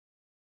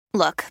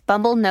Look,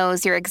 Bumble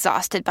knows you're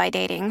exhausted by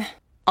dating.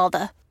 All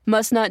the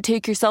must not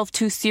take yourself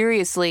too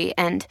seriously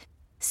and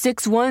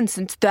 6'1"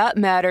 since that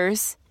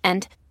matters.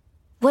 And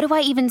what do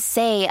I even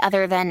say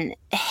other than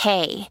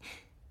hey?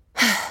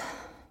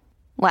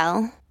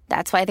 Well,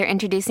 that's why they're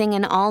introducing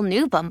an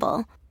all-new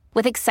Bumble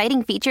with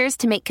exciting features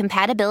to make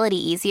compatibility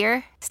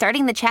easier,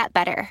 starting the chat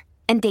better,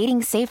 and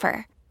dating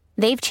safer.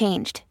 They've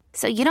changed,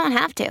 so you don't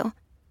have to.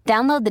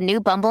 Download the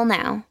new Bumble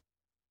now.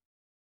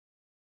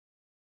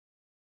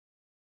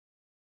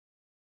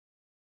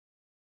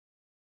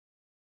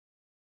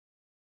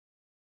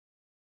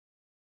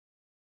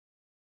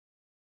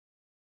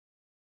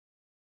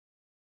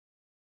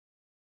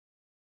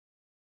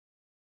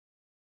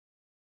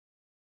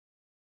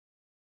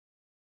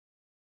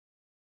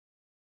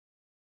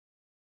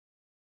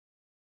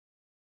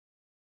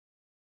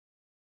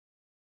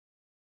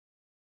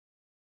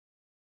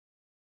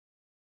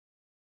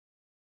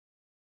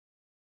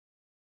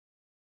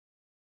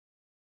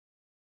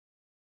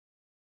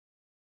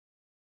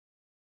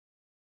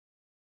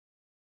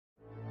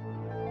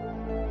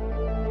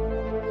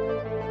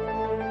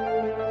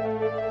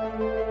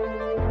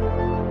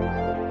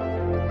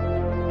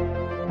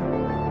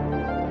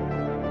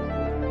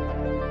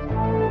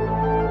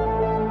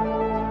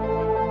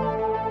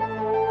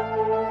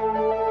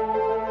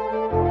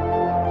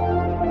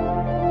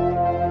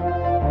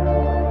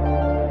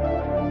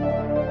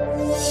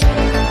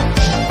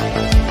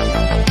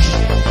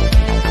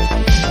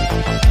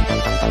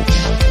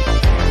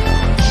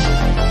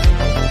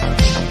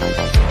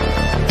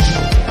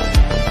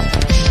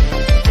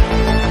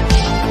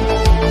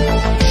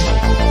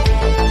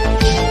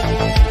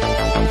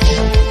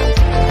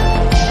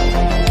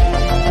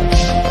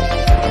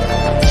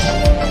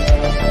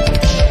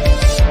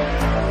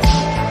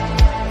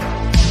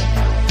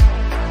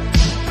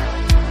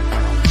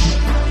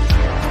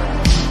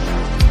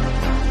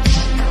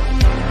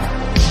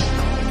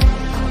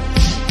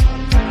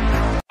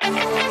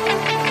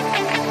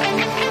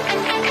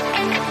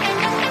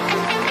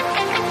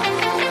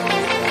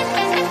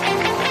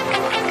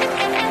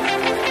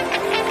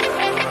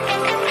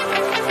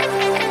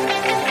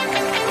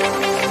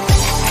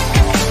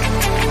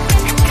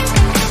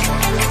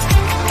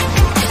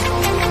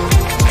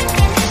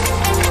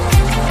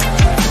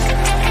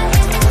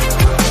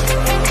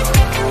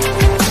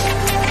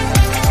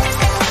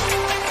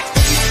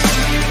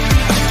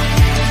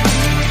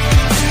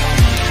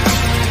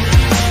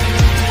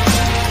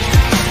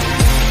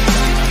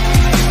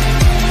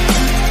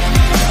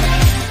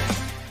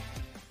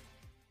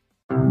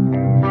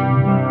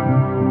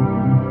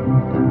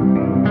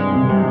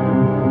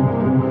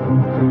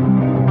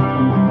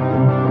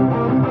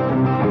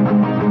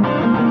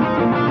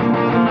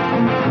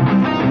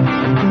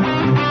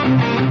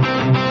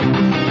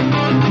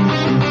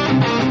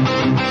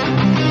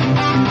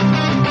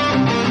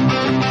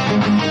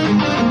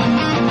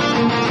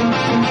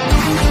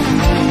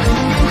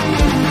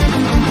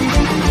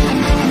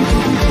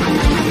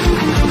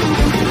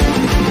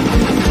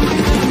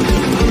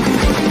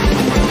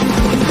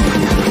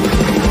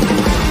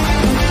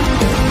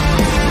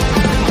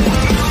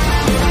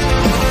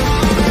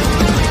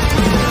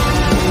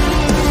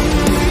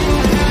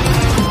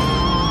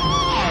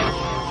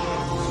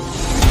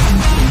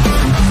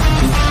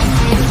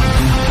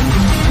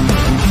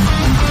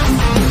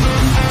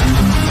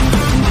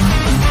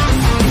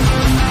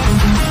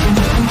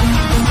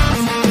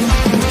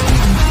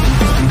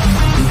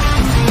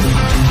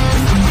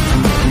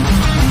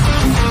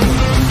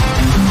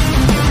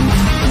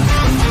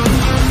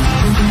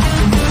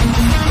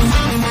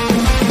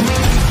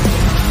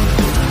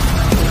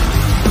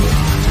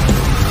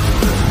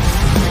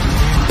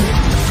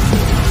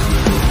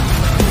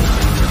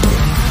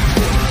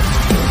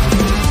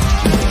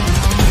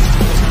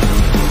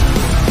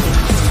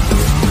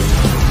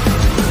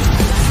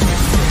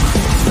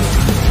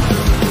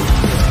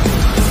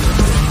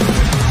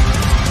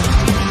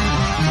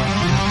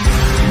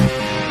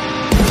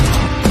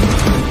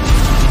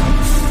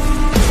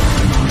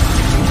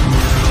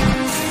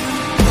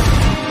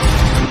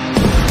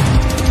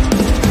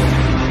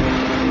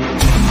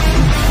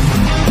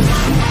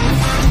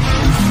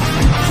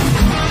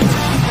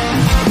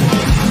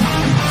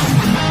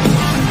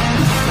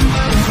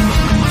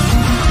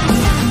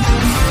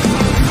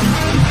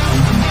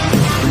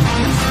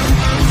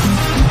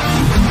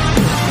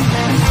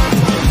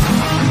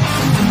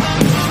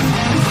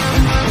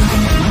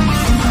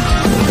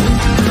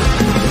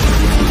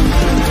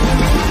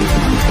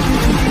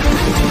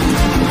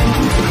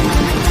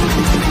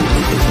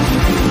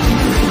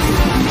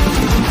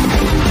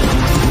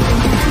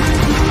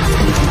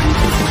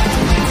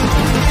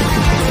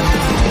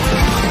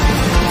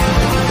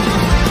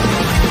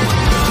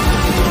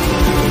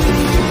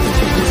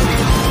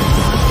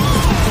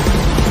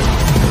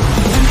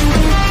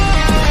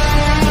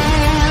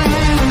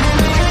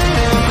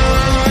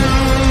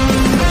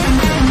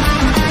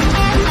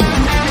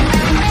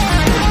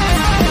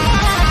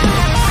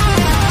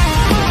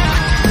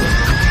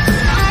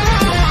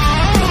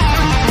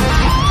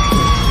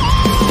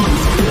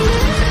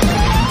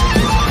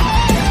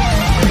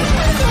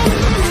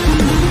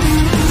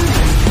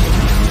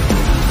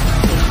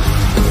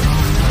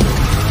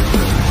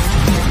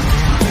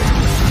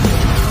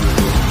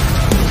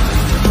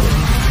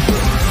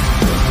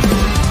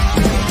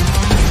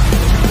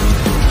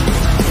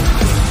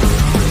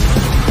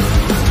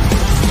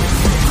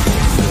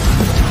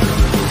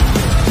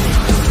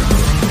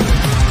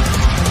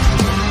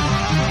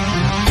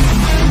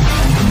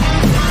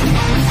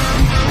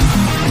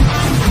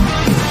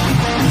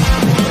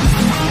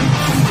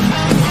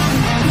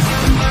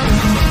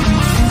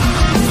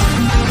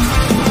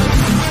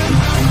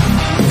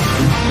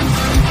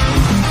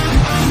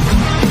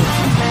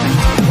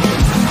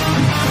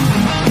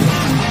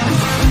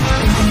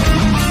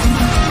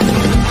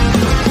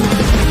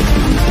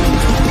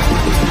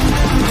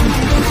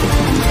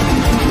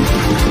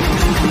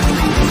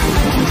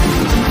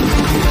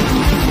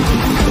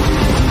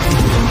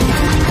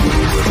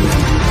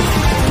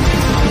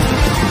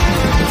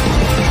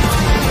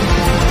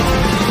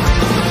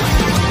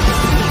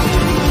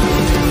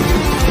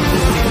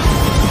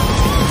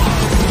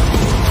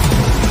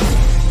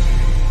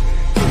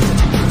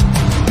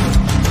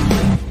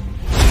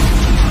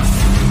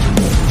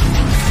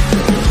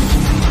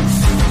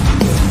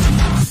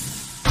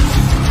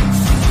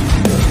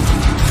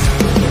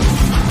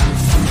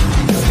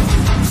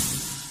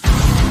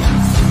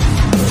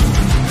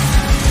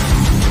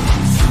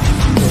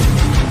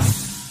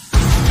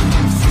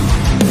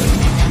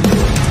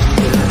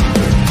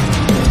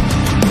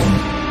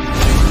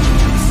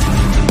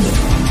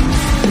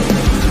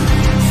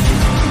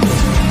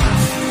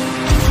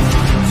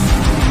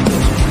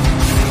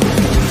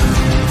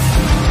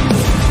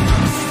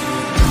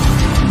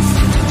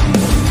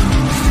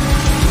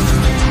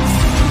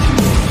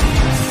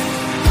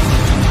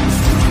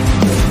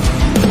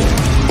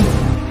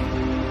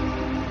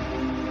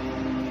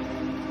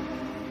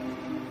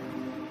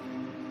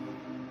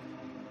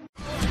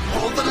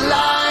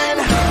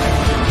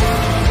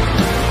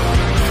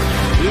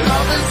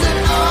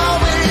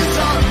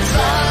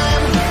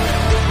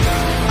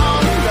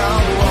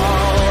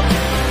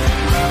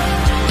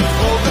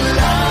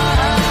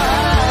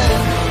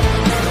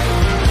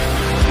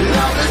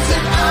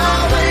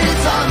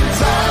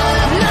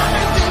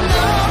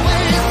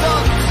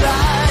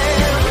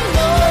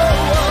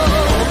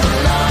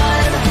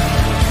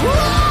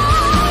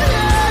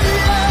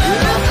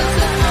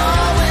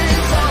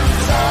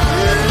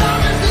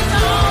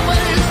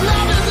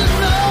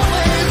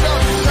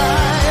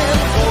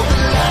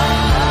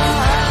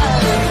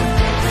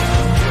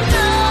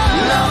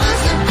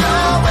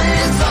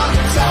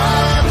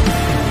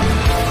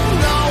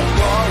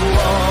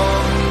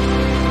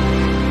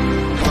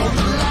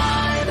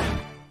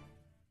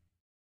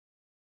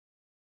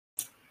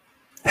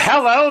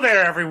 Hello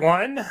there,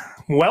 everyone.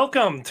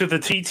 Welcome to the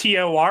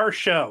TTOR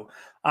show.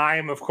 I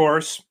am, of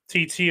course,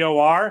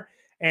 TTOR,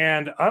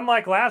 and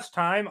unlike last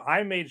time,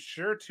 I made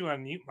sure to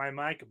unmute my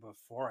mic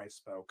before I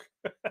spoke.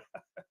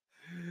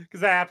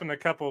 Because that happened a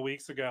couple of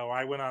weeks ago.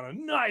 I went on a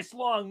nice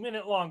long,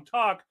 minute-long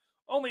talk,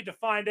 only to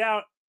find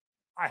out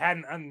I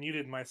hadn't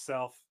unmuted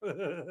myself.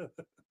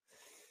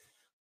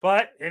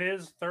 But it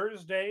is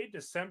Thursday,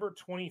 December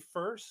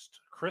 21st.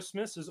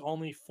 Christmas is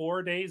only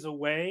 4 days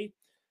away.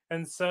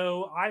 And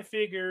so I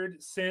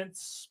figured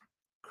since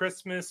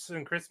Christmas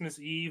and Christmas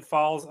Eve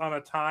falls on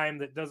a time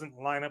that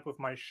doesn't line up with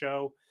my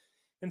show,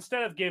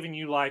 instead of giving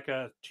you like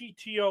a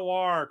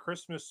TTOR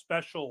Christmas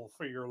special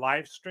for your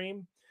live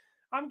stream,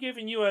 I'm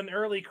giving you an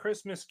early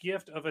Christmas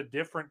gift of a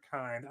different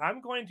kind.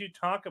 I'm going to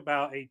talk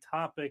about a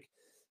topic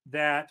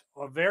that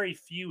very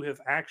few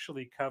have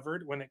actually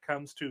covered when it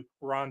comes to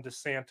Ron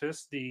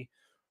DeSantis, the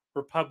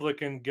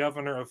Republican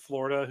governor of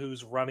Florida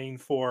who's running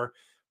for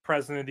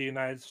president of the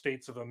United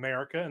States of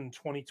America in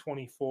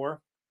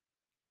 2024.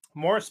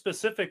 More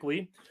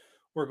specifically,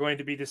 we're going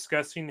to be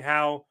discussing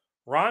how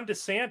Ron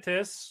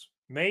DeSantis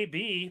may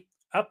be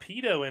a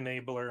pedo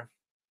enabler,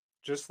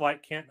 just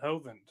like Kent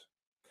Hovind.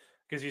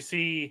 Because you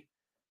see,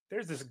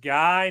 there's this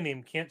guy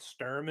named Kent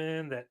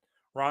Sturman that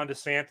Ron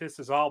DeSantis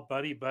is all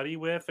buddy-buddy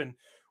with. And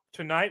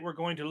tonight we're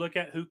going to look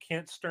at who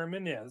Kent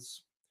Sturman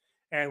is.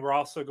 And we're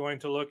also going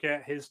to look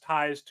at his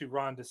ties to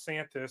Ron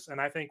DeSantis. And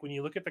I think when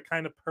you look at the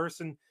kind of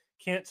person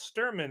Kent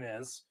Sturman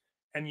is,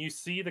 and you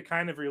see the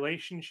kind of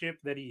relationship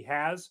that he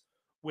has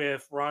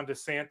with Ron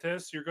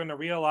DeSantis, you're going to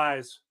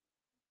realize,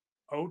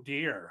 oh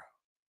dear,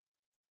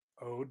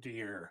 oh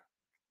dear.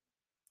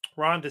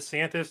 Ron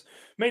DeSantis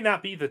may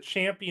not be the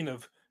champion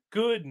of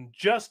good and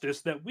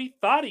justice that we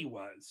thought he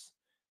was.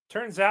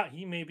 Turns out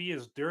he may be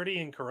as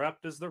dirty and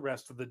corrupt as the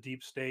rest of the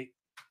deep state.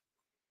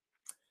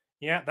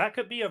 Yeah, that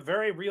could be a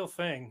very real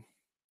thing.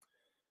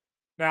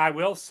 Now, I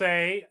will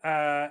say,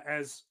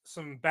 as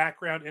some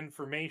background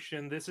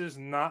information, this is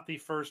not the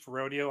first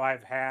rodeo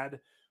I've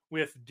had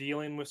with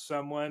dealing with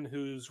someone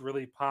who's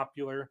really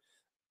popular,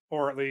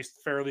 or at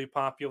least fairly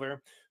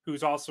popular,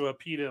 who's also a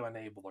pedo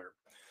enabler.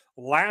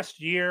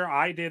 Last year,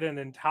 I did an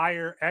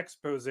entire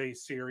expose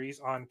series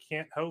on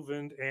Kent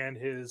Hovind and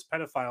his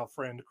pedophile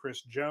friend,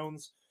 Chris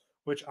Jones,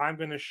 which I'm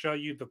going to show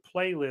you the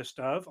playlist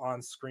of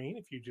on screen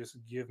if you just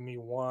give me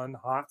one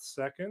hot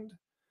second.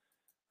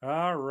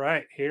 All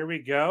right, here we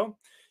go.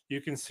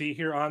 You can see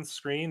here on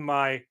screen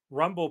my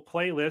Rumble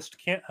playlist,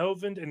 Kent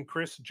Hovind and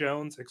Chris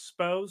Jones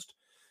Exposed.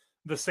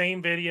 The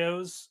same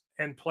videos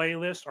and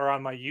playlist are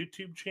on my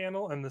YouTube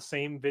channel, and the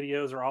same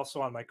videos are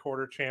also on my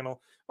Quarter channel,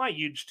 my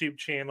YouTube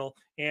channel,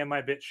 and my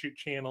BitChute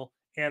channel,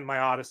 and my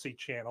Odyssey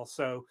channel.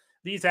 So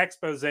these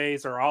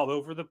exposés are all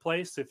over the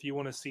place if you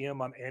want to see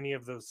them on any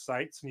of those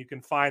sites. And you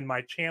can find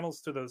my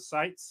channels to those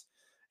sites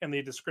in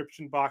the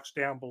description box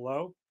down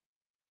below,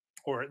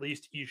 or at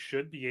least you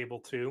should be able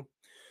to.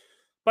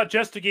 But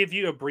just to give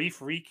you a brief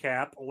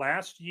recap,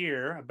 last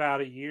year,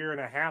 about a year and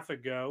a half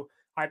ago,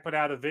 I put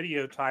out a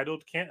video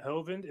titled Kent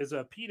Hovind is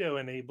a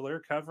pedo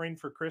enabler covering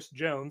for Chris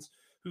Jones,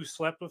 who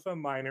slept with a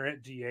minor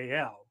at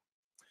DAL.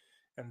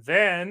 And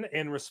then,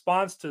 in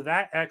response to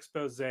that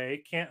expose,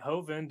 Kent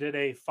Hovind did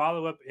a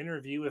follow-up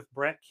interview with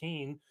Brett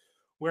Keane,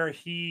 where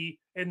he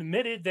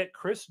admitted that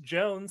Chris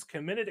Jones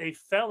committed a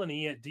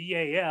felony at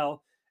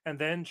DAL and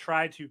then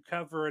tried to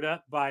cover it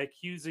up by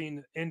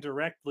accusing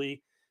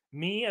indirectly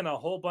me and a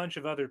whole bunch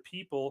of other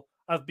people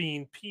of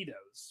being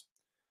pedos.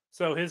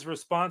 So his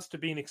response to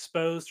being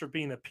exposed for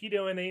being a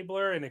pedo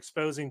enabler and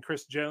exposing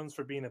Chris Jones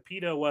for being a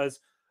pedo was,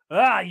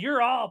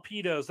 you're all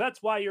pedos.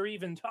 That's why you're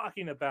even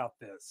talking about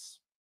this.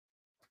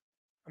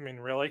 I mean,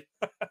 really?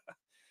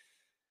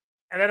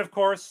 And then, of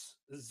course,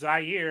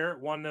 Zaire,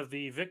 one of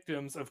the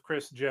victims of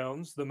Chris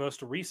Jones, the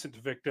most recent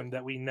victim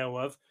that we know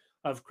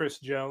of Chris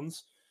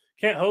Jones,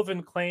 Kent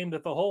Hovind claimed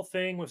that the whole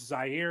thing with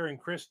Zaire and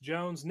Chris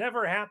Jones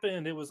never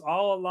happened. It was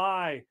all a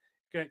lie.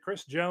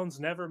 Chris Jones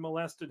never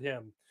molested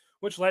him,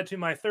 which led to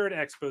my third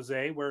expose,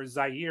 where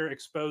Zaire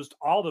exposed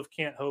all of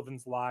Kent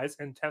Hovind's lies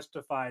and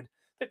testified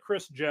that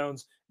Chris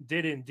Jones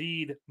did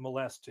indeed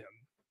molest him.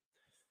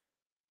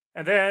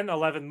 And then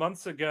 11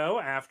 months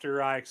ago,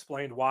 after I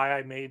explained why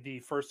I made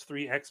the first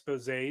three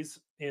exposés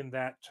in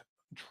that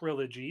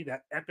trilogy,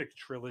 that epic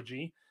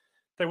trilogy,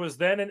 there was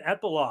then an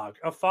epilogue,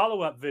 a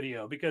follow-up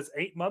video, because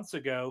 8 months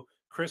ago,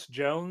 Chris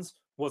Jones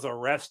was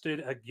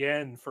arrested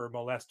again for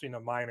molesting a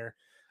minor.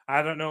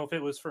 I don't know if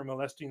it was for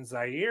molesting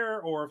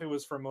Zaire or if it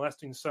was for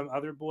molesting some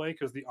other boy,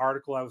 because the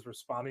article I was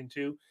responding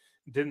to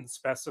didn't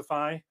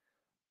specify.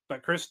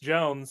 But Chris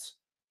Jones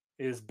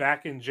is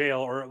back in jail,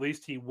 or at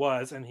least he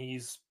was, and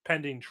he's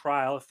pending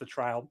trial if the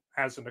trial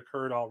hasn't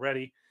occurred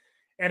already.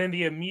 And in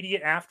the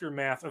immediate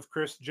aftermath of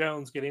Chris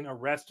Jones getting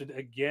arrested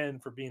again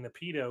for being a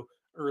pedo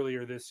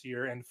earlier this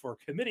year and for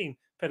committing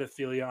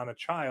pedophilia on a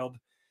child,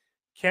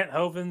 Kent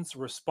Hovind's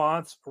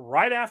response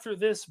right after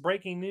this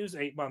breaking news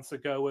 8 months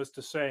ago was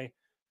to say,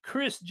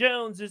 Chris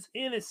Jones is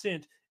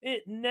innocent.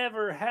 It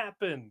never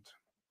happened.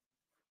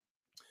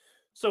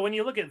 So when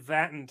you look at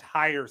that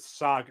entire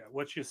saga,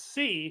 what you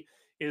see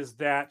is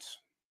that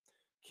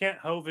Kent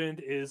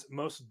Hovind is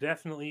most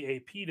definitely a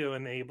pedo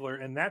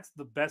enabler, and that's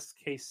the best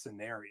case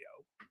scenario.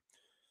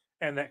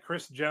 And that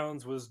Chris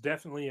Jones was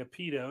definitely a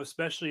pedo,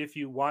 especially if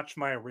you watch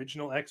my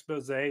original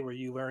expose where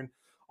you learn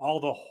all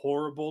the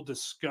horrible,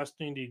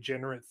 disgusting,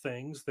 degenerate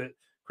things that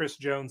Chris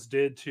Jones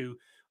did to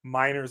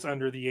minors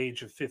under the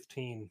age of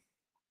 15.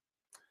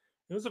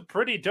 It was a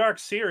pretty dark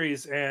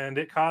series and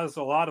it caused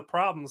a lot of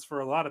problems for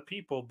a lot of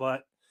people,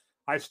 but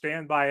I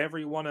stand by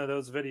every one of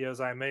those videos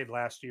I made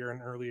last year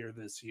and earlier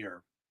this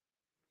year.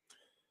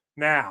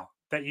 Now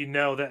that you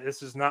know that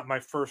this is not my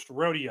first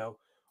rodeo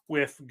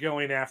with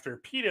going after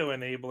pedo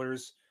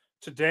enablers,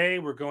 today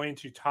we're going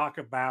to talk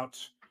about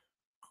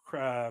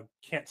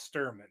Kent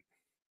Sturman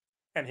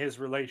and his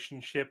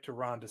relationship to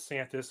Ron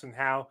DeSantis and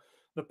how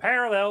the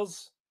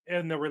parallels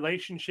in the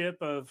relationship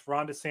of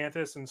Ron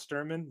DeSantis and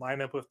Sturman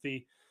line up with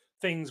the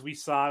things we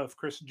saw of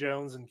Chris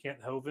Jones and Kent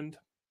Hovind.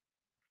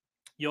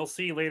 You'll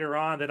see later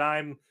on that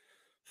I'm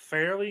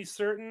fairly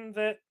certain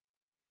that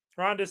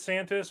Ron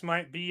DeSantis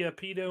might be a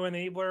pedo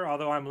enabler,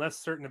 although I'm less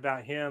certain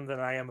about him than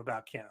I am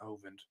about Kent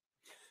Hovind.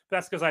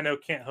 That's because I know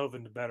Kent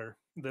Hovind better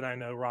than I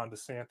know Ron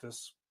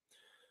DeSantis.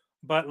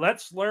 But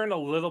let's learn a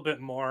little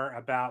bit more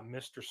about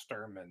Mr.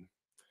 Sturman.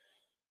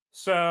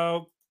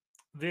 So,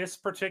 this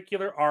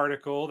particular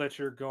article that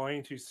you're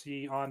going to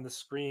see on the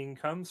screen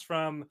comes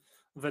from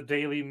the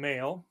Daily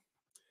Mail,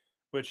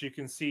 which you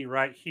can see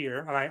right here.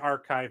 And I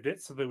archived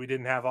it so that we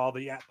didn't have all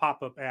the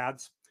pop-up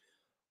ads.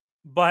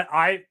 But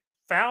I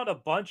found a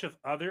bunch of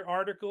other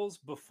articles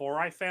before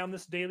I found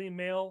this Daily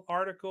Mail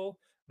article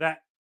that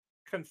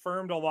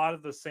confirmed a lot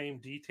of the same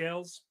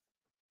details.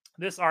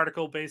 This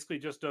article basically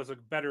just does a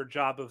better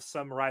job of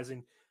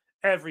summarizing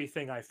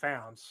everything I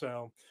found.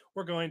 So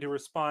we're going to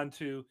respond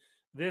to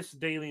this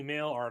Daily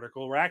Mail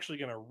article. We're actually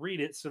going to read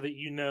it so that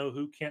you know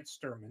who Kent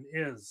Sturman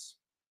is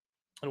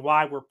and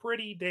why we're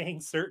pretty dang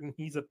certain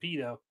he's a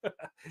pedo.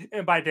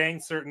 And by dang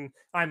certain,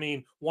 I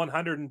mean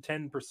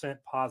 110%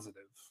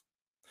 positive.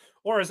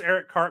 Or as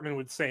Eric Cartman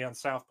would say on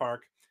South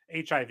Park,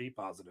 HIV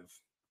positive.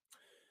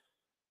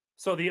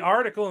 So the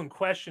article in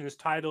question is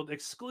titled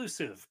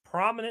Exclusive.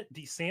 Prominent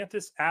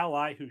DeSantis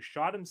ally who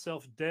shot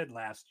himself dead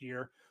last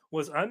year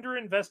was under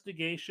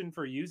investigation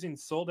for using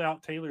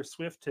sold-out Taylor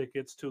Swift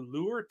tickets to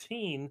lure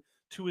teen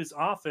to his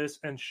office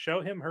and show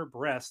him her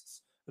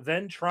breasts,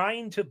 then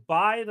trying to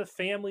buy the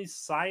family's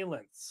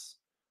silence.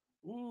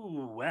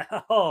 Ooh,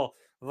 well,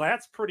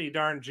 that's pretty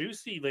darn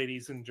juicy,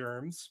 ladies and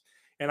germs.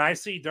 And I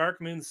see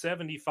Dark Moon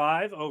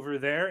 75 over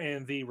there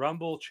in the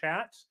Rumble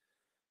chat.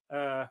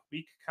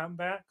 Weak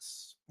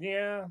comebacks.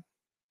 Yeah,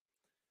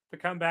 the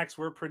comebacks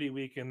were pretty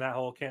weak in that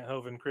whole Kent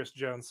Hovind Chris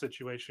Jones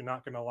situation,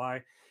 not gonna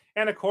lie.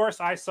 And of course,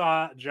 I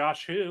saw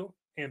Josh Hu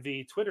in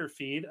the Twitter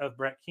feed of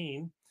Brett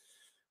Keane.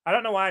 I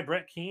don't know why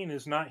Brett Keane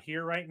is not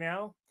here right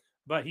now,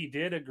 but he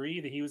did agree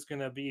that he was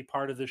going to be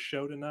part of this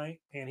show tonight.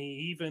 And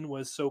he even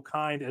was so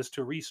kind as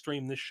to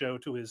restream this show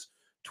to his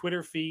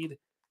Twitter feed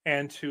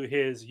and to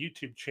his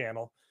YouTube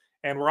channel.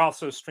 And we're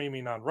also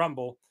streaming on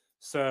Rumble.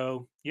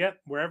 So, yep,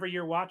 wherever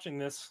you're watching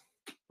this,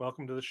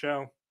 welcome to the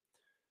show.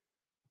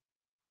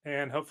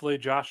 And hopefully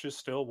Josh is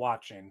still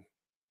watching.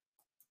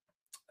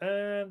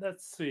 And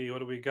let's see, what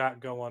do we got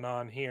going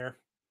on here?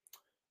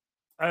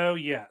 Oh,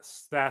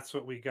 yes, that's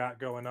what we got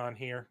going on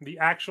here. The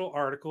actual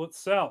article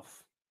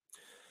itself.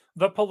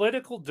 The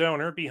political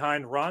donor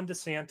behind Ron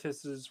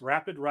DeSantis'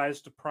 rapid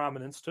rise to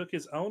prominence took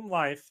his own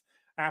life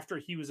after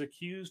he was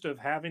accused of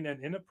having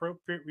an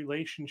inappropriate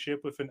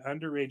relationship with an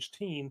underage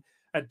teen,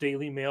 a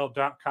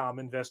DailyMail.com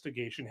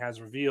investigation has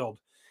revealed.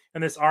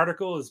 And this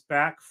article is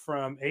back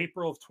from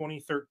April of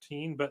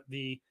 2013, but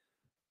the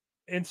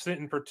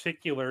incident in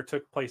particular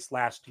took place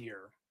last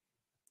year.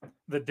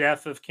 The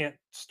death of Kent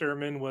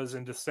Sturman was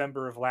in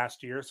December of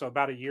last year, so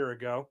about a year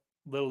ago,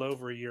 a little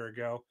over a year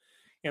ago.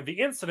 And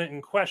the incident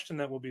in question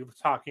that we'll be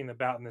talking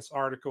about in this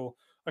article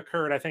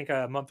occurred, I think,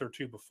 a month or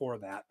two before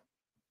that.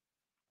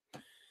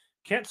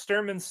 Kent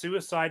Sturman's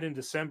suicide in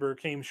December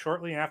came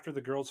shortly after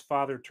the girl's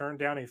father turned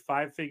down a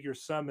 5-figure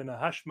sum in a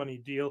hush money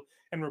deal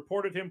and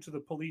reported him to the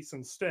police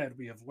instead,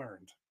 we have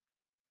learned.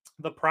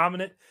 The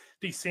prominent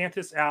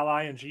DeSantis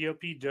ally and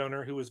GOP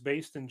donor who was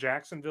based in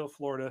Jacksonville,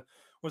 Florida,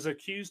 was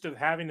accused of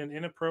having an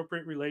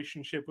inappropriate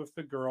relationship with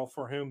the girl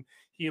for whom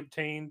he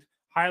obtained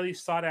highly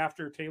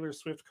sought-after Taylor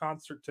Swift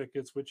concert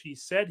tickets, which he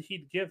said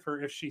he'd give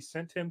her if she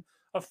sent him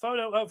a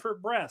photo of her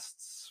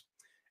breasts.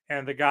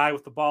 And the guy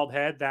with the bald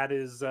head, that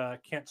is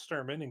Kent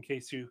Sturman, in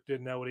case you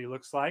didn't know what he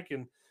looks like.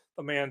 And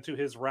the man to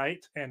his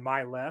right and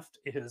my left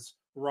is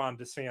Ron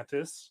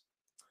DeSantis.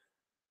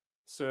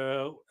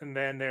 So, and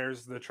then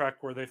there's the truck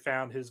where they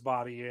found his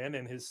body in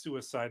and his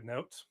suicide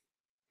note.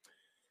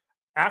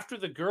 After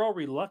the girl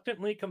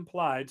reluctantly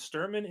complied,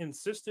 Sturman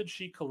insisted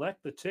she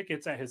collect the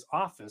tickets at his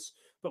office,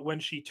 but when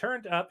she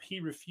turned up, he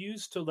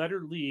refused to let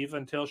her leave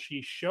until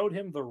she showed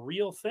him the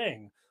real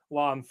thing,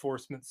 law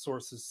enforcement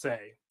sources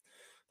say.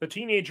 The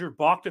teenager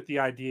balked at the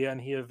idea and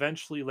he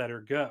eventually let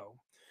her go.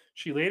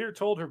 She later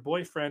told her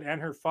boyfriend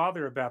and her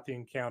father about the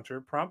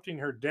encounter, prompting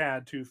her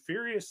dad to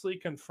furiously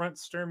confront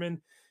Sturman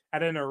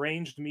at an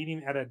arranged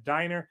meeting at a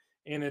diner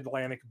in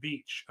Atlantic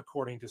Beach,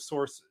 according to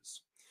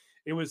sources.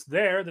 It was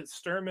there that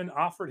Sturman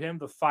offered him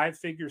the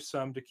five-figure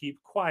sum to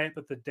keep quiet,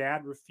 but the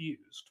dad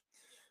refused.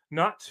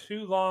 Not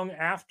too long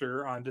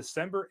after, on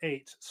December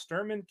 8th,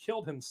 Sturman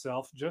killed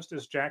himself just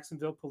as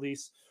Jacksonville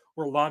police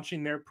were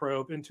launching their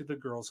probe into the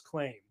girl's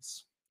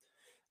claims.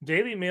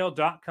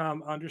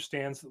 DailyMail.com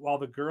understands that while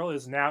the girl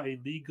is now a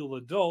legal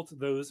adult,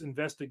 those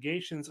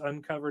investigations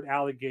uncovered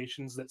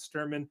allegations that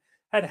Sturman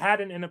had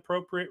had an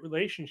inappropriate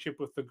relationship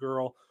with the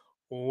girl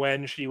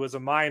when she was a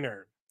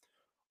minor.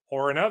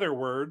 Or, in other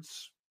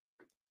words,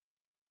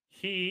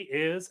 he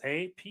is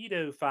a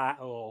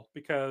pedophile,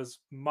 because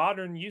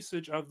modern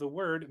usage of the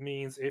word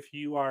means if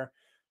you are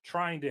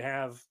trying to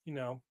have,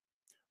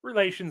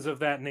 relations of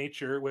that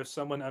nature with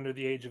someone under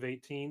the age of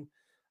 18,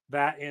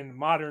 that in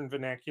modern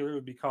vernacular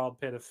would be called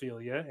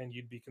pedophilia, and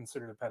you'd be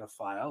considered a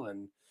pedophile.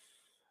 And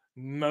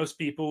most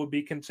people would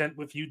be content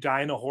with you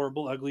dying a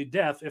horrible, ugly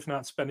death, if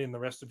not spending the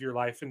rest of your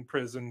life in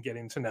prison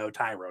getting to know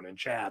Tyrone and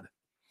Chad.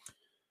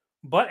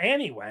 But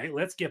anyway,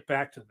 let's get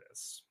back to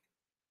this.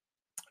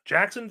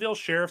 Jacksonville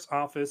Sheriff's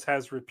Office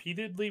has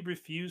repeatedly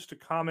refused to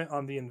comment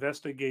on the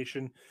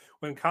investigation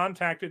when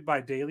contacted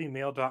by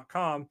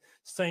DailyMail.com,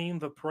 saying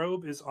the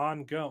probe is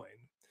ongoing.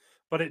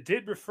 But it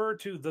did refer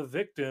to the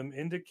victim,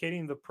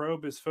 indicating the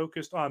probe is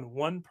focused on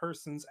one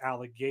person's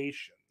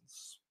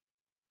allegations.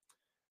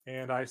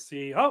 And I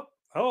see,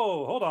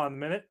 hold on a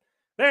minute.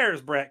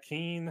 There's Brett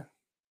Keane.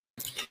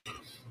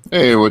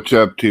 Hey, what's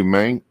up to,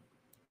 man?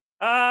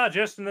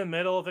 Just in the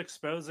middle of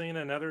exposing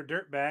another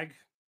dirtbag.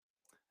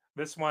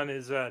 This one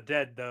is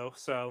dead, though,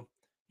 so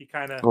he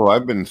kind of... Oh,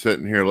 I've been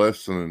sitting here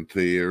listening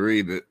to you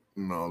read it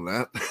and all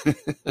that.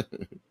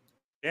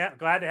 Yeah,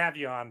 glad to have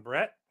you on,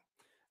 Brett.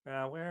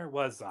 Where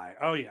was I?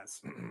 Oh,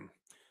 yes.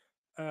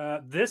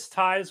 This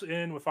ties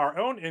in with our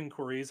own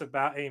inquiries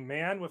about a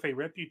man with a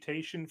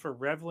reputation for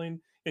reveling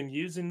in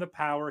using the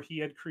power he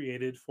had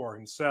created for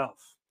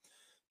himself.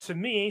 To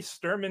me,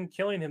 Sturman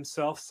killing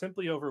himself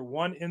simply over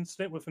one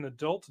incident with an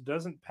adult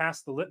doesn't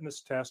pass the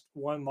litmus test,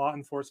 one law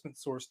enforcement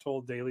source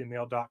told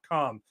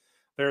DailyMail.com.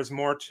 There's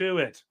more to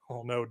it.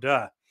 Oh, no,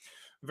 duh.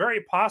 Very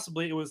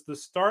possibly it was the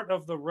start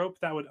of the rope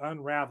that would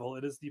unravel.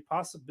 It is the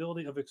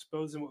possibility of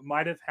exposing what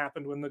might have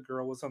happened when the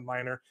girl was a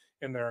minor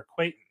in their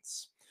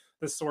acquaintance.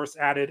 The source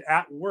added,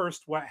 at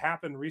worst, what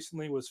happened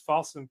recently was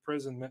false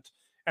imprisonment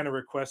and a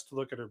request to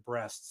look at her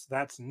breasts.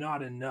 That's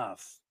not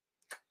enough.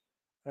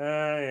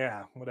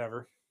 Yeah,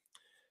 whatever.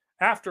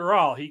 After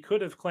all, he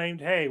could have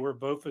claimed, hey, we're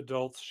both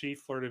adults. She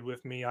flirted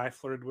with me. I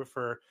flirted with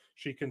her.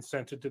 She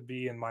consented to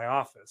be in my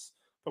office.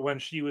 But when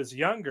she was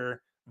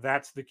younger,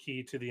 that's the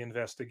key to the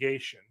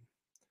investigation.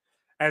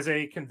 As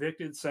a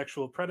convicted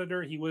sexual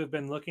predator, he would have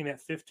been looking at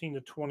 15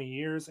 to 20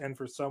 years. And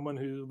for someone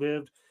who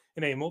lived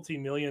in a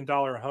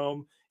multi-million-dollar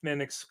home in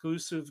an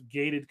exclusive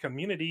gated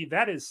community,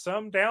 that is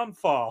some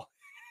downfall.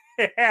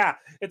 Yeah,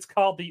 it's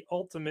called the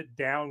ultimate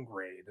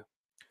downgrade.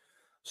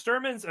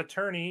 Sturman's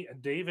attorney,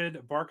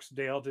 David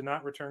Barksdale, did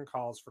not return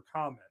calls for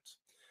comment.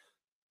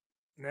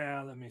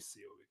 Now, let me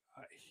see what we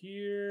got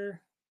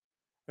here.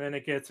 Then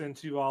it gets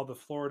into all the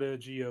Florida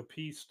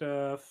GOP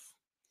stuff.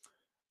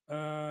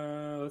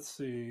 Let's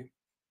see.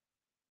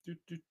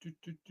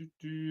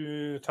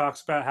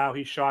 Talks about how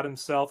he shot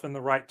himself in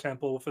the right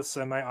temple with a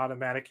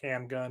semi-automatic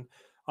handgun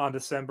on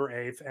December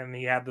 8th, and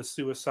he had the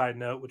suicide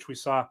note, which we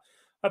saw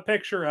a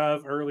picture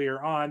of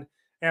earlier on.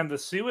 And the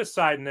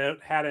suicide note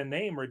had a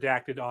name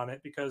redacted on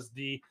it because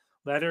the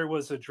letter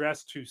was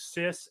addressed to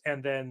Sis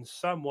and then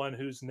someone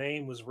whose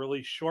name was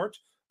really short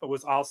but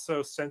was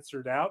also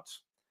censored out.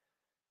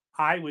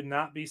 I would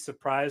not be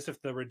surprised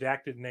if the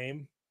redacted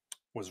name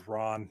was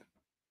Ron.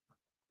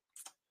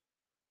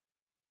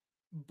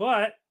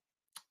 But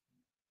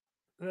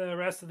the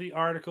rest of the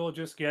article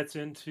just gets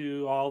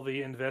into all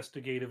the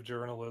investigative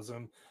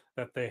journalism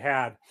that they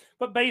had.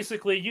 But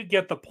basically, you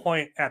get the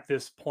point at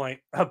this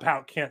point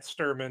about Kent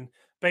Sturman.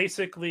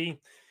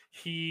 Basically,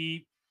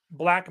 he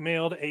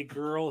blackmailed a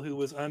girl who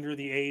was under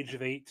the age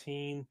of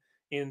 18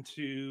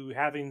 into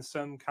having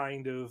some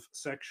kind of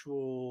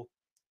sexual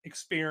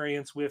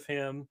experience with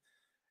him,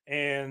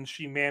 and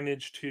she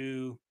managed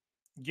to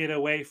get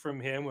away from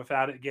him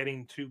without it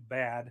getting too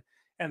bad.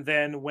 And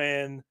then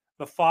when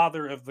the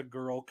father of the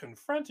girl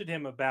confronted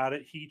him about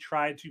it, he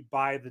tried to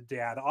buy the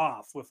dad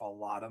off with a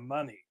lot of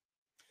money.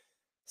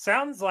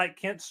 Sounds like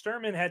Kent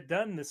Sturman had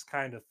done this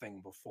kind of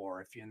thing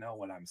before, if you know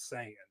what I'm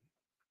saying.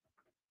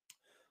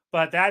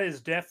 But that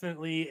is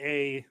definitely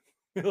a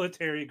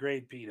military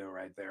grade pedo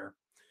right there.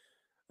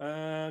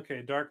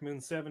 Okay,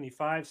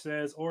 Darkmoon75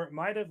 says, or it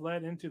might have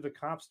led into the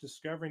cops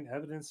discovering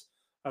evidence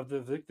of the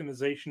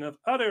victimization of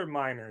other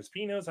minors.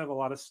 Pedos have a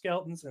lot of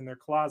skeletons in their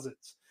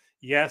closets.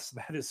 Yes,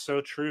 that is so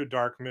true,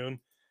 Dark Moon.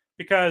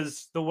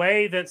 Because the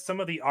way that some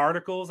of the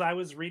articles I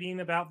was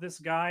reading about this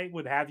guy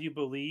would have you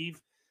believe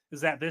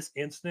is that this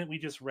incident we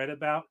just read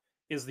about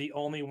is the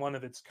only one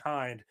of its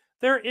kind.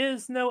 There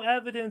is no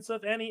evidence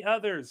of any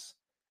others.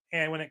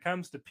 And when it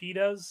comes to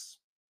pedos,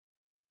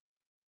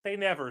 they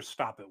never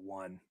stop at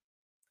one.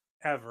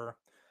 Ever.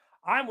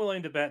 I'm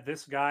willing to bet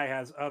this guy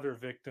has other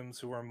victims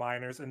who are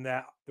minors, and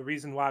that the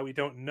reason why we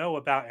don't know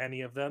about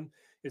any of them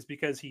is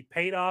because he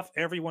paid off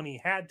everyone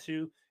he had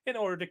to in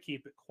order to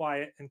keep it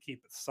quiet and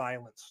keep it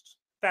silenced.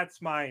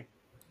 That's my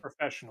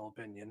professional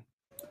opinion.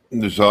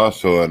 There's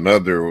also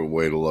another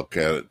way to look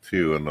at it,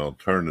 too, an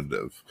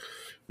alternative,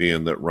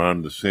 being that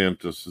Ron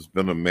DeSantis has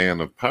been a man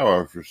of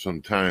power for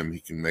some time. He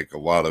can make a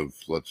lot of,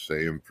 let's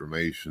say,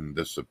 information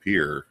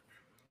disappear.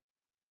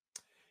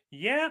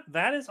 Yeah,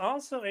 that is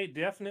also a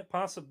definite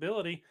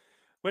possibility,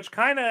 which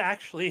kind of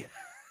actually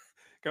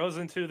goes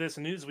into this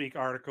Newsweek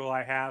article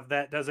I have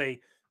that does a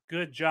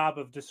good job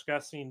of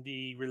discussing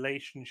the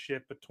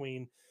relationship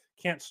between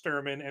Kent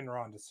Sturman and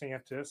Ron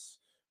DeSantis.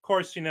 Of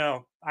course,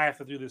 I have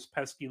to do this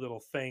pesky little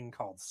thing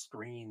called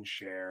screen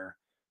share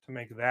to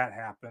make that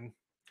happen.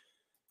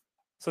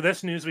 So,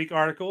 this Newsweek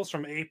article is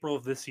from April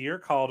of this year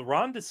called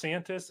Ron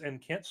DeSantis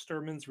and Kent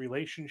Sturman's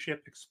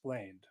Relationship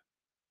Explained.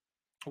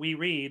 We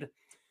read,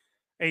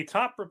 a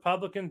top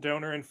Republican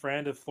donor and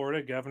friend of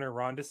Florida Governor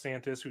Ron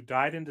DeSantis, who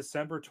died in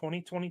December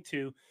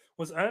 2022,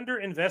 was under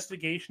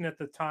investigation at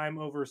the time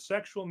over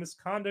sexual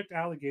misconduct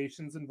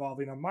allegations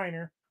involving a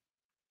minor,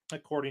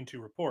 according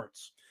to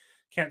reports.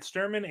 Kent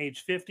Sturman,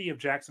 age 50, of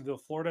Jacksonville,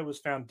 Florida, was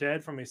found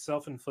dead from a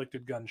self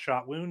inflicted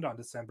gunshot wound on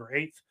December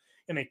 8th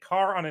in a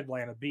car on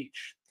Atlanta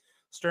Beach.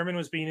 Sturman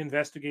was being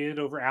investigated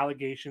over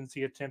allegations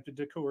he attempted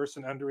to coerce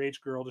an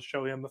underage girl to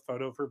show him a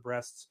photo of her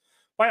breasts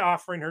by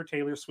offering her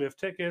Taylor Swift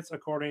tickets,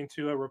 according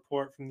to a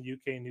report from the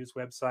UK news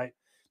website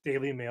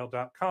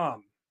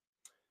dailymail.com.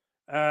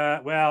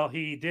 Well,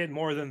 he did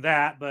more than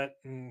that, but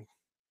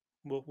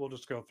we'll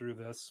just go through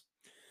this.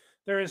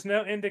 There is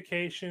no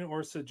indication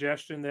or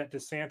suggestion that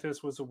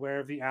DeSantis was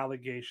aware of the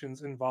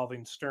allegations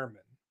involving Sturman.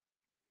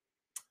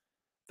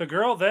 The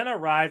girl then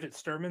arrived at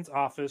Sturman's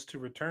office to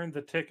return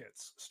the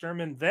tickets.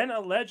 Sturman then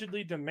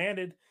allegedly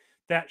demanded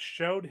that she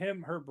showed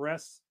him her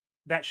breasts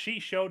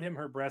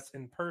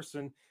in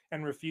person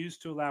and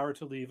refused to allow her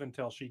to leave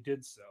until she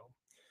did so.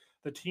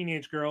 The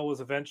teenage girl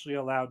was eventually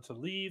allowed to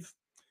leave,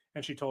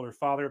 and she told her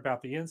father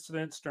about the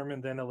incident.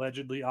 Sturman then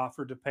allegedly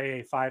offered to pay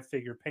a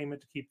 5-figure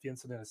payment to keep the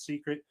incident a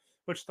secret,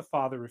 which the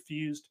father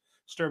refused.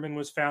 Sturman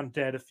was found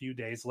dead a few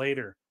days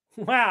later.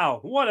 Wow,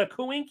 what a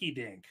coinky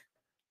dink!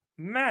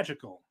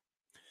 Magical.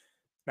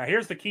 Now,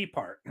 here's the key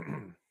part.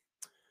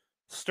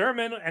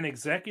 Sturman, an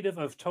executive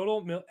of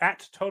Total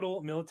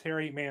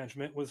Military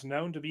Management, was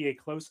known to be a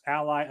close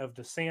ally of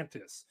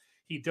DeSantis.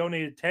 He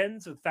donated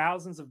tens of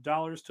thousands of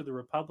dollars to the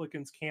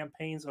Republicans'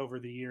 campaigns over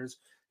the years,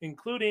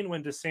 including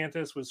when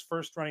DeSantis was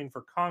first running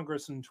for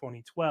Congress in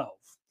 2012.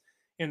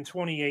 In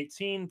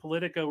 2018,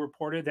 Politico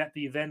reported that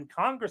the then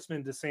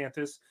Congressman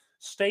DeSantis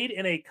stayed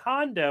in a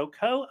condo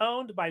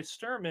co-owned by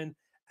Sturman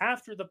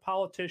after the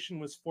politician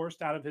was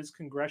forced out of his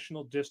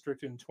congressional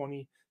district in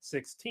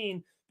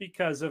 2016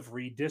 because of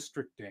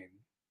redistricting.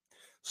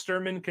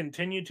 Sturman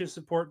continued to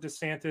support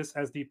DeSantis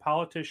as the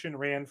politician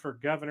ran for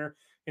governor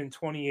in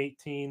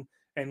 2018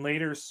 and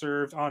later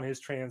served on his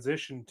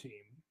transition team.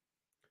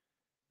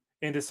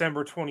 In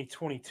December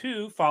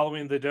 2022,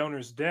 following the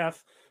donor's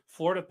death,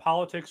 Florida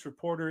politics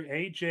reporter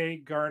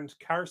A.J.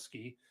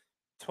 Garnkarski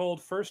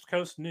told First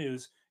Coast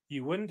News,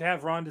 "You wouldn't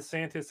have Ron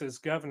DeSantis as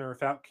governor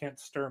without Kent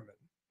Sturman."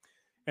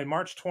 In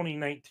March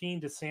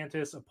 2019,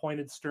 DeSantis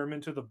appointed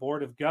Sturman to the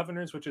Board of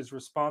Governors, which is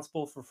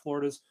responsible for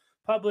Florida's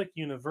public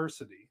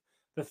university.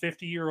 The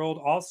 50-year-old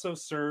also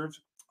served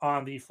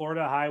on the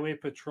Florida Highway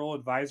Patrol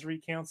Advisory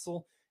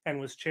Council and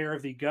was chair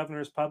of the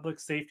Governor's Public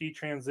Safety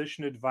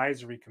Transition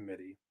Advisory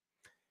Committee.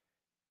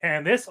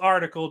 And this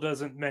article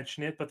doesn't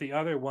mention it, but the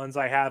other ones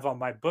I have on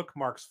my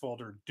bookmarks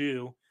folder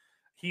do.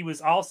 He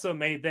was also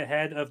made the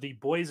head of the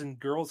Boys and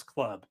Girls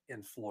Club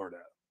in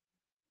Florida.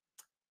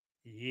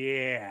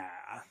 Yeah.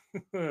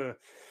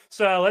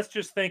 So let's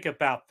just think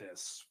about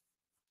this.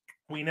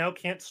 We know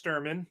Kent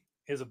Sturman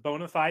is a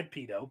bona fide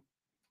pedo.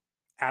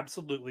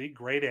 Absolutely.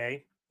 Grade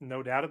A.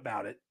 No doubt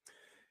about it.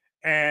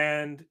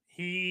 And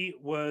he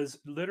was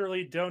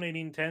literally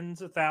donating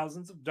tens of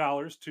thousands of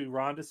dollars to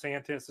Ron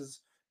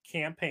DeSantis's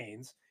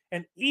campaigns.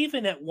 And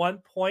even at one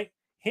point,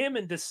 him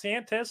and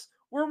DeSantis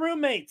were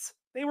roommates.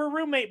 They were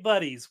roommate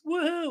buddies.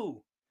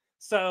 Woohoo!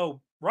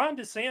 So Ron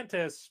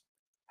DeSantis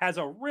has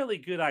a really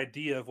good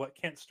idea of what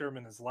Kent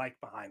Sturman is like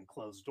behind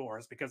closed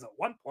doors because at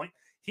one point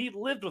he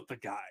lived with the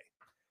guy.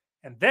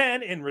 And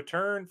then in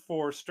return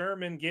for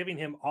Sturman giving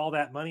him all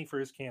that money for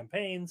his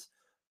campaigns,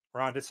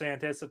 Ron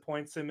DeSantis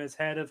appoints him as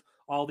head of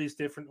all these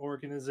different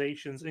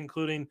organizations,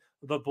 including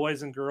the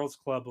Boys and Girls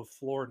Club of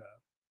Florida.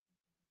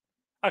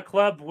 A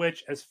club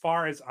which, as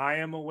far as I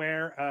am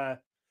aware,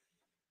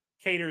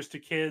 caters to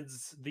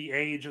kids the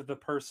age of the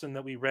person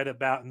that we read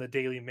about in the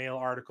Daily Mail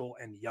article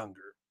and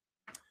younger.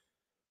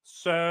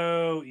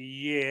 So,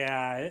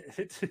 yeah,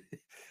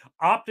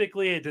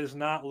 optically, it does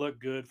not look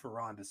good for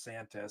Ron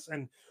DeSantis.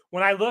 And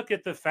when I look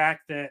at the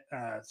fact that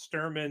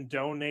Sturman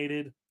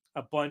donated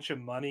a bunch of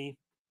money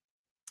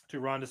to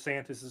Ron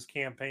DeSantis's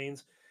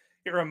campaigns,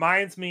 it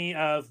reminds me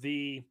of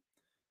the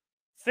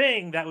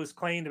thing that was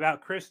claimed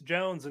about Chris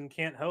Jones and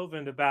Kent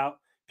Hovind about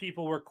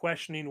people were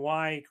questioning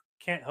why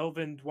Kent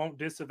Hovind won't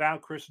disavow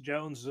Chris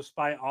Jones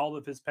despite all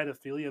of his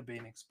pedophilia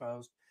being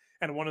exposed.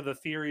 And one of the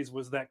theories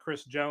was that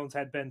Chris Jones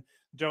had been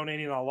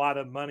donating a lot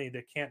of money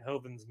to Kent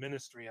Hovind's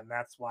ministry, and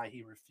that's why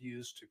he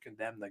refused to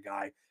condemn the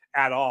guy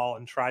at all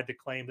and tried to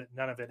claim that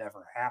none of it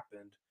ever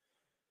happened.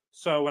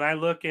 So when I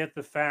look at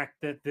the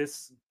fact that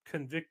this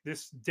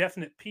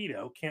definite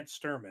pedo, Kent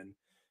Sturman,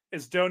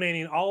 is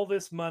donating all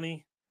this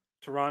money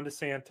to Ron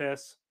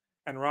DeSantis,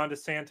 and Ron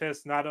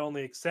DeSantis not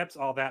only accepts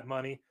all that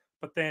money,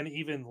 but then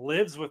even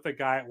lives with the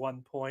guy at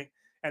one point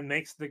and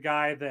makes the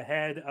guy the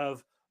head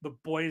of the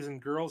Boys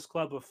and Girls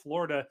Club of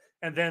Florida,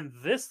 and then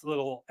this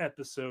little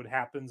episode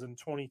happens in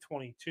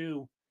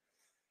 2022.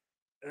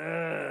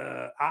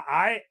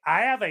 I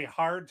have a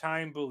hard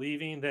time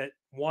believing that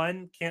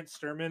one, Kent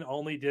Sturman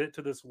only did it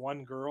to this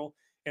one girl,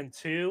 and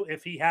two,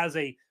 if he has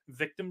a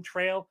victim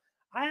trail,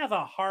 I have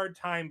a hard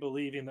time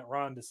believing that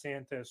Ron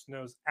DeSantis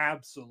knows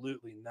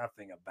absolutely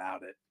nothing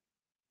about it.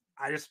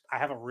 I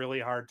have a really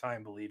hard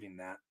time believing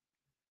that.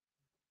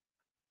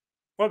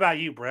 What about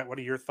you, Brett? What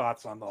are your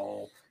thoughts on the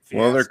whole fiasco?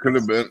 Well,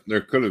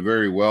 there could have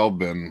very well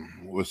been,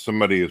 with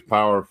somebody as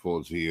powerful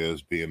as he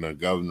is, being a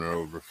governor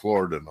over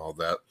Florida and all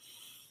that,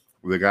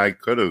 the guy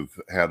could have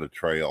had a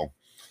trail.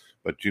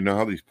 But you know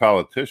how these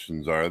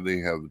politicians are. They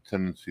have a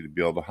tendency to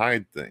be able to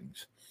hide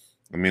things.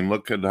 I mean,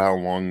 look at how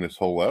long this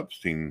whole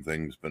Epstein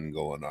thing's been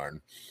going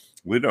on.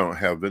 We don't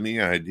have any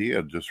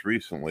idea. Just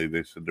recently,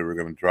 they said they were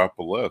going to drop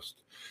a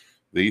list.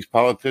 These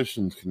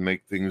politicians can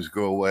make things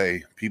go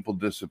away. People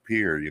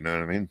disappear, you know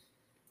what I mean?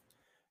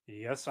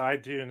 Yes, I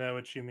do know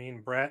what you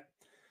mean, Brett.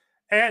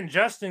 And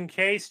just in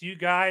case you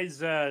guys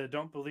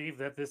don't believe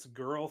that this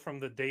girl from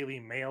the Daily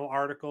Mail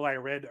article I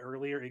read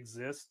earlier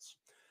exists,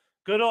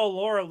 good old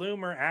Laura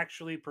Loomer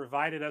actually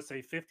provided us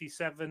a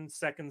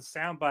 57-second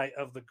soundbite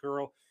of the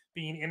girl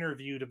being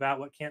interviewed about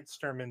what Kent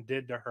Sturman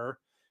did to her.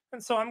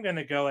 And so I'm going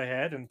to go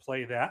ahead and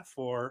play that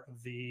for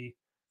the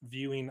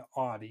viewing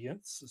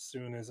audience as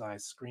soon as I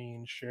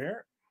screen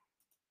share.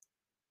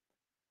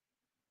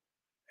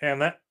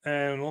 And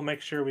we'll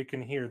make sure we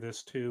can hear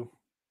this too.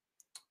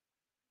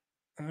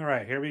 All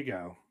right, here we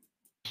go.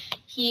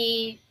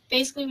 He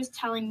basically was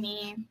telling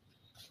me,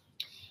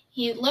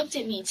 he looked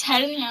at me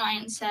dead in the eye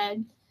and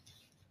said,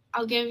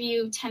 "I'll give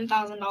you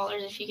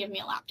 $10,000 if you give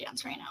me a lap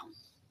dance right now."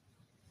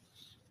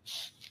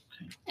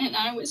 And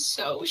I was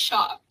so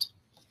shocked.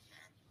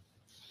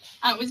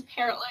 I was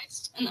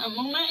paralyzed in that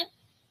moment.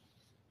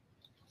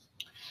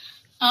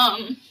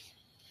 And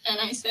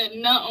I said,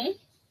 "No." And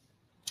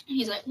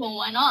he's like, "Well,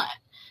 why not?"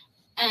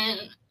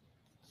 And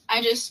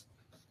I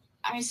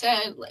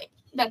said, like,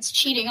 "That's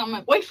cheating on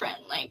my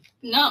boyfriend. Like,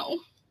 no."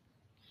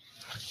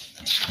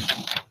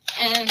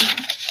 And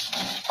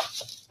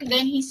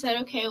then he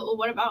said, "Okay, well,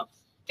 what about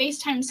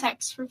FaceTime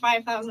sex for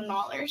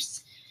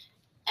 $5,000?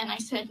 And I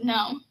said,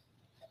 "No."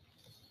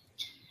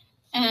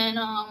 And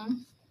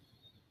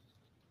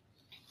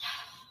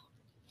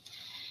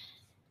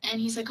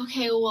he's like,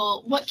 "Okay,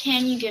 well, what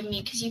can you give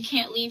me? Because you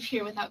can't leave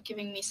here without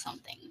giving me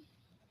something.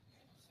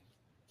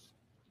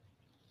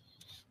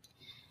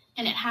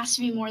 And it has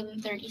to be more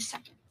than 30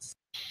 seconds.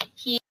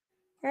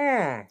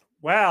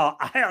 Well,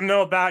 I don't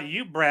know about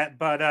you, Brett,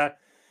 but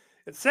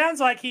it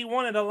sounds like he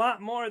wanted a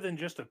lot more than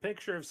just a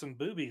picture of some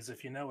boobies,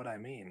 if you know what I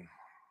mean.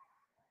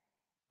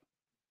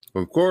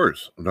 Of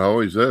course, it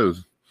always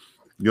is.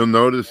 You'll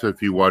notice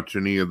if you watch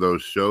any of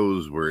those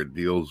shows where it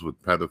deals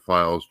with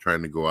pedophiles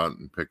trying to go out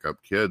and pick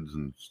up kids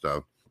and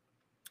stuff,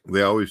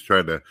 they always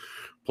try to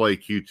play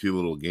cutesy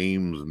little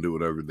games and do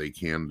whatever they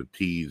can to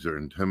tease or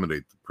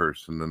intimidate the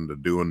person into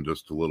doing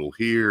just a little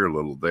here, a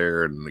little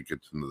there, and it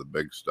gets into the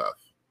big stuff.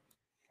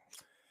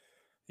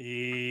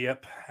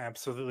 Yep,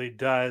 absolutely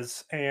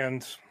does.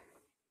 And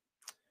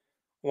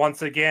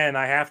once again,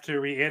 I have to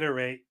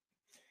reiterate,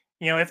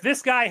 if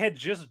this guy had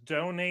just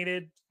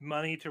donated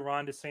money to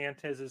Ron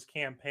DeSantis'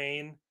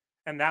 campaign,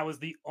 and that was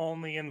the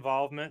only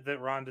involvement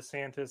that Ron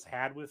DeSantis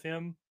had with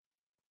him,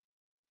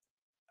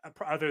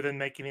 other than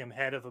making him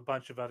head of a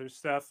bunch of other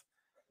stuff,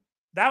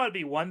 that would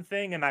be one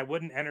thing, and I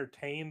wouldn't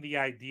entertain the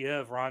idea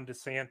of Ron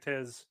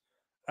DeSantis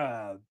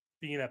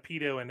being a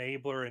pedo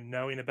enabler and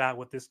knowing about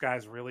what this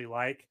guy's really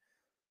like.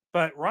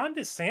 But Ron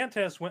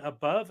DeSantis went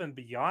above and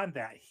beyond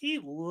that. He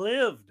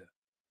lived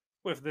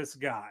with this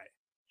guy.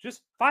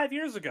 Just 5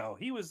 years ago,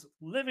 he was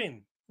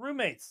living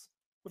roommates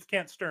with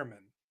Kent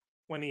Sturman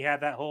when he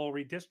had that whole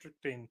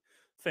redistricting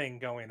thing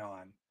going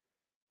on.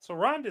 So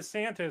Ron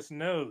DeSantis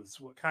knows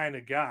what kind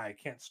of guy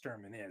Kent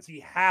Sturman is. He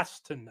has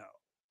to know.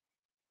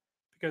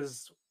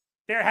 Because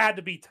there had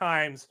to be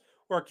times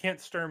where Kent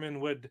Sturman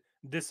would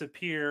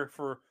disappear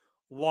for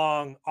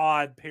long,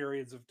 odd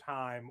periods of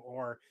time,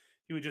 or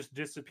he would just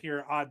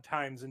disappear odd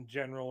times in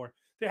general, or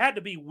there had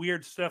to be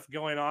weird stuff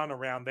going on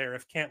around there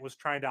if Kent was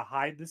trying to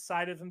hide this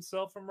side of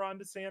himself from Ron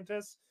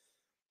DeSantis.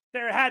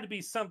 There had to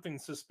be something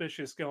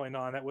suspicious going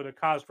on that would have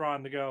caused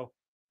Ron to go,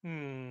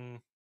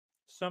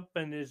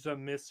 something is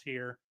amiss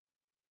here.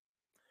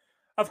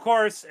 Of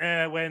course,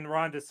 when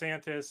Ron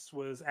DeSantis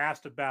was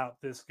asked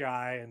about this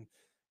guy and,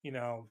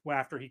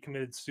 after he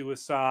committed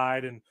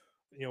suicide and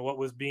what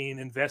was being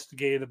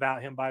investigated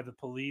about him by the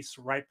police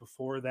right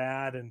before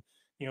that, and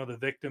the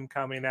victim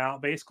coming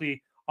out.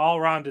 Basically, all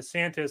Ron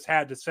DeSantis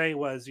had to say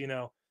was,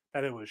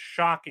 that it was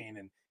shocking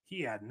and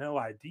he had no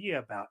idea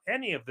about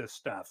any of this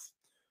stuff,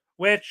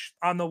 which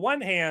on the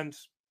one hand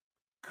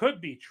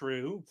could be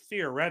true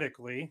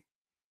theoretically,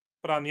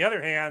 but on the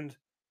other hand,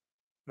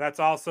 that's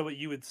also what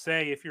you would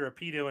say if you're a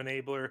pedo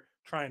enabler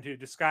trying to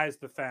disguise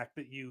the fact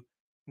that you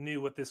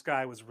knew what this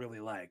guy was really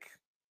like.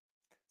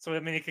 So I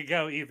mean, it could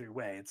go either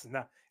way. It's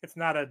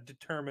not a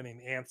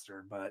determining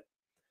answer, but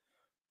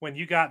when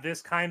you got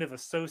this kind of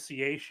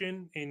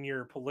association in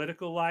your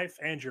political life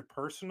and your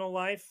personal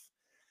life,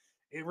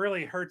 it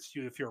really hurts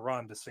you if you're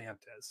Ron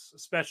DeSantis,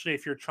 especially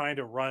if you're trying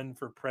to run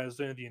for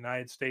president of the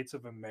United States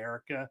of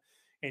America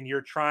and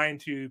you're trying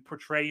to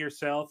portray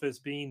yourself as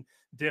being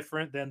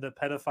different than the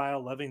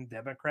pedophile loving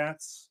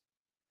Democrats.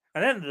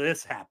 And then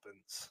this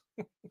happens.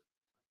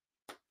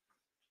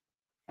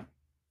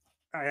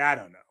 I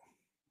don't know.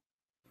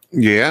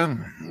 Yeah,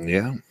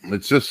 yeah.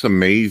 It's just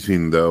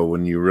amazing, though,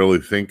 when you really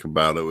think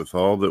about it, with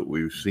all that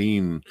we've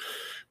seen,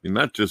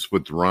 not just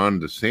with Ron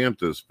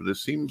DeSantis, but it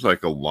seems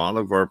like a lot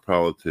of our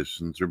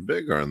politicians are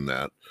big on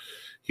that.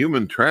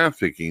 Human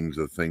trafficking is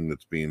a thing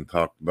that's being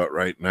talked about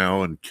right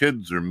now, and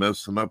kids are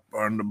messing up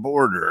on the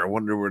border. I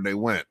wonder where they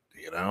went,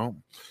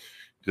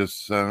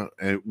 Just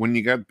and when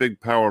you got big,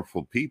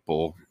 powerful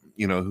people,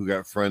 who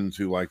got friends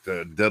who like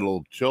to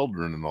diddle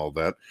children and all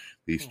that,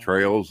 these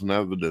trails and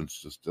evidence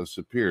just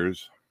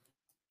disappears.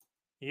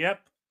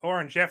 Yep.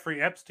 Or in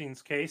Jeffrey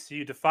Epstein's case,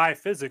 you defy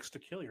physics to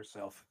kill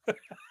yourself.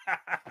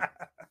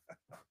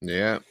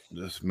 Yeah,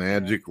 just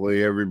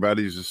magically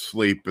everybody's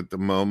asleep at the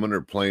moment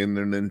or playing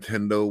their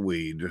Nintendo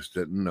Wii. Just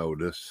didn't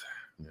notice,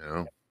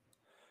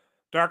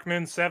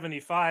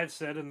 Darkmoon75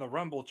 said in the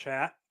Rumble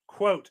chat,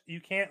 quote, "You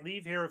can't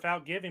leave here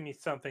without giving me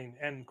something,"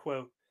 end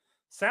quote.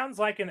 Sounds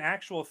like an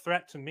actual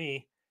threat to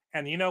me.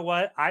 And you know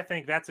what? I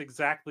think that's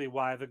exactly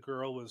why the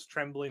girl was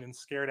trembling and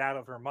scared out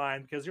of her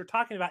mind, because you're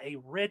talking about a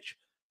rich,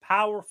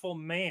 powerful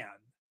man.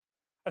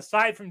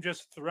 Aside from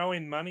just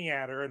throwing money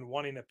at her and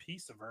wanting a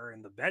piece of her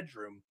in the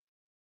bedroom,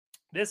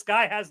 this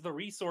guy has the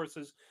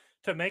resources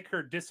to make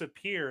her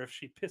disappear if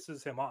she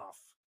pisses him off.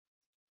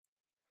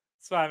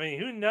 So, I mean,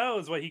 who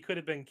knows what he could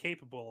have been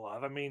capable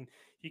of? I mean,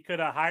 he could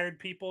have hired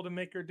people to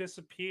make her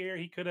disappear.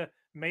 He could have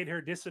made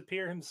her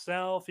disappear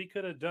himself. He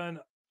could have done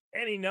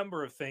any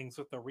number of things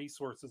with the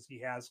resources he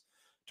has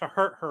to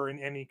hurt her in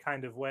any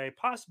kind of way,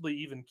 possibly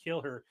even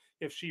kill her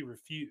if she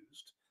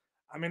refused.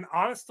 I mean,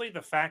 honestly,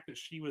 the fact that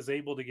she was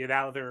able to get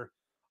out of there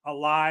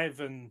alive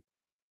and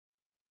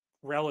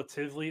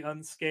relatively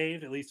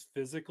unscathed, at least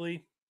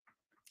physically,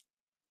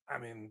 I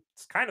mean,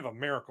 it's kind of a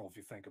miracle if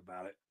you think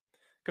about it.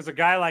 Because a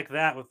guy like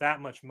that with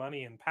that much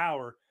money and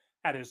power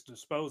at his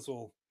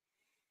disposal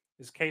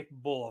is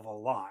capable of a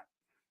lot.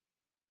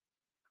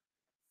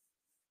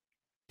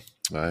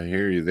 I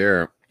hear you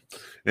there.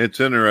 It's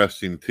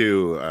interesting,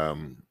 too.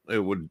 It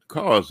would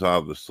cause,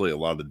 obviously, a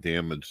lot of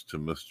damage to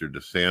Mr.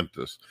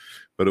 DeSantis,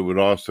 but it would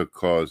also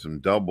cause him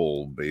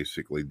double,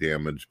 basically,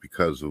 damage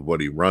because of what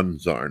he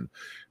runs on.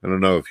 I don't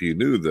know if you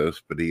knew this,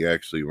 but he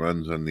actually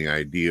runs on the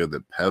idea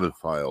that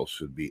pedophiles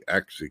should be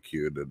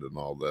executed and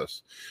all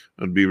this.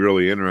 It'd be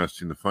really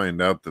interesting to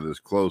find out that his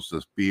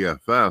closest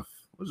BFF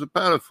was a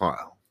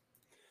pedophile.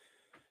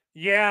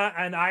 Yeah,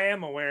 and I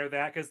am aware of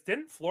that, because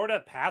didn't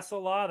Florida pass a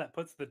law that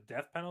puts the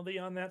death penalty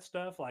on that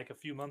stuff like a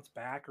few months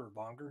back or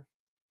longer?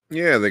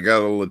 Yeah, they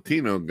got a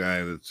Latino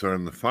guy that's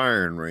on the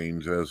firing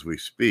range as we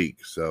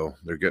speak, so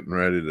they're getting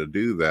ready to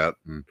do that.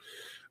 And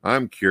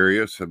I'm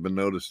curious. I've been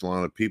noticing a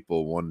lot of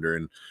people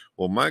wondering,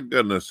 well, my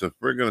goodness, if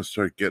we're going to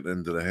start getting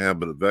into the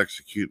habit of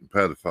executing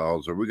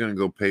pedophiles, are we going to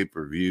go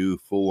pay-per-view,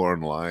 full-on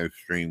live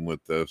stream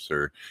with this,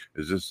 or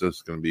is this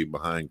just going to be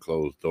behind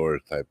closed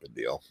doors type of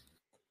deal?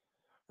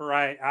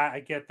 Right,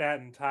 I get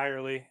that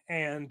entirely.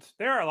 And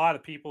there are a lot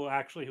of people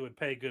actually who would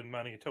pay good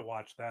money to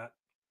watch that,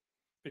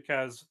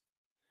 because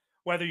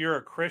whether you're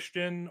a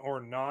Christian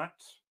or not,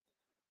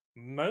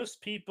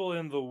 most people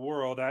in the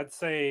world, I'd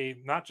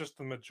say not just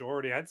the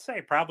majority, I'd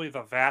say probably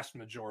the vast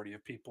majority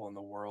of people in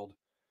the world,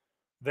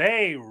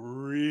 they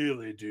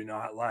really do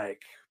not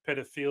like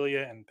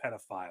pedophilia and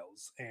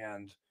pedophiles.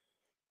 And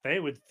they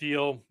would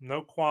feel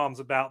no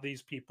qualms about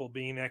these people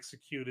being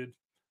executed.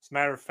 As a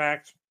matter of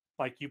fact,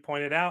 like you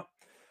pointed out,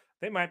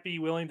 they might be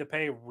willing to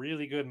pay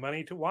really good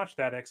money to watch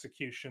that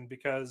execution,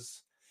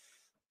 because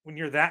when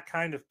you're that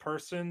kind of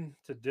person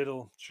to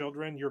diddle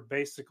children, you're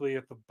basically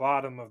at the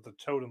bottom of the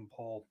totem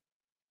pole.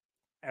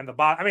 And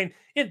I mean,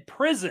 in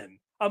prison,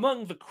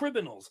 among the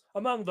criminals,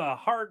 among the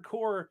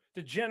hardcore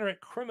degenerate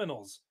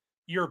criminals,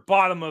 you're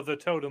bottom of the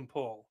totem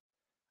pole.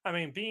 I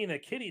mean, being a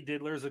kitty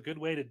diddler is a good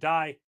way to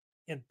die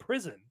in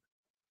prison,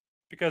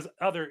 because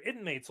other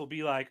inmates will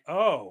be like,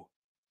 "Oh,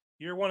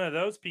 you're one of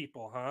those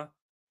people, huh?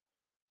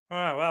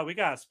 Oh, well, we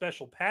got a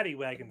special paddy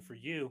wagon for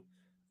you.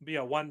 It'll be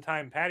a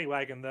one-time paddy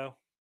wagon, though."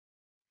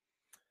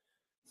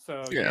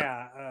 So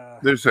Yeah. yeah,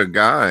 There's a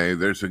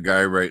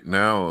guy right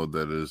now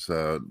that is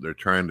they're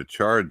trying to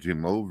charge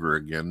him over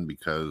again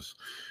because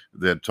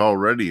that's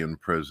already in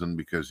prison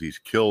because he's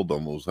killed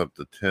almost up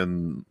to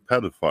 10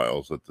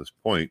 pedophiles at this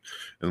point.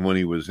 And when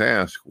he was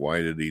asked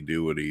why did he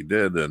do what he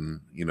did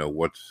and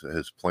what's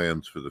his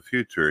plans for the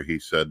future, he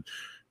said,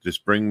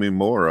 just bring me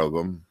more of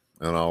them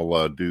and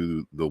I'll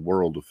do the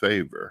world a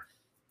favor.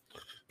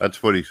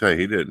 That's what he said.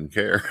 He didn't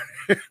care.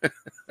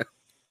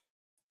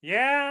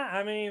 yeah.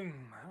 I mean,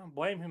 I don't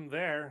blame him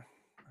there.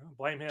 I don't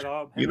blame You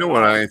him know at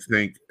what all. I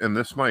think, and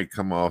this might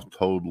come off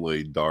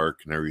totally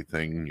dark and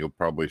everything. You'll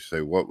probably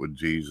say, "What would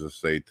Jesus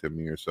say to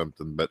me?" or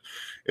something. But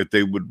if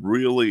they're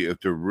really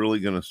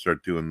going to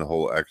start doing the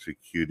whole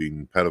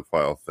executing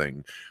pedophile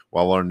thing,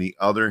 while on the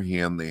other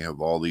hand they have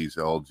all these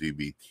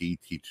LGBT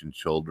teaching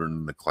children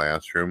in the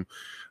classroom,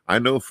 I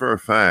know for a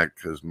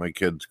fact because my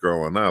kids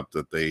growing up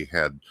that they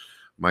had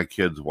my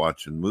kids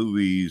watching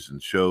movies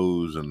and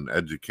shows and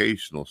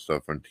educational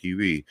stuff on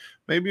TV.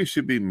 Maybe it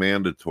should be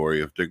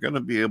mandatory if they're going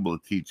to be able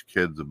to teach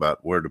kids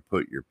about where to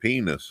put your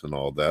penis and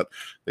all that.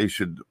 They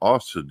should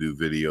also do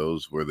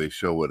videos where they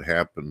show what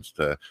happens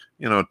to,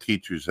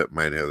 teachers that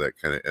might have that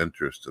kind of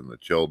interest in the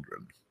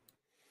children.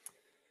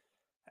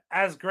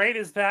 As great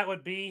as that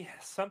would be,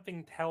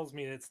 something tells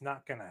me it's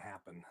not going to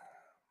happen.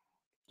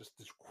 Just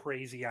this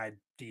crazy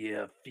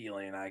idea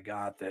feeling I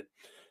got that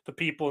the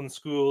people in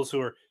schools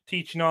who are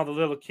teaching all the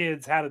little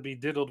kids how to be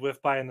diddled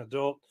with by an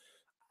adult,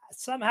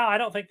 somehow I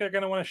don't think they're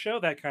going to want to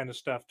show that kind of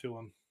stuff to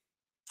them.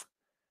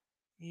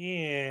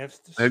 Yeah, it's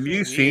just Have so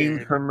you seen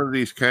weird. some of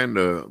these kind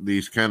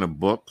of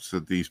books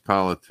that these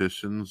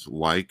politicians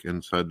like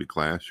inside the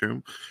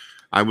classroom?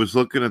 I was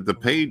looking at the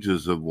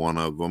pages of one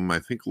of them. I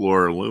think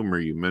Laura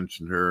Loomer, you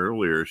mentioned her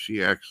earlier.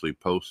 She actually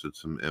posted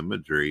some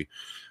imagery.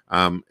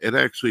 It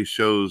actually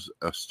shows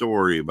a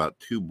story about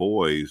two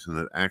boys, and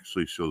it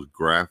actually shows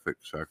graphic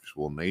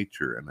sexual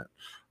nature in it.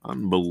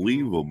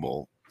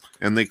 Unbelievable.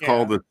 And they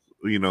call Yeah.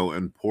 this,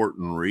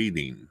 important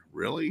reading.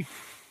 Really?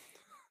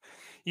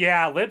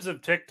 Yeah, Libs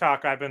of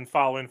TikTok I've been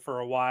following for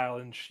a while,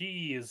 and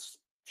she has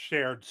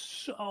shared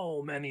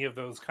so many of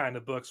those kind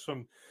of books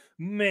from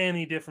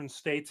many different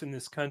states in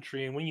this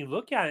country. And when you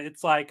look at it,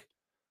 it's like,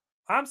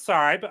 I'm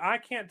sorry, but I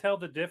can't tell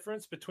the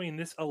difference between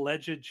this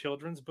alleged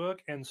children's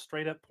book and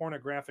straight up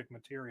pornographic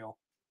material.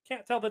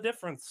 Can't tell the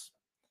difference.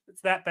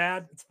 It's that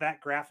bad. It's that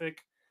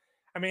graphic.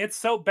 I mean, it's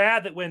so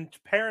bad that when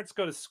parents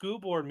go to school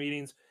board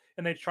meetings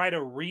and they try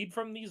to read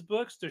from these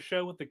books to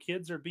show what the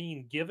kids are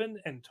being given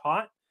and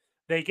taught,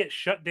 they get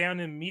shut down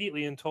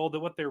immediately and told that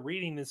what they're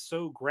reading is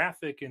so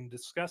graphic and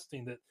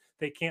disgusting that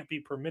they can't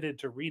be permitted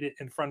to read it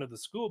in front of the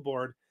school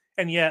board.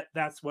 And yet,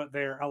 that's what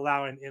they're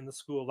allowing in the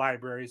school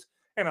libraries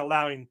and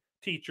allowing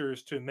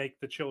teachers to make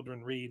the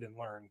children read and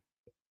learn.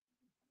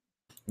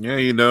 Yeah,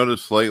 you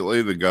notice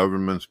lately the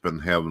government's been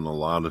having a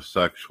lot of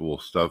sexual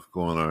stuff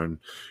going on.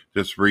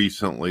 Just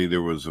recently,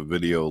 there was a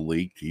video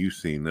leaked. You've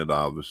seen it,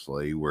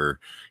 obviously, where,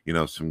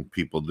 some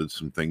people did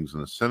some things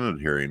in a Senate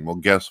hearing. Well,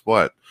 guess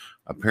what?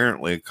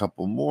 Apparently, a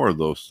couple more of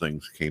those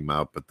things came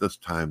out, but this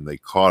time they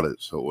caught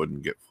it so it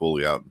wouldn't get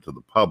fully out into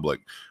the public.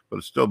 But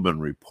it's still been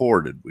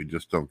reported. We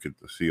just don't get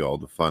to see all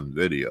the fun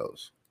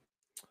videos.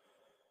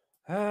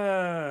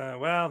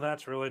 Well,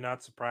 that's really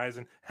not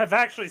surprising. I've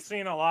actually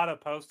seen a lot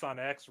of posts on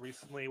X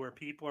recently where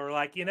people are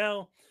like,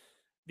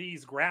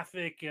 these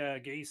graphic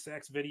gay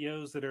sex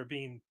videos that are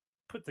being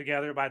put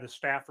together by the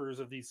staffers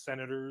of these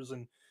senators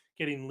and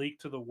getting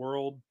leaked to the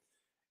world.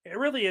 It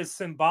really is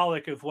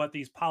symbolic of what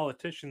these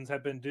politicians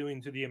have been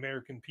doing to the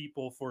American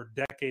people for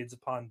decades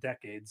upon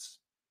decades,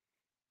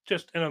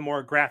 just in a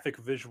more graphic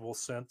visual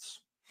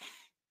sense.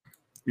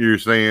 You're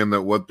saying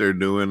that what they're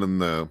doing in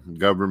the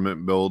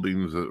government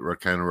buildings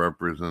kind of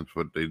represents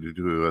what they do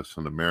to us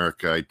in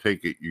America. I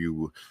take it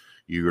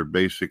you're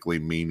basically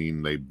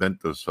meaning they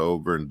bent us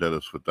over and did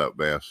us with that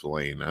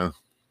Vaseline, huh?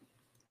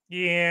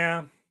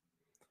 Yeah.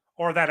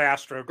 Or that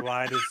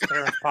Astroglide, as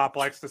Terrence Pop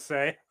likes to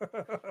say.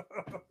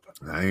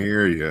 I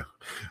hear you.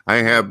 I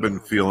have been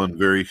feeling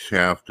very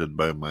shafted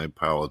by my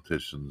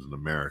politicians in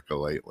America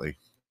lately.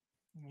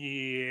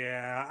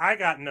 Yeah, I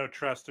got no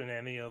trust in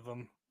any of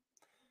them.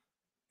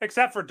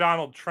 Except for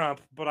Donald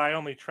Trump, but I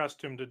only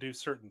trust him to do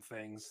certain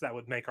things that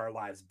would make our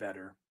lives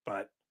better.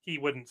 But he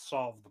wouldn't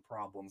solve the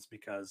problems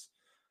because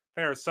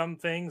there are some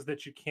things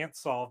that you can't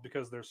solve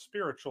because they're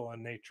spiritual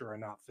in nature and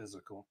not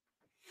physical.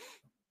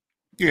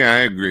 Yeah, I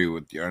agree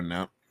with you on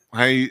that.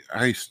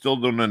 I still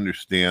don't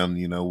understand,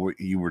 what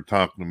you were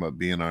talking about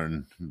being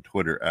on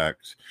Twitter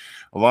X.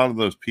 A lot of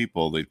those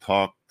people, they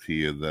talk to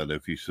you that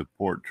if you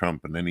support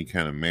Trump in any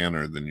kind of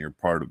manner, then you're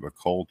part of a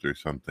cult or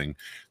something.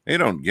 They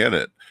don't get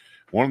it.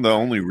 One of the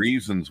only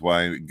reasons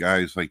why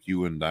guys like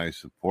you and I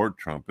support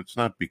Trump, it's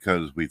not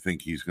because we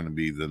think he's going to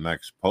be the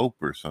next pope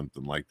or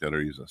something like that,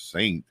 or he's a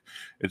saint.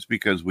 It's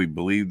because we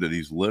believe that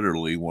he's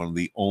literally one of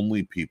the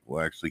only people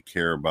who actually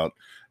care about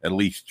at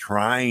least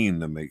trying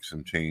to make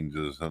some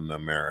changes in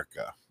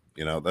America.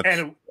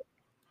 And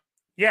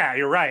yeah,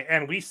 you're right.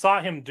 And we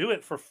saw him do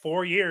it for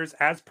 4 years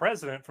as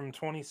president from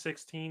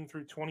 2016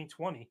 through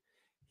 2020.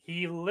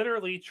 He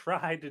literally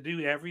tried to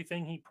do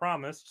everything he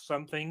promised.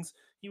 Some things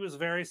he was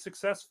very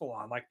successful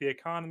on, like the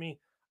economy.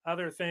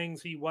 Other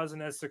things he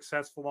wasn't as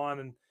successful on.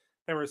 And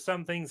there were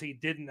some things he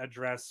didn't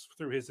address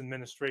through his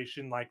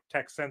administration, like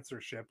tech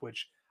censorship,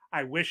 which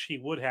I wish he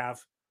would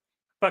have.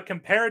 But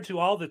compared to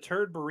all the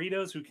turd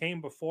burritos who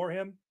came before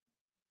him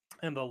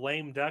and the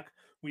lame duck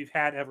we've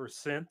had ever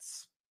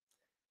since,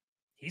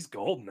 he's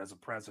golden as a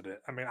president.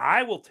 I mean,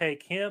 I will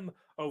take him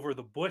over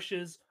the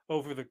Bushes,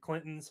 over the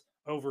Clintons,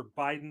 over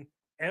Biden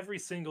every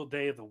single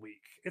day of the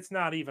week. It's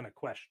not even a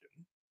question.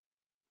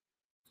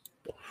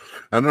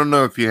 I don't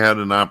know if you had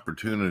an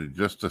opportunity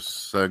just to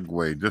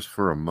segue just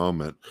for a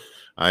moment.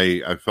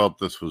 I felt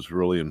this was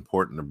really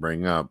important to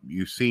bring up.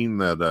 You've seen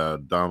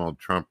that Donald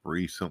Trump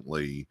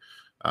recently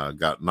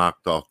got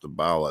knocked off the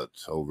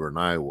ballots over in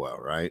Iowa,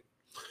 right?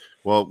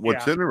 Well,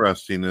 what's Yeah.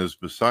 interesting is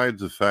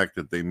besides the fact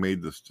that they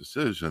made this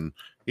decision,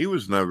 he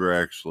was never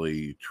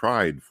actually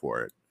tried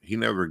for it. He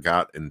never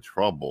got in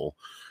trouble.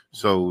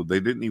 So they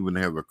didn't even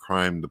have a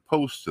crime to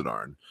post it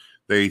on.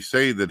 They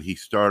say that he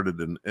started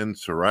an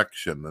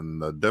insurrection,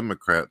 and the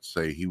Democrats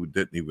say he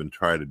didn't even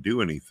try to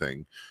do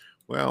anything.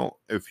 Well,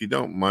 if you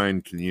don't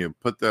mind, can you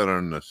put that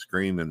on the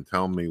screen and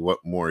tell me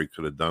what more he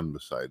could have done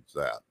besides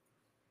that?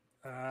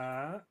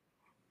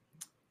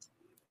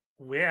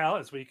 Well,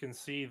 as we can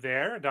see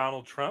there,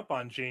 Donald Trump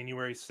on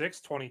January 6,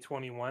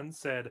 2021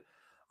 said,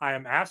 I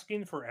am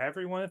asking for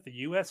everyone at the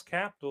U.S.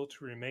 Capitol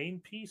to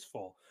remain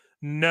peaceful.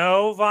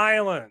 No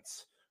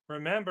violence.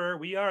 Remember,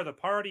 we are the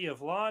party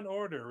of law and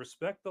order.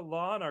 Respect the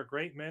law and our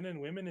great men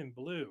and women in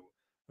blue.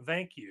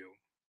 Thank you.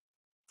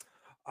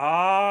 Oh,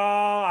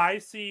 I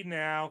see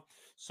now.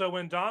 So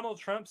when Donald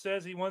Trump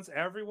says he wants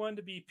everyone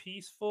to be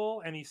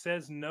peaceful and he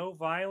says no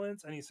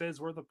violence and he says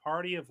we're the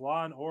party of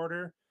law and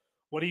order,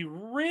 what he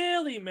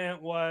really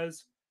meant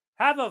was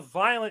have a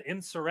violent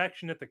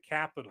insurrection at the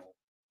Capitol.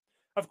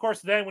 Of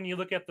course, then when you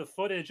look at the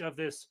footage of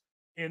this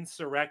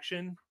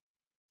insurrection,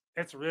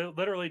 it's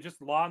literally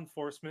just law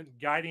enforcement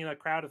guiding a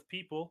crowd of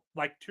people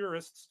like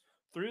tourists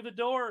through the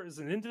doors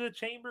and into the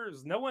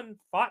chambers. No one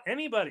fought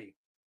anybody.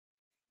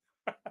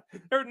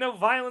 There was no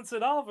violence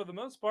at all for the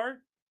most part,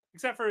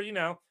 except for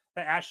the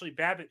Ashley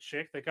Babbitt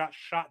chick that got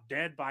shot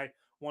dead by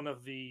one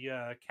of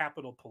the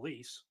Capitol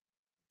Police.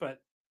 But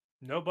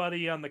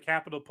nobody on the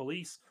Capitol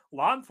Police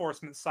law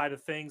enforcement side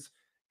of things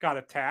got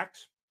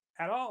attacked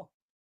at all,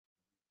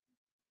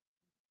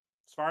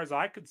 as far as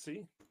I could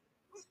see.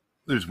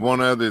 There's one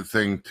other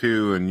thing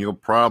too, and you'll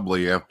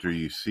probably, after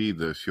you see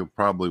this, you'll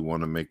probably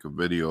want to make a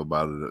video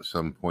about it at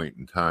some point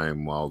in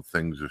time while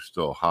things are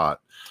still hot.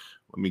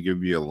 Let me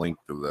give you a link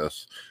to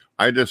this.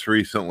 I just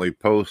recently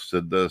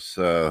posted this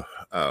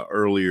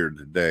earlier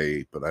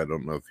today, but I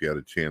don't know if you had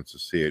a chance to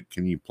see it.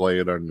 Can you play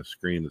it on the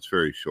screen? It's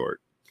very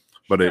short,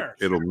 but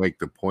it'll make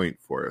the point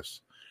for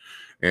us.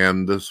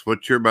 And this,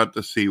 what you're about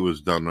to see,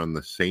 was done on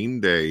the same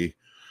day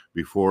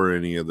before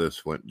any of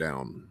this went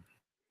down.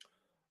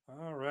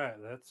 All right,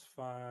 let's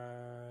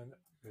find.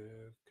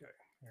 Okay,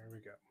 here we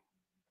go.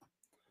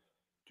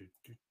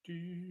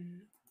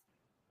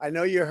 I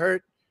know you're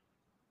hurt.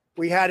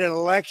 We had an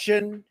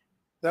election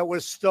that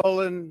was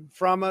stolen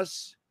from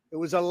us. It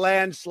was a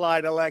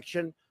landslide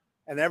election,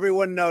 and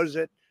everyone knows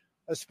it,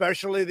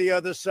 especially the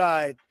other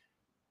side.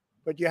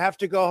 But you have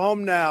to go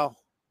home now.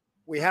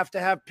 We have to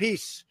have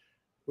peace.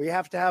 We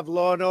have to have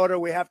law and order.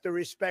 We have to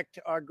respect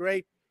our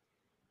great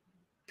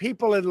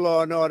people in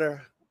law and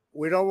order.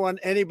 We don't want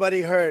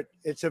anybody hurt.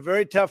 It's a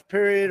very tough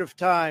period of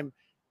time.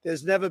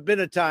 There's never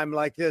been a time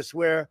like this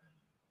where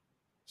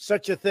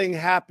such a thing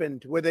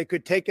happened, where they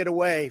could take it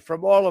away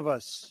from all of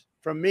us,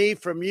 from me,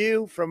 from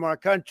you, from our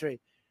country.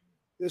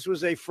 This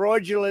was a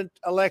fraudulent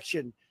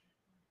election,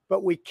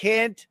 but we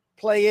can't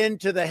play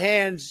into the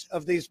hands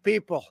of these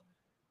people.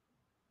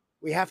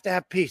 We have to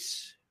have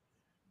peace.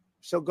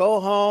 So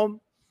go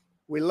home.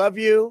 We love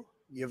you.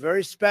 You're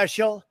very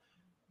special.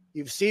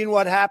 You've seen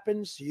what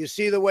happens. You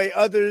see the way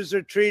others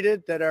are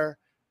treated that are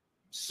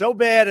so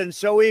bad and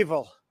so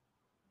evil.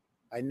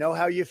 I know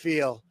how you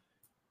feel,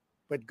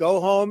 but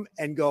go home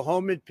and go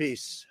home in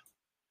peace.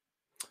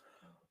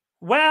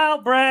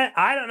 Well, Brett,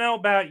 I don't know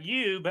about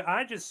you, but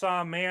I just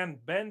saw a man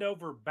bend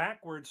over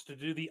backwards to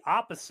do the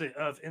opposite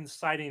of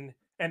inciting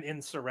an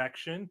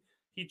insurrection.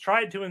 He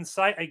tried to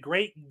incite a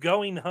great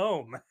going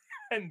home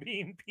and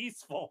being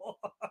peaceful.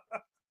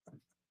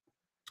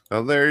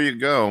 Well, there you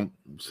go.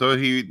 So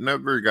he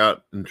never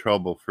got in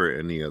trouble for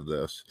any of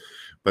this.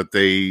 But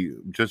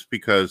just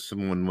because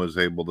someone was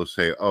able to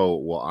say, oh,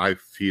 well, I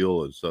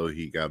feel as though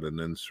he got an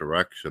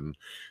insurrection,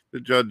 the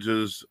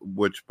judges,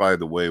 which, by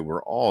the way,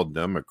 were all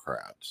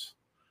Democrats,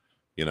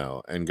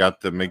 and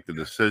got to make the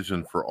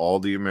decision for all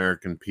the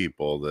American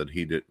people that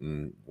he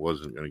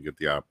wasn't going to get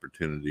the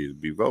opportunity to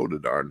be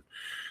voted on.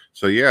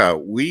 So, yeah,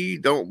 we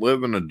don't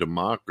live in a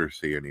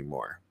democracy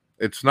anymore.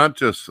 It's not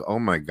just, oh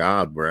my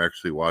God, we're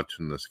actually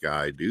watching this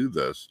guy do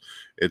this.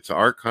 It's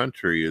our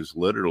country is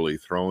literally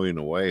throwing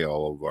away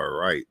all of our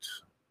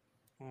rights.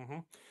 Mm-hmm.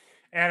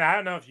 And I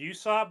don't know if you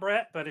saw,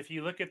 Brett, but if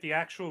you look at the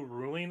actual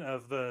ruling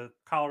of the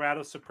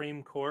Colorado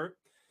Supreme Court,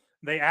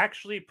 they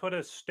actually put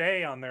a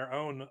stay on their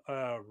own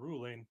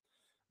ruling.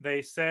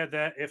 They said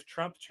that if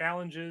Trump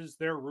challenges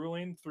their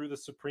ruling through the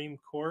Supreme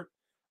Court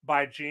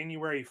by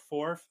January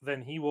 4th,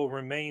 then he will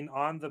remain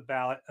on the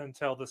ballot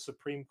until the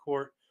Supreme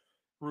Court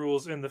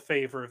rules in the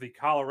favor of the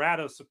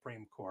Colorado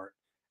Supreme Court.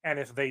 And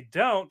if they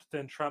don't,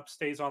 then Trump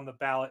stays on the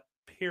ballot,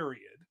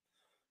 period.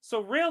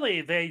 So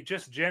really, they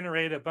just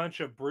generate a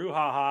bunch of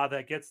brouhaha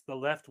that gets the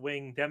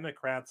left-wing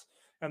Democrats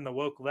and the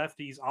woke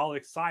lefties all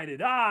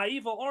excited.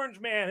 Evil orange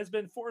man has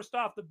been forced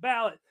off the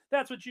ballot.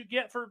 That's what you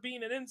get for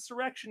being an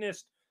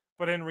insurrectionist.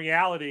 But in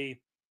reality,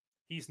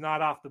 he's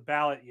not off the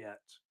ballot yet.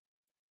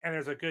 And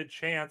there's a good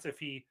chance if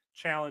he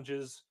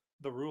challenges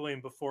the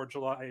ruling before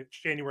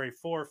January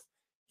 4th,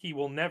 he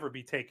will never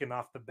be taken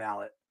off the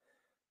ballot.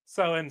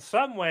 So in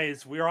some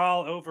ways, we're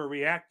all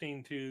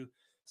overreacting to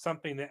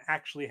something that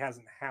actually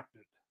hasn't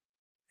happened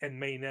and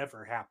may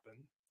never happen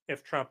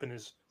if Trump and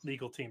his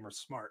legal team are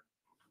smart.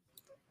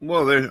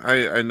 Well,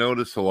 I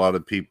notice a lot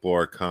of people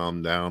are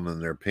calmed down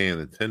and they're paying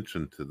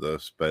attention to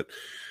this. But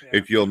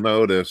if you'll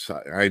notice,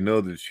 I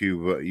know that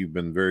you've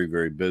been very,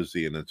 very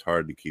busy and it's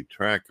hard to keep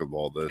track of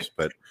all this.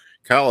 But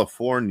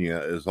California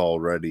is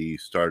already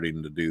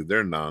starting to do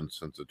their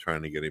nonsense of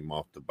trying to get him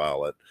off the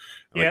ballot,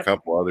 and a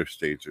couple other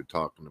states are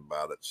talking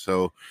about it.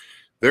 So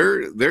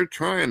they're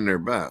trying their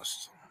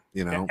best,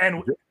 you know.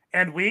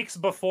 And weeks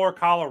before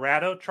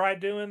Colorado tried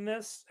doing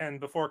this,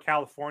 and before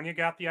California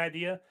got the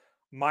idea,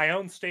 my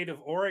own state of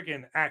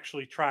Oregon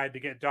actually tried to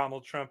get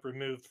Donald Trump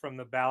removed from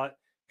the ballot.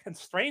 And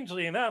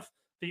strangely enough,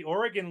 the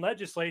Oregon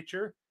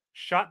legislature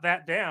shut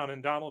that down,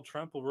 and Donald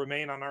Trump will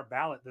remain on our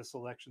ballot this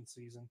election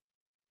season.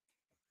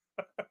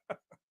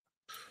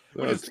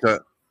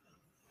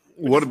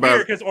 What about?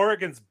 Because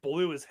Oregon's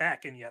blue as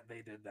heck, and yet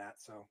they did that.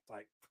 So,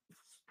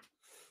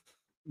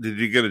 did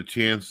you get a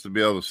chance to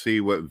be able to see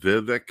what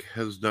Vivek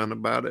has done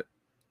about it?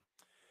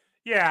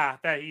 Yeah,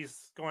 that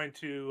he's going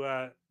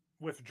to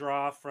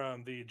withdraw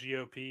from the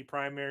GOP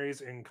primaries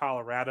in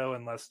Colorado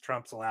unless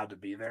Trump's allowed to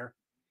be there.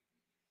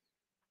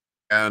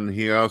 And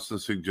he also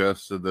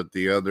suggested that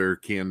the other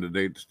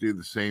candidates do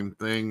the same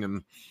thing.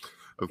 And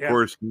of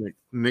course,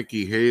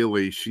 Nikki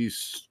Haley,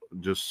 she's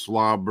just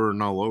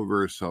slobbering all over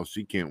herself.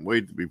 She can't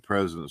wait to be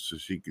president so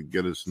she could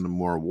get us into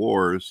more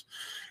wars.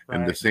 Right.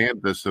 And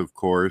DeSantis, of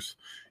course,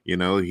 you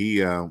know,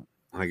 he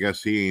I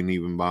guess he ain't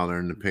even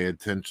bothering to pay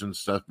attention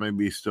stuff.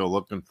 Maybe he's still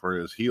looking for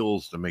his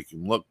heels to make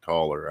him look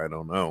taller. I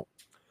don't know.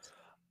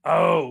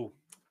 Oh,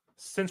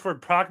 since we're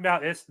talking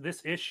about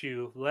this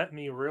issue, let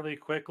me really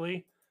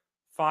quickly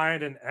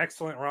find an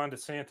excellent Ron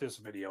DeSantis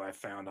video I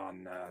found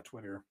on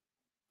Twitter.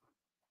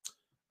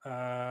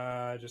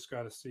 I just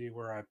got to see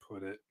where I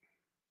put it.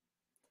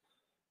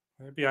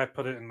 Maybe I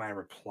put it in my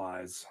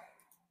replies.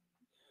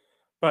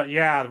 But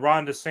yeah,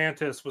 Ron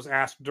DeSantis was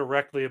asked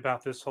directly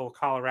about this whole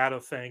Colorado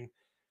thing.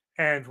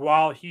 And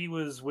while he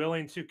was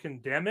willing to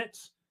condemn it,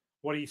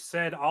 what he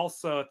said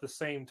also at the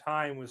same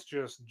time was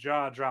just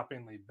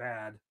jaw-droppingly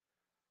bad.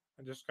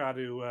 I just got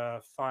to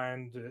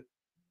find it.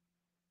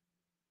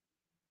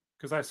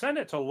 Because I sent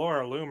it to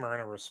Laura Loomer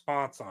in a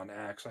response on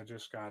X. I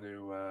just got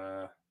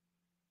to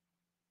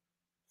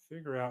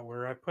figure out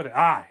where I put it.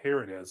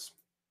 Here it is.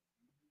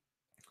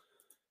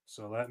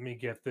 So let me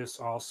get this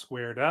all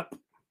squared up.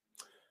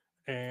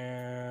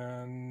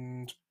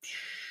 And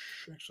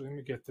actually, let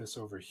me get this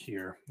over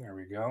here. There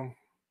we go.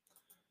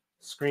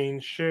 Screen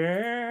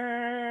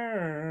share.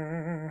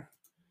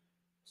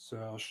 So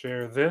I'll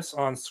share this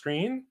on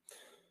screen.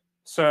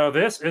 So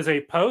this is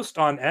a post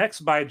on X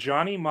by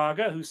Johnny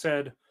Maga, who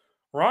said,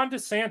 Ron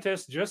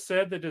DeSantis just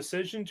said the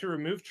decision to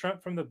remove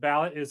Trump from the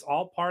ballot is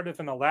all part of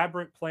an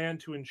elaborate plan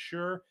to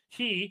ensure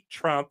he,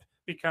 Trump,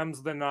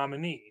 becomes the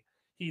nominee.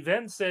 He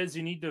then says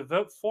you need to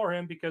vote for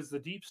him because the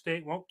deep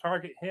state won't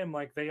target him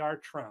like they are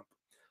Trump.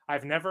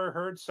 I've never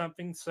heard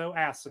something so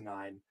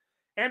asinine.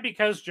 And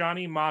because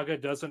Johnny Maga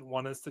doesn't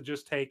want us to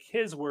just take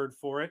his word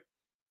for it,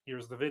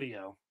 here's the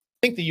video.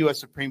 I think the U.S.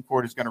 Supreme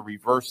Court is going to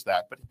reverse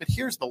that. But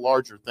here's the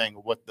larger thing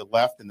of what the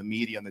left and the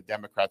media and the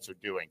Democrats are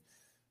doing.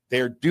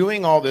 They're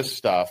doing all this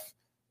stuff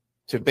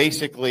to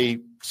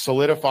basically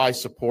solidify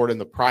support in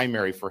the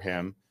primary for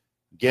him,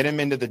 get him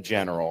into the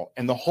general,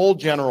 and the whole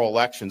general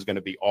election is going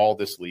to be all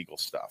this legal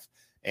stuff.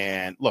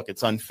 And look,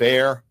 it's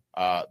unfair.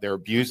 They're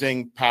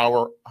abusing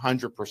power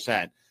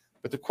 100%.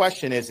 But the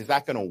question is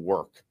that going to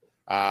work?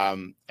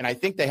 And I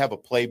think they have a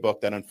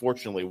playbook that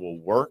unfortunately will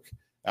work,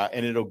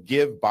 and it'll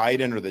give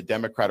Biden or the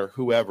Democrat or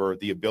whoever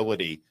the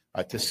ability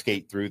to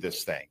skate through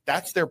this thing.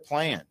 That's their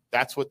plan.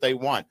 That's what they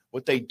want.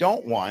 What they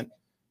don't want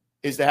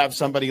is to have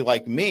somebody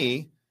like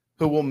me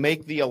who will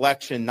make the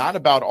election not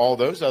about all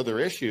those other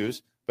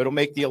issues, but will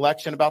make the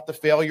election about the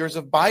failures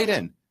of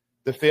Biden,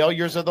 the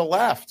failures of the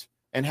left,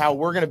 and how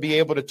we're going to be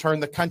able to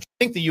turn the country.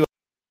 I think the U.S.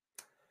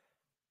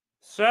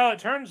 So it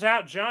turns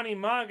out Johnny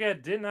Maga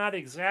did not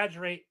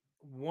exaggerate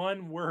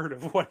one word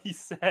of what he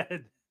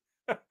said.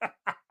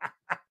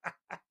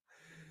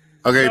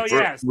 Okay, so,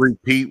 yes.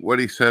 Repeat what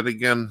he said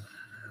again.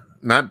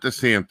 Not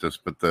DeSantis,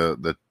 but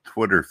the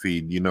Twitter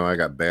feed. You know, I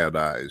got bad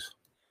eyes.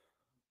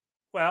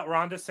 Well,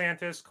 Ron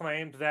DeSantis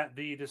claimed that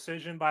the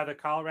decision by the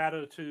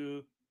Colorado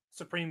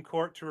Supreme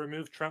Court to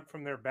remove Trump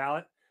from their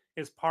ballot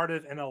is part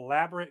of an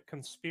elaborate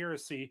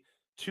conspiracy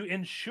to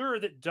ensure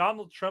that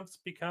Donald Trump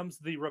becomes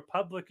the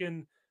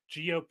Republican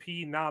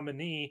GOP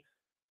nominee,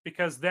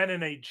 because then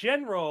in a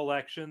general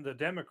election, the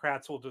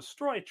Democrats will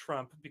destroy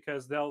Trump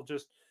because they'll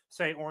just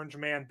say Orange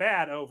Man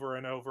bad over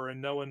and over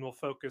and no one will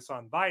focus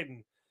on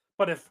Biden.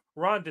 But if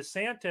Ron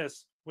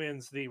DeSantis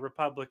wins the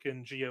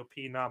Republican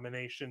GOP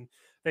nomination,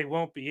 they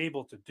won't be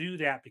able to do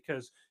that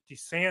because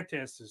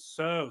DeSantis is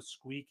so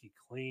squeaky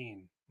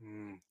clean.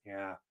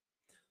 Yeah.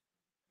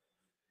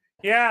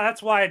 Yeah,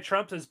 that's why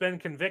Trump has been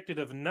convicted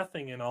of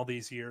nothing in all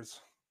these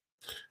years.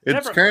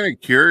 It's kind of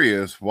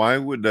curious. Why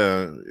would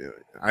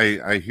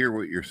I hear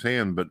what you're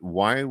saying, but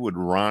why would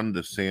Ron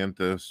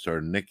DeSantis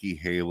or Nikki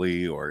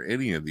Haley or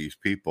any of these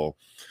people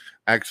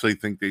actually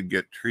think they'd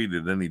get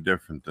treated any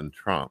different than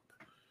Trump?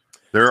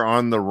 They're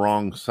on the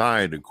wrong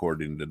side,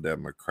 according to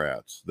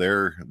Democrats.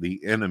 They're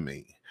the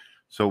enemy.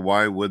 So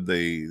why would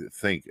they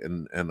think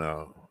in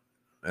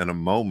a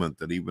moment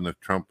that even if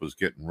Trump was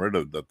getting rid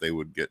of, that they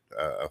would get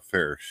a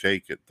fair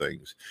shake at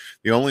things?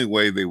 The only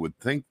way they would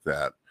think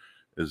that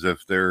is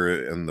if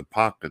they're in the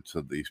pockets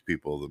of these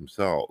people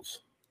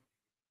themselves.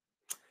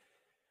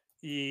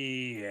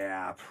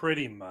 Yeah,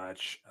 pretty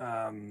much.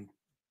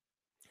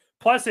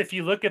 Plus, if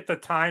you look at the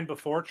time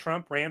before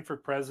Trump ran for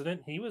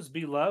president, he was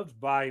beloved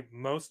by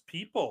most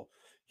people.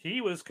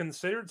 He was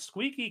considered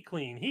squeaky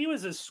clean. He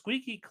was as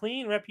squeaky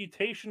clean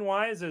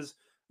reputation-wise as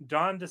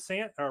Ron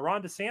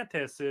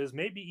DeSantis is,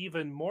 maybe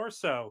even more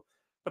so.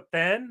 But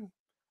then,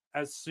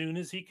 as soon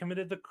as he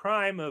committed the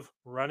crime of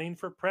running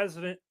for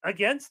president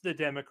against the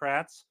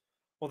Democrats,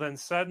 well, then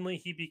suddenly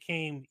he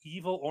became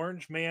evil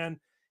orange man,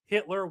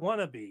 Hitler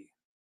wannabe.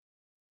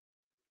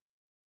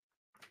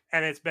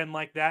 And it's been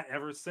like that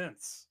ever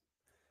since.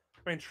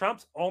 I mean,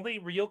 Trump's only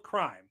real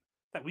crime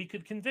that we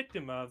could convict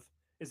him of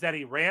is that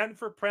he ran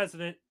for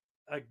president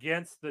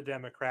against the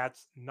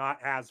Democrats, not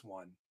as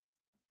one.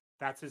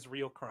 That's his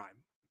real crime.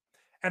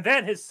 And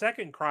then his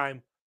second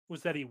crime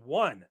was that he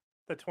won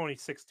the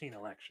 2016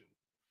 election.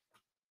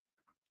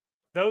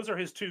 Those are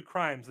his two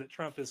crimes that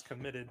Trump has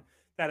committed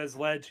that has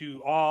led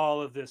to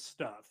all of this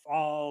stuff,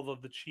 all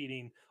of the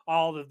cheating,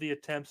 all of the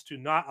attempts to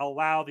not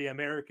allow the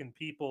American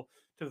people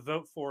to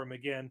vote for him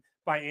again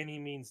by any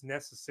means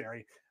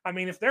necessary. I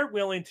mean, if they're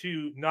willing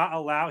to not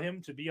allow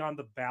him to be on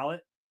the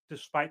ballot,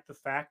 despite the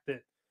fact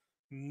that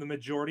the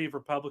majority of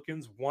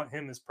Republicans want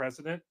him as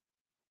president,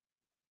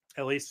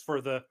 at least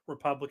for the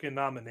Republican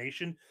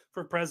nomination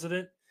for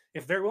president,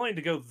 if they're willing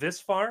to go this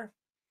far,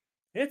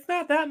 it's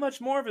not that much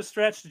more of a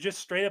stretch to just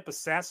straight up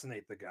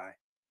assassinate the guy.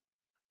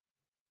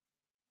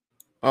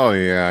 Oh,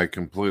 yeah, I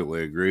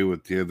completely agree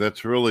with you.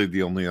 That's really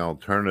the only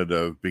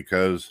alternative,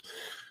 because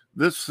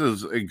this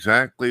is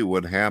exactly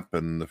what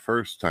happened the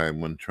first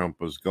time when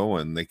Trump was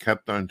going. They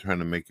kept on trying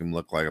to make him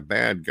look like a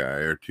bad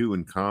guy or too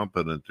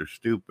incompetent or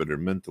stupid or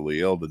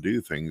mentally ill to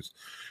do things.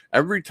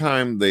 Every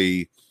time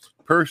they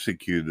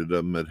persecuted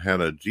him, it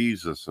had a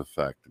Jesus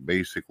effect,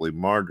 basically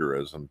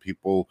martyrism.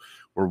 People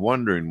were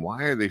wondering,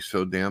 why are they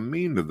so damn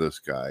mean to this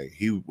guy?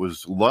 He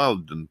was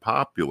loved and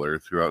popular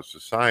throughout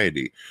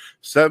society.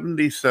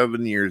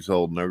 77 years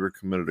old, never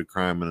committed a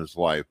crime in his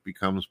life,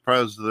 becomes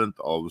president,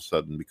 all of a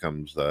sudden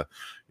becomes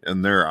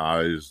in their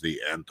eyes, the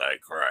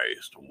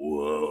Antichrist.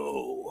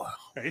 Whoa.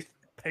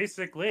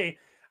 Basically.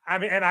 I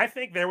mean, and I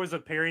think there was a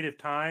period of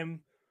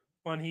time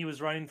when he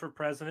was running for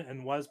president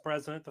and was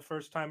president the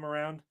first time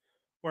around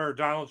where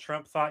Donald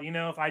Trump thought,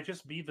 if I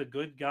just be the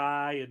good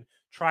guy and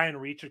try and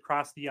reach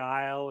across the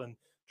aisle and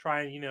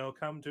try and,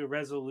 come to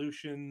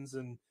resolutions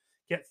and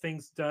get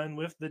things done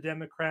with the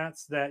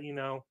Democrats, that,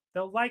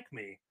 they'll like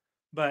me.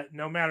 But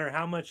no matter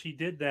how much he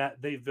did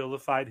that, they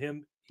vilified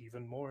him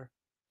even more.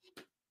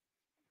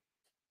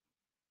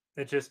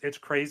 It's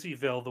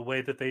crazyville the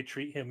way that they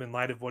treat him in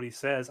light of what he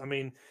says. I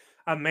mean,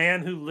 a man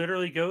who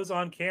literally goes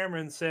on camera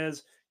and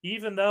says,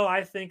 even though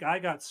I think I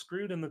got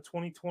screwed in the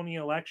 2020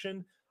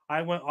 election,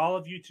 I want all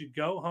of you to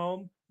go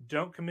home,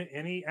 don't commit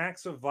any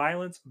acts of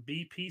violence,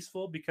 be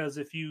peaceful, because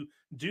if you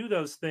do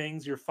those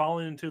things, you're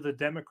falling into the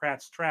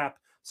Democrats' trap.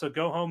 So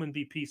go home and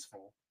be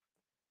peaceful.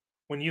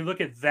 When you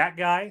look at that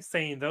guy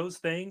saying those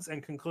things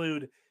and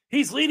conclude,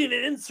 he's leading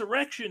an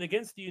insurrection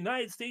against the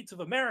United States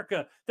of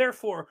America,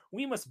 therefore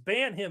we must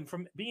ban him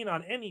from being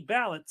on any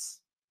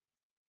ballots,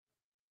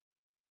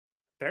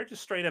 they're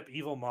just straight up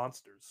evil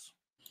monsters.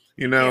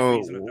 Can't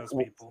reason with those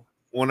people.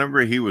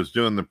 Whenever he was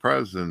doing the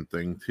president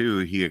thing too,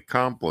 he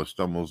accomplished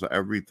almost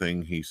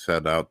everything he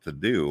set out to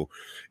do.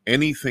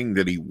 Anything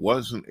that he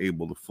wasn't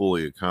able to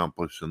fully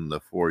accomplish in the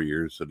 4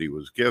 years that he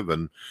was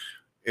given,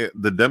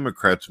 the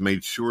Democrats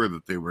made sure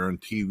that they were on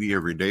TV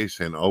every day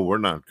saying, oh, we're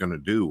not going to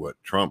do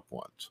what Trump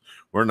wants.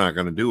 We're not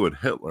going to do what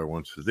Hitler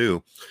wants to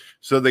do.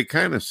 So they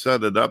kind of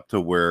set it up to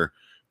where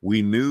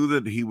We knew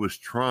that he was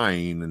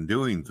trying and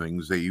doing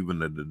things. They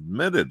even had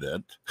admitted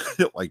it,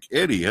 like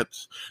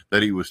idiots,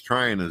 that he was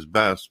trying his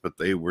best, but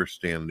they were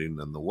standing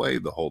in the way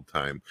the whole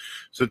time.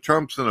 So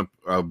Trump's in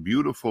a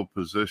beautiful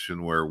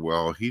position where,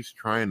 well, he's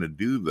trying to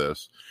do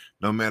this.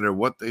 No matter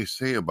what they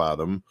say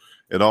about him,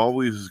 it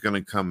always is going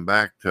to come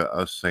back to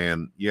us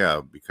saying, yeah,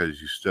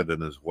 because you stood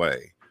in his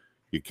way.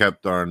 You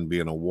kept on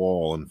being a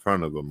wall in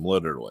front of him,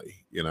 literally,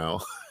 you know.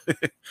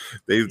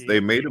 They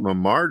made him a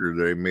martyr.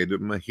 They made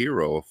him a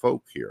hero, a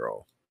folk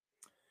hero.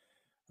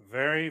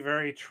 Very,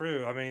 very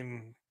true. I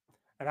mean,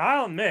 and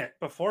I'll admit,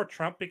 before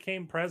Trump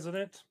became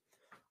president,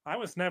 I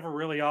was never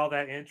really all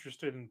that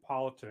interested in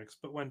politics.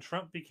 But when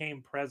Trump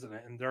became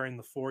president and during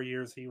the 4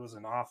 years he was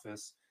in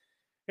office,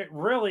 it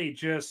really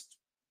just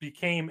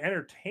became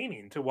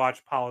entertaining to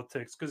watch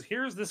politics, because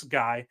here's this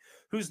guy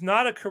who's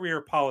not a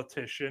career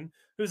politician,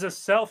 who's a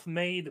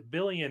self-made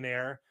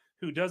billionaire,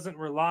 who doesn't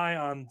rely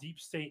on deep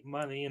state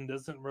money and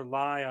doesn't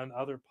rely on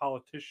other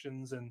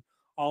politicians and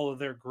all of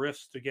their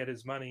grifts to get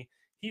his money.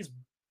 He's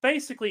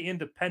basically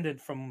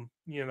independent from,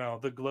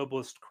 the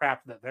globalist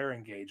crap that they're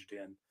engaged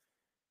in.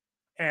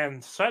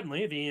 And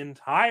suddenly the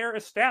entire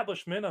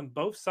establishment on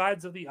both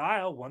sides of the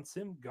aisle wants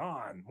him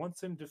gone,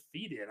 wants him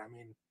defeated. I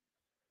mean,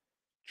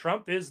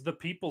 Trump is the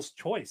people's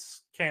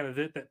choice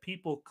candidate that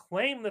people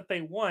claim that they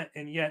want,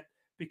 and yet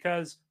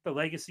because the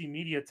legacy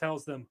media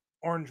tells them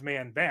Orange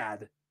Man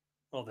bad,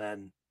 well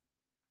then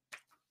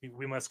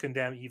we must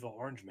condemn evil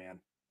Orange Man.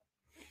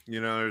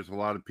 There's a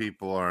lot of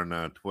people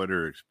on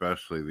Twitter,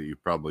 especially, that you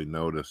probably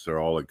noticed. They're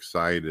all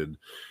excited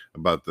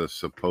about the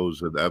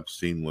supposed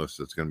Epstein list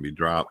that's going to be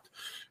dropped.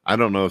 I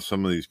don't know if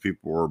some of these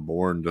people were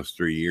born just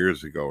 3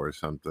 years ago or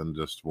something,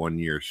 just 1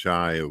 year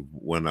shy of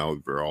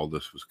whenever all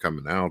this was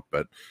coming out,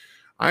 but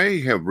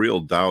I have real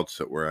doubts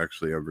that we're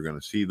actually ever going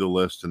to see the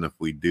list. And if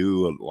we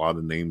do, a lot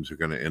of names are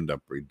going to end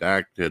up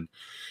redacted.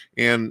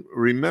 And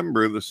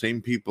remember, the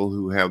same people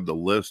who have the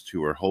list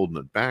who are holding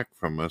it back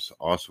from us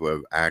also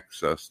have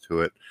access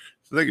to it.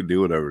 So they can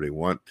do whatever they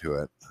want to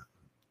it.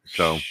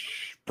 So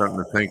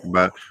something to think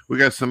about. We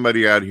got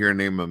somebody out here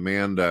named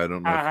Amanda. I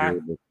don't know if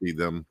you're able to see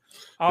them.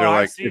 Oh, they're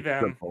I see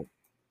them. Simple.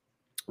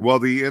 Well,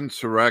 the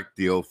insurrect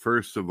deal,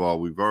 first of all,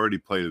 we've already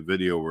played a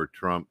video where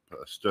Trump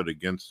stood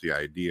against the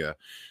idea.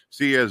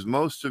 See, as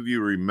most of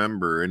you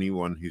remember,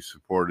 anyone who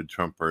supported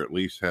Trump or at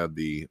least had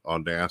the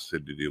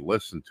audacity to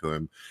listen to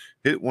him,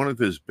 one of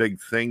his big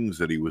things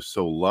that he was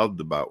so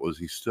loved about was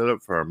he stood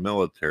up for our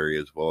military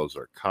as well as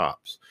our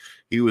cops.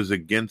 He was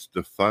against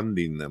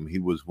defunding them. He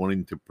was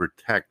wanting to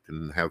protect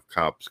and have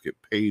cops get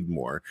paid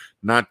more,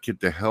 not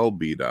get the hell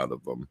beat out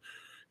of them.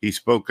 He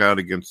spoke out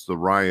against the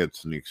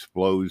riots and the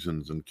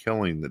explosions and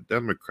killing that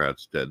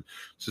Democrats did.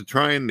 So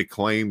trying to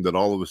claim that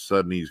all of a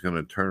sudden he's going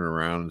to turn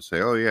around and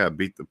say, oh, yeah,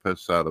 beat the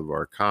piss out of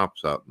our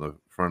cops out in the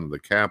front of the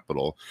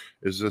Capitol,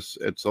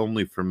 it's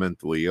only for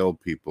mentally ill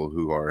people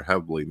who are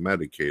heavily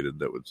medicated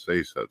that would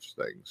say such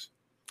things.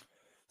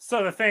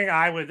 So the thing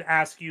I would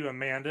ask you,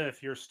 Amanda,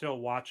 if you're still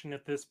watching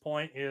at this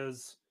point,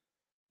 is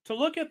to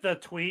look at the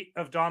tweet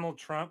of Donald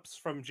Trump's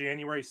from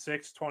January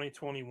 6,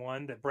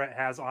 2021 that Brett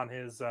has on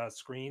his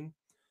screen.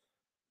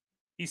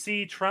 You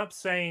see Trump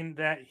saying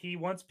that he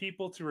wants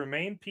people to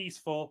remain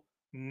peaceful,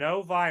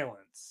 no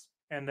violence,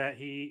 and that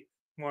he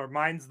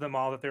reminds them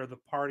all that they're the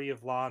party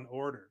of law and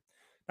order.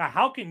 Now,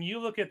 how can you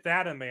look at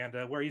that,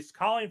 Amanda, where he's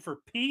calling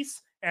for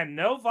peace and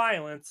no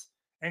violence,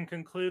 and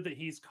conclude that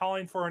he's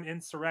calling for an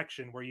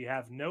insurrection where you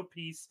have no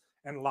peace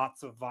and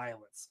lots of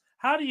violence?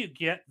 How do you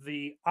get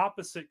the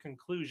opposite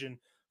conclusion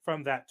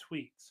from that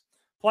tweet?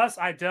 Plus,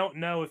 I don't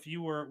know if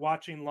you were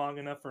watching long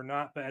enough or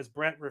not, but as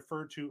Brett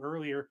referred to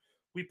earlier,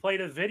 we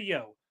played a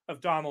video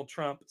of Donald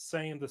Trump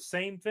saying the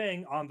same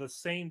thing on the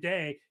same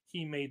day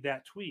he made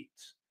that tweet.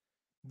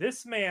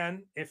 This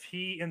man, if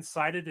he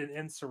incited an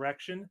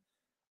insurrection,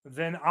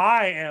 then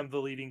I am the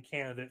leading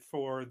candidate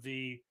for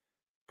the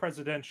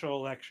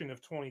presidential election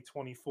of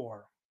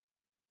 2024.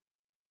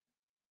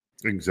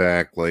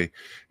 Exactly.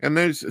 And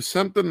there's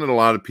something that a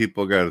lot of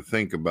people got to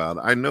think about.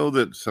 I know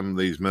that some of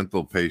these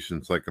mental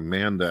patients like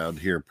Amanda out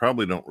here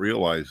probably don't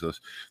realize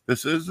this.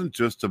 This isn't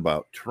just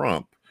about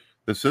Trump.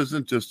 This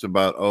isn't just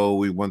about, oh,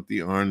 we want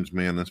the orange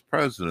man as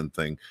president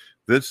thing.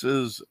 This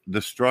is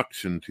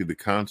destruction to the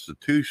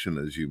Constitution,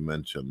 as you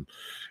mentioned.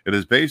 It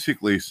is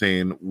basically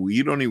saying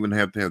we don't even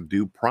have to have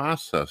due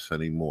process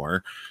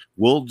anymore.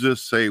 We'll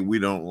just say we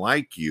don't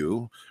like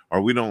you,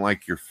 or we don't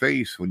like your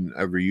face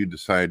whenever you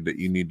decide that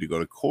you need to go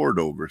to court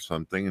over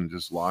something, and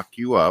just lock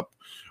you up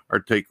or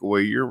take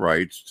away your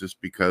rights just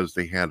because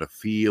they had a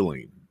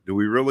feeling. Do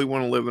we really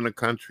want to live in a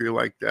country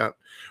like that?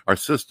 Our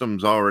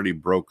system's already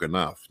broke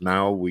enough.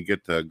 Now we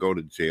get to go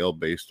to jail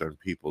based on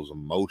people's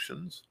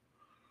emotions.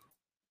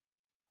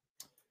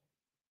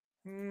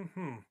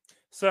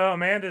 So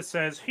Amanda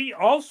says, he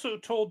also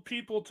told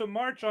people to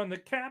march on the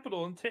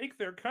Capitol and take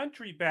their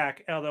country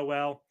back,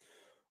 LOL.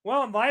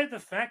 Well, in light of the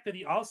fact that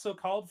he also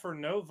called for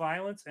no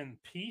violence and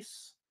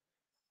peace,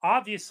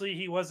 obviously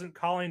he wasn't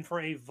calling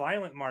for a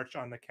violent march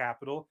on the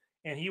Capitol,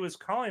 and he was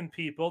calling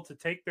people to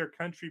take their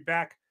country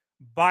back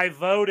by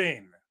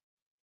voting.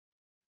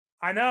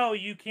 I know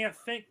you can't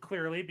think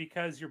clearly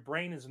because your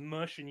brain is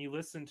mush and you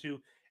listen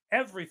to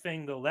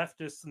everything the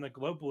leftists and the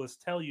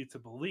globalists tell you to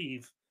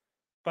believe,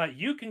 but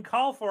you can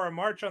call for a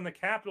march on the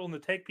Capitol and to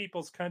take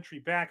people's country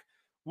back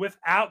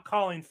without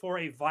calling for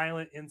a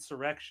violent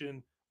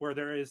insurrection where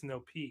there is no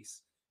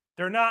peace.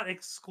 They're not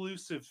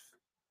exclusive.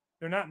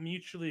 They're not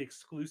mutually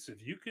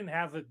exclusive. You can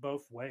have it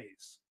both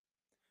ways.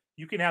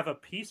 You can have a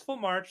peaceful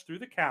march through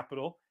the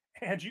Capitol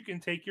and you can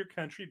take your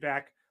country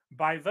back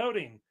by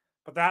voting.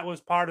 But that was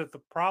part of the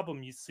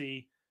problem, you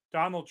see.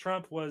 Donald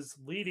Trump was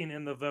leading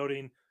in the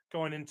voting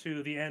going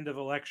into the end of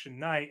election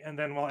night. And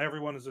then while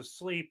everyone was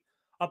asleep,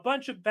 a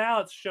bunch of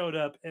ballots showed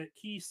up at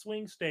key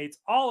swing states,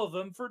 all of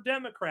them for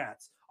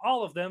Democrats,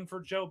 all of them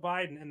for Joe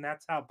Biden. And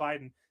that's how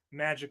Biden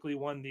magically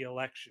won the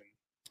election.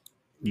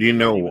 You Even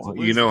though he was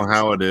a you know loser.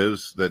 how it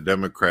is that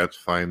Democrats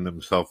find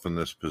themselves in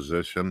this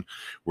position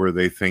where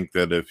they think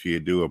that if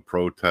you do a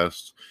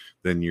protest,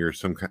 then you're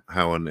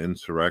somehow an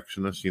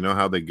insurrectionist. You know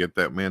how they get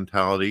that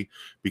mentality?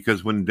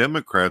 Because when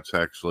Democrats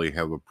actually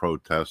have a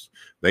protest,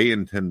 they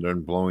intend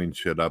on blowing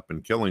shit up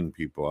and killing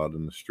people out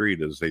in the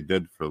street, as they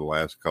did for the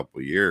last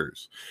couple of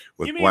years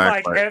with You mean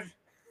Black like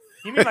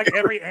you mean like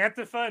every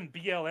Antifa and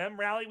BLM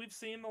rally we've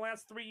seen in the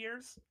last 3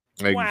 years?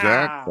 Wow.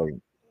 Exactly.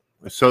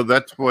 So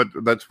that's what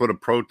a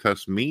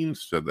protest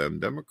means to them.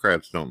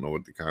 Democrats don't know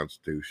what the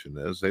Constitution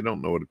is. They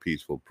don't know what a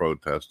peaceful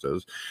protest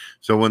is.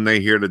 So when they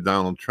hear that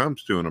Donald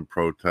Trump's doing a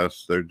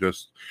protest, they're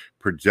just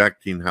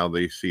projecting how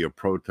they see a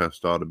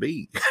protest ought to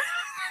be.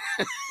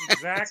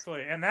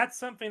 Exactly. And that's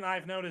something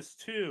I've noticed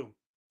too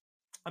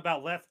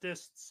about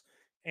leftists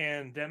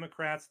and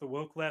Democrats, the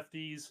woke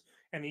lefties,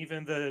 and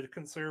even the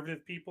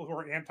conservative people who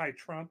are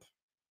anti-Trump.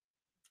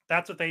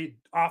 That's what they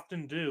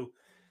often do.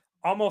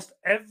 Almost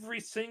every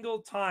single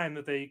time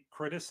that they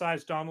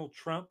criticize Donald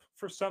Trump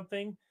for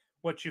something,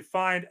 what you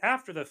find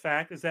after the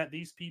fact is that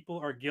these people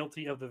are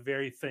guilty of the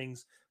very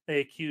things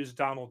they accuse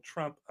Donald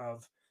Trump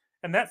of.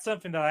 And that's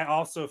something that I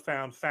also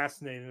found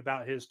fascinating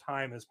about his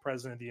time as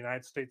president of the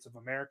United States of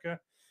America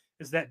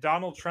is that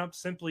Donald Trump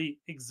simply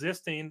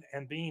existing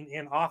and being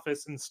in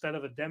office instead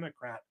of a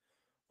Democrat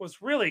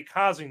was really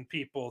causing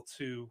people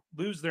to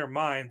lose their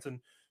minds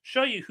and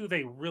show you who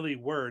they really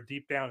were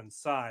deep down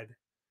inside.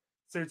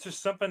 So it's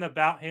just something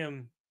about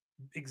him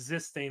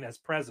existing as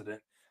president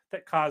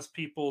that caused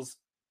people's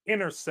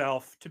inner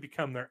self to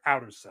become their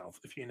outer self,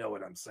 if you know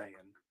what I'm saying.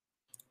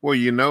 Well,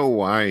 you know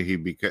why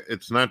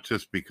it's not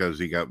just because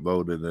he got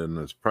voted in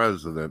as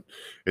president.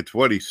 It's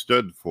what he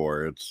stood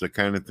for. It's the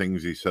kind of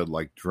things he said,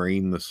 like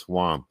drain the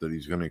swamp, that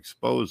he's going to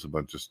expose a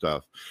bunch of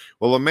stuff.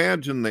 Well,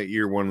 imagine that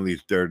you're one of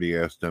these dirty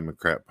ass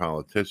Democrat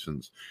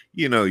politicians.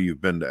 You know, you've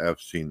been to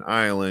Epstein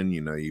Island.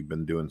 You know, you've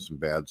been doing some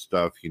bad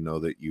stuff. You know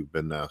that you've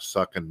been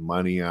sucking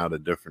money out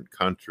of different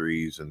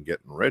countries and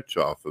getting rich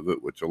off of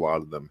it, which a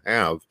lot of them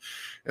have.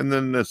 And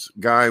then this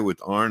guy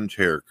with orange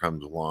hair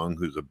comes along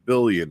who's a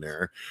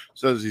billionaire,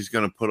 says he's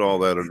going to put all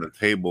that on the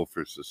table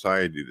for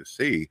society to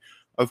see.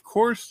 Of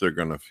course they're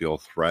going to feel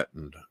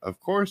threatened. Of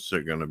course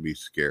they're going to be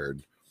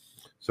scared.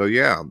 So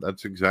yeah,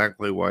 that's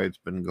exactly why it's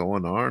been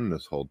going on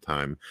this whole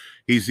time.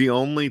 He's the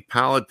only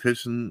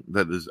politician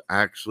that has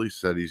actually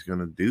said he's going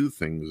to do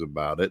things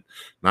about it,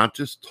 not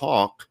just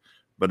talk,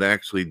 but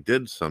actually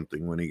did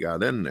something when he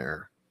got in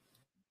there.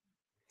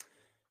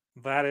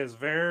 That is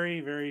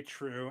very, very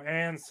true.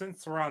 And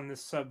since we're on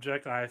this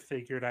subject, I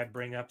figured I'd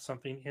bring up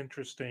something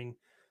interesting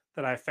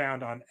that I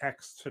found on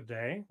X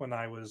today when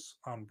I was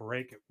on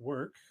break at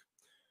work.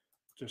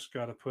 Just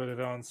got to put it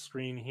on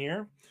screen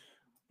here.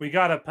 We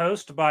got a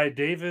post by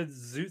David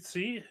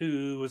Zutzi,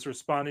 who was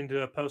responding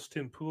to a post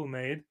Tim Pool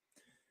made.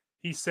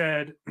 He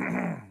said,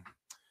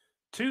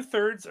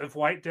 2/3 of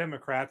white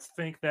Democrats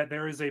think that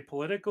there is a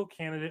political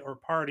candidate or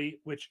party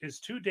which is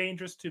too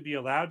dangerous to be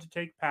allowed to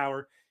take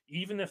power,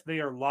 even if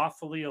they are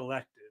lawfully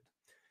elected.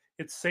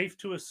 It's safe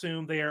to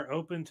assume they are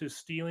open to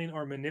stealing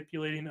or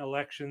manipulating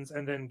elections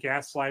and then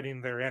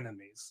gaslighting their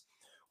enemies,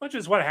 which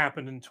is what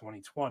happened in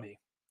 2020.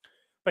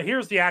 But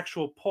here's the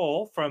actual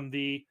poll from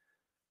a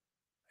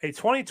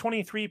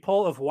 2023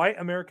 poll of white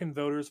American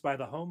voters by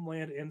the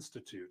Homeland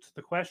Institute.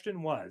 The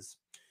question was,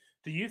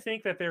 do you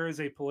think that there is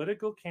a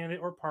political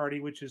candidate or party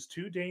which is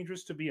too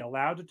dangerous to be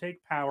allowed to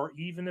take power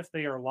even if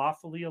they are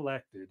lawfully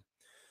elected?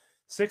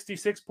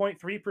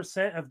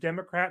 66.3% of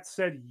Democrats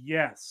said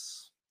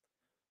yes.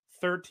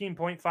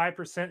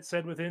 13.5%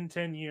 said within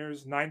 10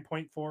 years.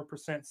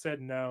 9.4%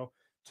 said no.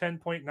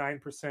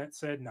 10.9%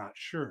 said not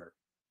sure.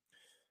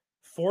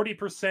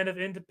 40% of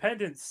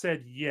independents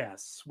said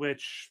yes,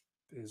 which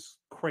is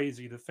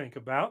crazy to think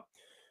about.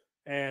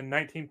 And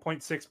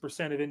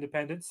 19.6% of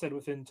independents said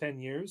within 10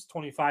 years.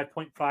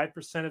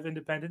 25.5% of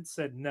independents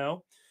said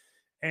no.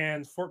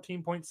 And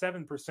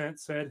 14.7%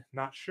 said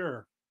not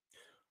sure.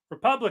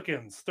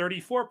 Republicans,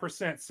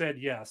 34% said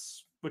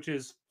yes, which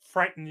is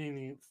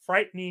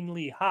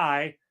frighteningly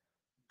high,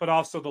 but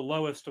also the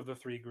lowest of the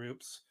three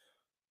groups.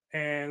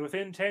 And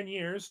within 10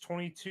 years,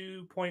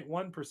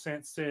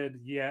 22.1% said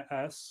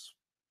yes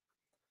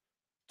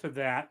to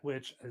that,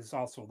 which is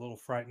also a little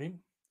frightening.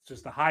 It's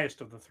just the highest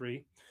of the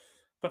three.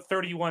 But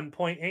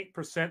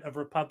 31.8% of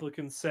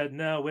Republicans said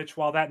no, which,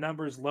 while that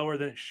number is lower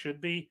than it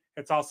should be,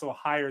 it's also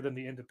higher than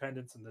the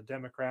independents and the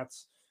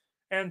Democrats.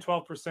 And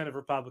 12% of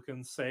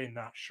Republicans say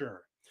not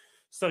sure.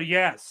 So,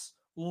 yes,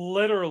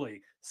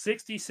 literally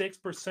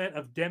 66%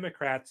 of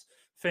Democrats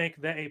think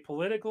that a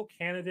political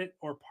candidate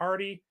or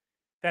party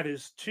that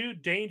is too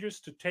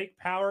dangerous to take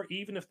power,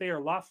 even if they are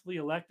lawfully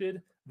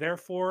elected,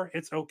 therefore,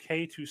 it's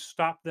okay to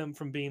stop them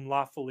from being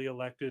lawfully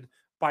elected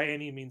by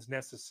any means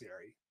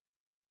necessary.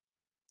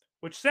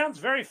 Which sounds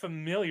very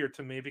familiar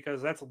to me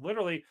because that's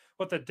literally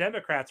what the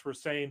Democrats were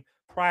saying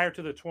prior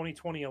to the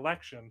 2020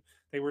 election.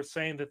 They were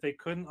saying that they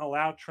couldn't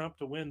allow Trump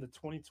to win the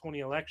 2020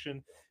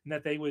 election and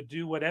that they would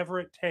do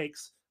whatever it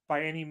takes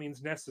by any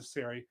means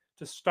necessary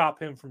to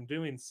stop him from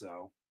doing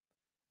so.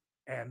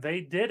 And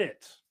they did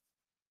it.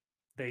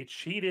 They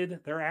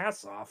cheated their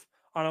ass off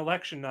on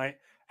election night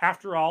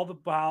after all the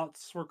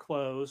ballots were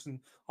closed and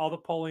all the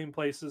polling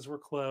places were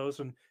closed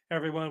and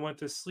everyone went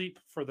to sleep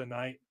for the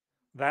night.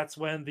 That's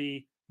when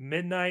the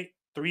midnight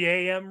 3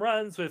 a.m.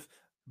 runs with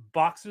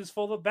boxes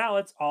full of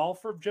ballots, all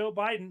for Joe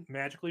Biden,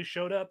 magically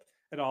showed up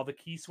at all the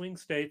key swing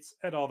states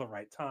at all the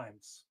right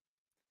times.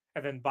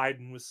 And then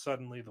Biden was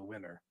suddenly the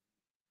winner.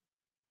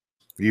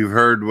 You've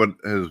heard what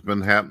has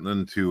been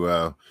happening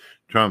to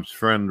Trump's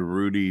friend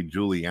Rudy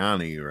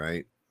Giuliani,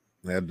 right?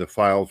 They had to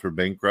file for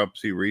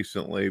bankruptcy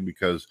recently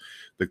because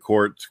the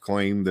courts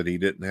claimed that he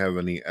didn't have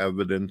any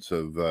evidence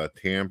of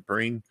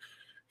tampering.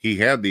 He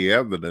had the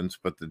evidence,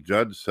 but the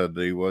judge said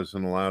that he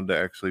wasn't allowed to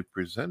actually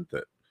present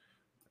it.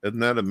 Isn't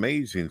that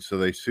amazing? So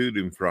they sued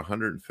him for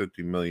 $150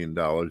 million.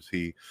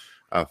 He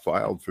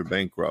filed for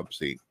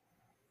bankruptcy.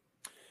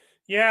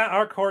 Yeah,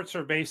 our courts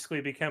are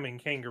basically becoming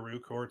kangaroo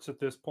courts at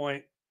this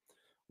point,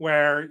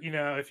 where,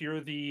 if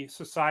you're the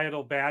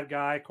societal bad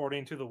guy,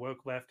 according to the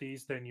woke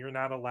lefties, then you're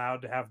not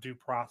allowed to have due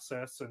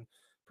process and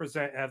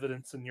present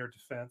evidence in your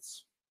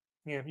defense.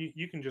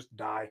 You can just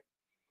die.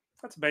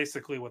 That's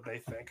basically what they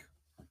think.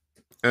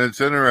 And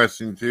it's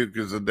interesting, too,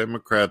 because the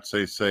Democrats,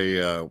 they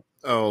say, oh,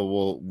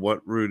 well,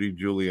 what Rudy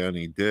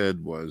Giuliani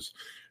did was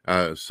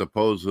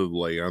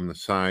supposedly on the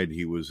side,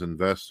 he was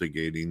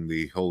investigating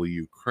the whole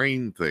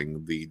Ukraine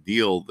thing, the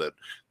deal that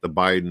the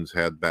Bidens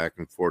had back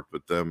and forth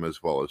with them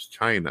as well as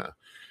China.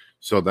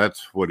 So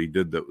that's what he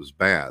did that was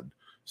bad.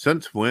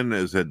 Since when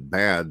is it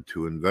bad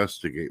to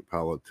investigate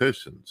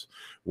politicians?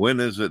 When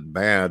is it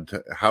bad?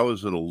 How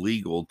is it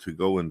illegal to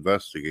go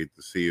investigate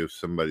to see if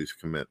somebody's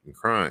committing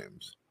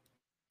crimes?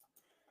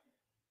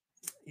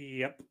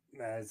 Yep,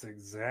 that is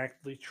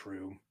exactly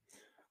true.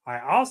 I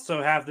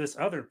also have this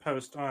other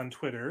post on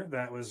Twitter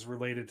that was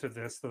related to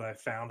this that I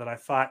found that I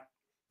thought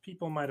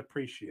people might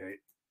appreciate.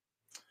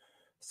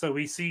 So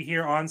we see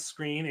here on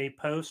screen a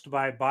post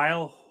by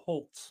Bile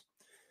Holt.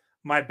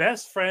 My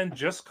best friend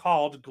just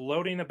called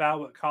gloating about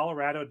what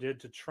Colorado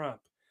did to Trump.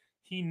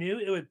 He knew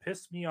it would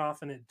piss me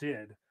off and it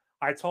did.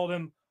 I told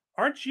him,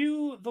 aren't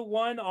you the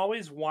one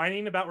always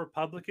whining about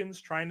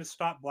Republicans trying to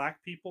stop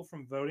black people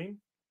from voting?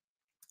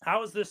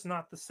 How is this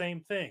not the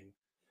same thing?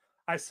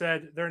 I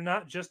said, they're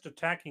not just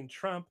attacking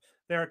Trump,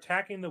 they're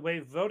attacking the way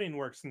voting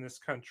works in this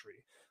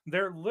country.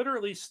 They're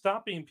literally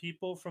stopping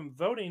people from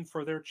voting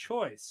for their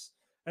choice.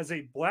 As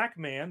a black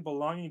man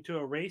belonging to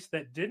a race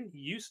that didn't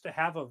used to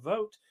have a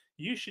vote,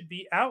 you should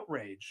be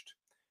outraged.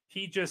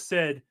 He just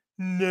said,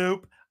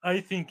 nope, I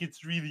think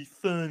it's really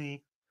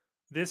funny.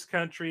 This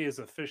country is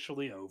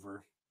officially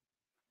over.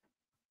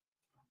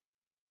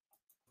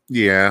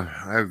 Yeah,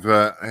 I've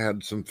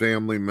had some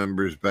family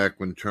members back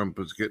when Trump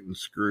was getting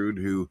screwed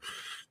who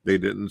they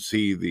didn't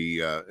see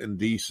the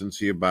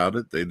indecency about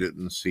it. They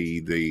didn't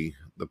see the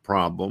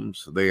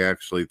problems. They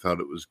actually thought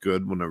it was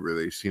good whenever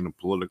they seen a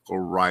political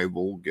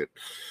rival get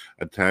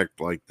attacked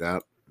like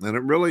that. And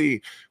it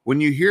really,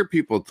 when you hear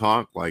people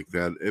talk like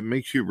that, it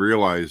makes you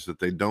realize that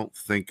they don't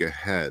think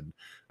ahead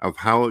of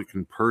how it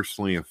can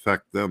personally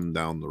affect them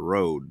down the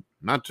road.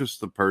 Not just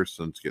the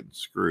person that's getting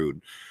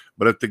screwed,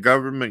 but if the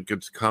government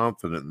gets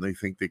confident and they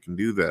think they can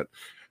do that,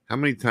 how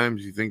many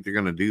times do you think they're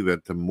going to do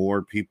that to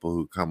more people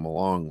who come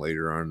along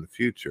later on in the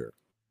future?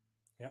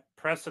 Yep,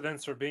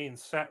 precedents are being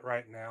set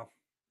right now.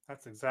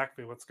 That's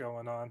exactly what's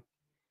going on.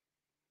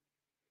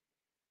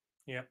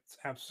 Yep, it's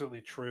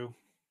absolutely true.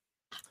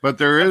 But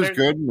there is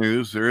good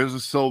news. There is a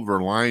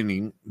silver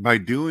lining. By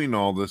doing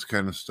all this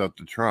kind of stuff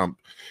to Trump,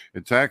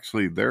 it's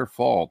actually their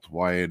fault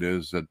why it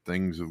is that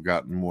things have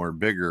gotten more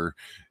bigger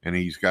and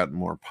he's gotten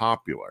more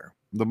popular.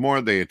 The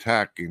more they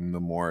attack him, the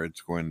more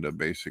it's going to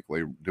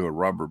basically do a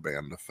rubber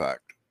band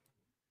effect.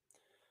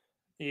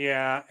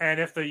 Yeah, and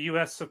if the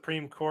U.S.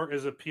 Supreme Court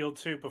is appealed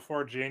to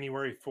before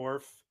January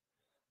 4th,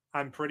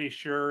 I'm pretty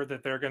sure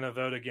that they're going to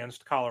vote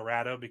against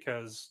Colorado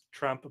because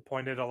Trump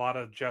appointed a lot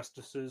of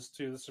justices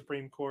to the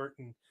Supreme Court.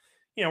 And,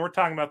 we're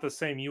talking about the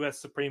same U.S.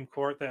 Supreme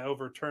Court that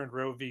overturned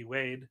Roe v.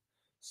 Wade.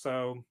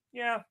 So,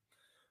 yeah,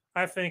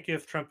 I think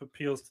if Trump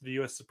appeals to the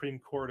U.S. Supreme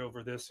Court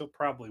over this, he'll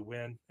probably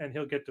win and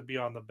he'll get to be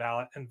on the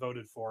ballot and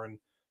voted for in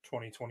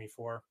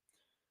 2024.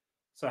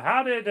 So,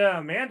 how did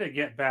Amanda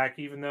get back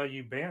even though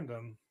you banned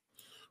him?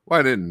 Well,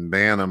 I didn't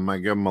ban them. I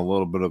gave them a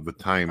little bit of a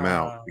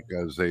timeout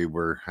because they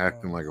were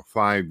acting like a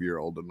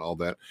 5-year-old and all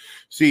that.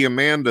 See,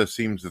 Amanda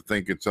seems to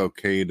think it's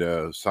okay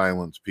to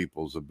silence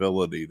people's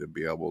ability to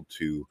be able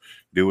to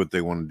do what they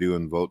want to do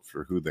and vote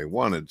for who they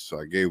wanted. So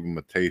I gave them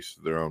a taste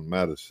of their own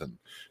medicine.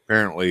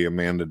 Apparently,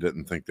 Amanda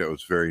didn't think that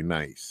was very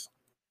nice.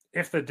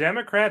 If the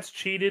Democrats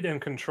cheated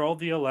and controlled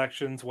the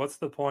elections, what's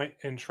the point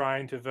in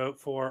trying to vote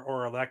for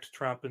or elect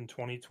Trump in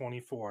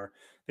 2024?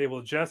 They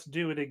will just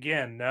do it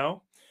again,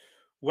 no?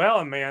 Well,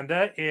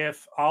 Amanda,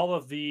 if all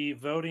of the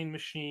voting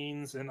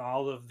machines and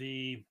all of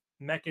the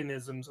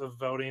mechanisms of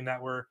voting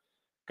that were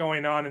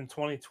going on in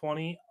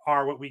 2020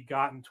 are what we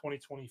got in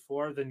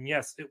 2024, then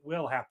yes, it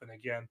will happen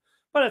again.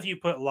 But if you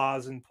put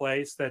laws in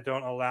place that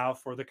don't allow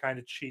for the kind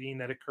of cheating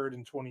that occurred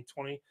in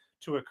 2020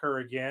 to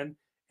occur again,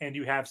 and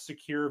you have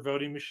secure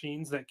voting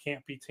machines that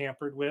can't be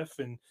tampered with,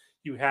 and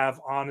you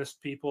have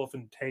honest people of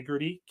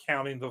integrity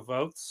counting the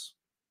votes,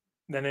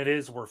 then it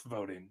is worth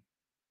voting.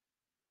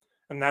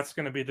 And that's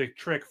going to be the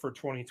trick for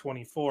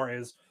 2024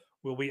 is,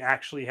 will we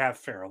actually have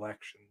fair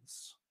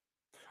elections?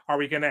 Are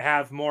we going to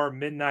have more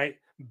midnight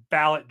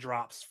ballot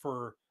drops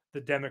for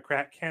the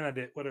Democrat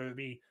candidate, whether it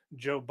be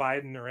Joe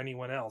Biden or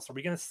anyone else? Are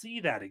we going to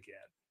see that again?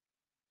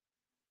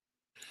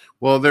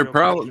 Well,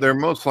 they're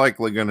most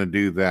likely going to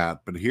do that,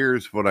 but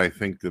here's what I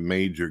think the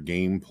major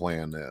game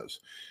plan is.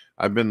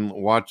 I've been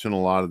watching a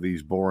lot of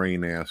these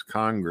boring ass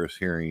Congress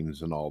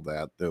hearings and all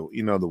that. The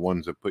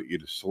ones that put you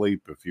to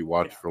sleep if you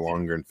watch for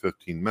longer than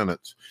 15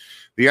 minutes.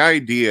 The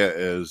idea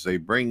is they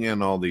bring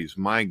in all these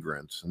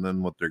migrants, and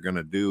then what they're going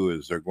to do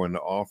is they're going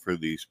to offer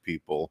these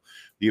people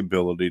the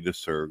ability to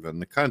serve in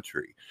the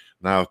country.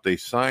 Now, if they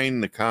sign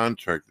the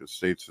contract that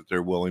states that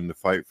they're willing to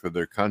fight for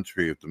their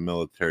country if the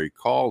military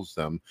calls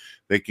them,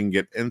 they can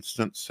get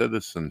instant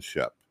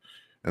citizenship.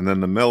 And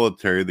then the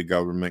military, the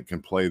government can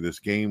play this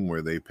game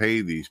where they pay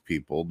these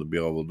people to be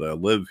able to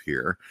live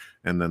here,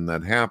 and then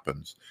that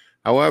happens.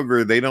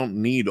 However, they don't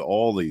need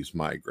all these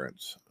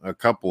migrants. A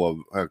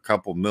couple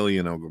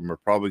million of them are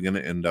probably going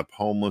to end up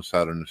homeless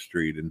out on the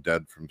street and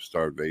dead from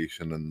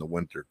starvation in the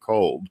winter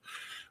cold.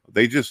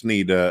 They just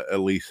need at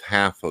least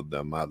half of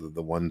them out of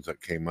the ones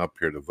that came up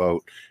here to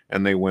vote,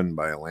 and they win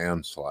by a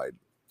landslide.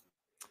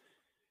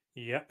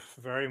 Yep,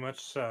 very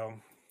much so.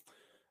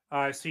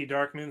 I see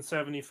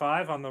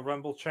Darkmoon75 on the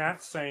Rumble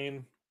chat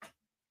saying,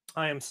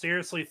 I am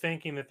seriously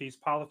thinking that these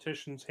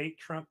politicians hate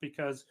Trump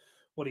because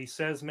what he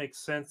says makes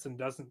sense and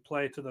doesn't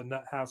play to the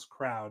nuthouse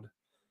crowd.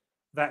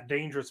 That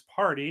dangerous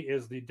party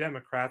is the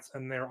Democrats,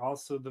 and they're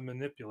also the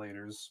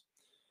manipulators.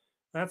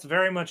 That's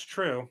very much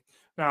true.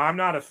 Now, I'm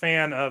not a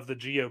fan of the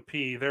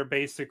GOP. They're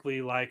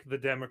basically like the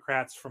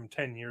Democrats from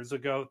 10 years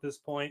ago at this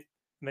point,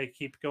 and they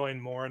keep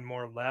going more and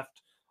more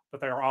left, but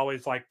they're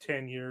always like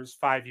 10 years,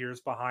 5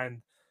 years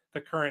behind the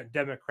current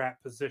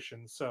Democrat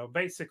position. So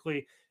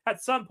basically,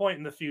 at some point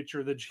in the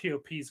future, the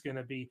GOP is going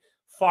to be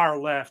far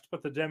left,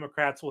 but the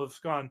Democrats will have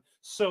gone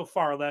so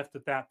far left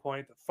at that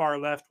point that far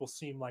left will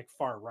seem like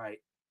far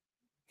right.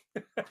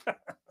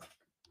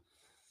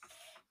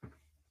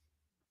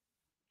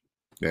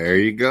 There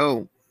you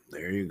go.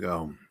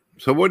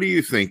 So what do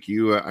you think?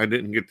 I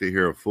didn't get to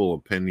hear a full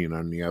opinion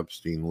on the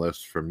Epstein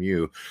list from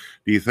you.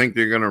 Do you think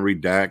they're going to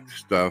redact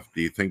stuff?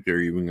 Do you think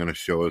they're even going to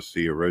show us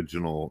the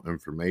original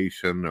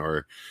information,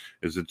 or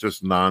is it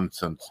just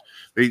nonsense?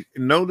 They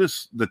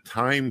notice the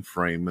time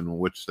frame in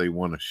which they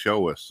want to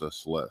show us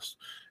this list.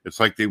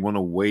 It's like they want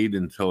to wait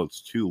until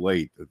it's too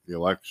late, that the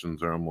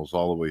elections are almost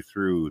all the way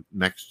through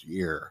next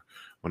year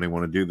when they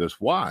want to do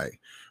this. Why?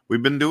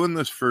 We've been doing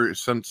this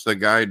since the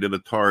guy did a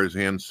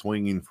Tarzan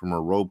swinging from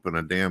a rope in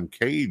a damn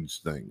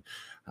cage thing.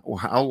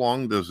 How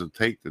long does it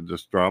take to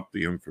just drop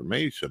the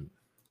information?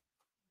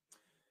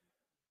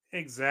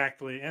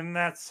 Exactly. And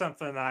that's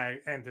something I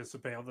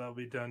anticipate they'll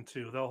be done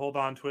too. They'll hold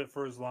on to it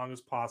for as long as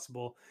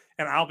possible.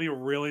 And I'll be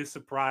really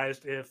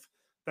surprised if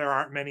there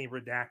aren't many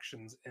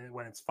redactions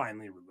when it's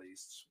finally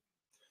released.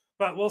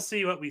 But we'll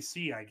see what we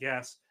see, I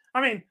guess. I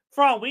mean,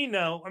 for all we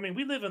know,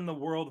 we live in the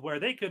world where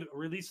they could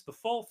release the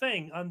full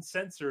thing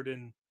uncensored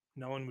and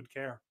no one would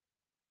care.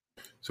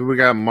 So we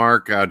got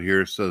Mark out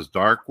here, says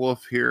Dark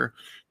Wolf here.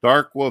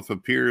 Dark Wolf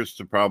appears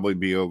to probably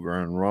be over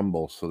on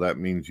Rumble, so that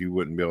means you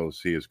wouldn't be able to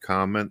see his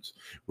comments.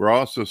 We're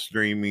also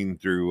streaming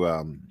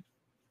through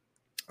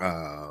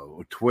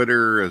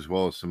Twitter as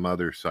well as some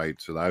other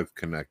sites that I've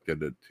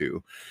connected it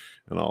to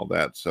and all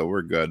that, so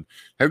we're good.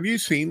 Have you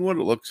seen what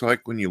it looks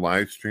like when you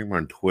live stream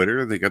on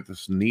Twitter? They got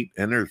this neat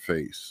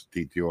interface,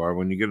 TTR.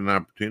 When you get an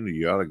opportunity,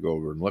 you ought to go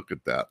over and look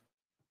at that.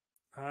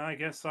 I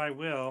guess I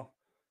will.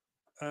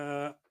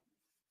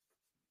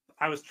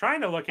 I was trying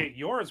to look at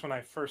yours when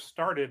I first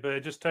started, but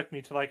it just took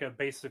me to like a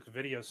basic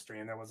video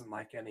stream. There wasn't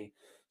like any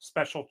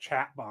special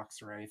chat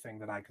box or anything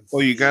that I could see.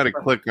 Well, you got to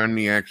click on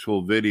the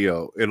actual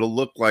video. It'll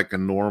look like a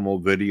normal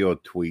video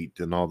tweet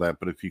and all that,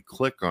 but if you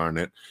click on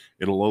it,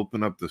 it'll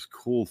open up this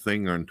cool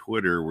thing on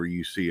Twitter where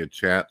you see a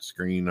chat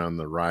screen on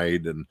the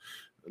right and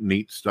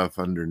neat stuff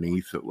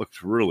underneath. It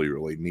looks really,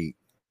 really neat.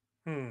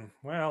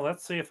 Well,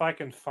 let's see if I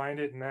can find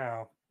it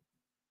now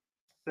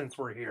since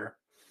we're here.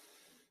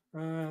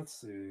 Let's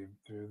see.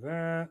 Do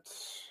that.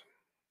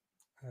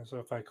 And so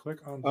if I click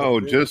on the Oh,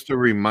 vid- just to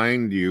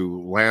remind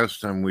you, last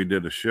time we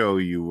did a show,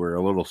 you were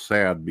a little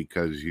sad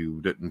because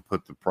you didn't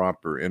put the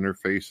proper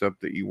interface up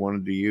that you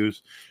wanted to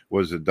use.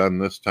 Was it done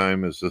this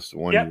time? Is this the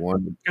one you Yep.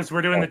 wanted? Because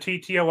we're doing the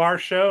TTOR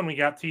show and we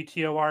got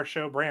TTOR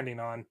show branding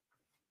on.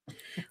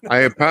 I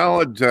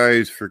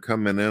apologize for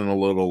coming in a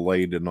little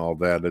late and all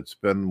that. It's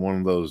been one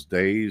of those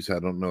days. I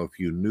don't know if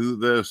you knew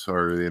this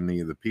or any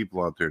of the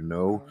people out there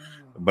know,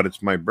 but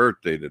it's my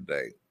birthday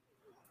today.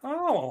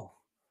 Oh.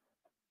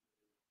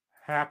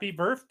 Happy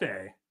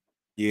birthday.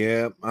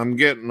 Yeah, I'm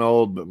getting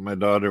old, but my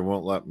daughter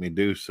won't let me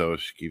do so.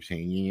 She keeps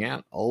saying,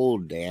 "Yeah,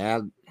 old,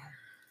 Dad."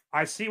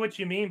 I see what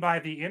you mean by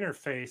the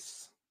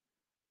interface.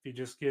 If you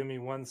just give me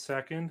 1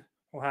 second,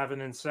 we'll have an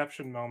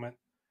inception moment.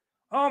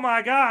 Oh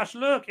my gosh,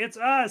 look, it's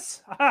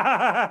us.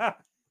 I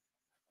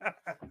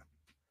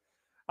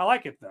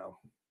like it though.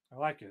 I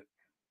like it.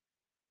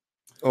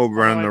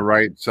 Over on the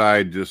right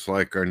side, just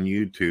like on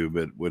YouTube,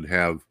 it would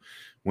have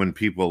when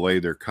people lay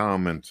their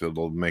comments,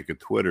 it'll make a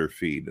Twitter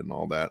feed and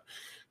all that.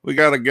 We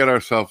got to get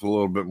ourselves a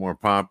little bit more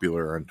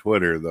popular on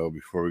Twitter, though,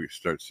 before we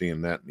start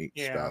seeing that neat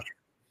stuff.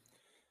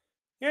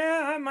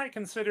 Yeah, I might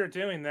consider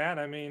doing that.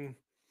 I mean,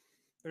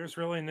 there's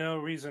really no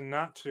reason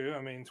not to.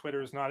 I mean,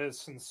 Twitter is not as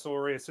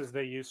censorious as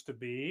they used to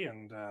be,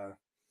 and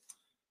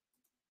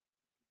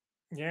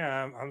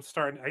yeah, I'm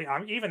starting.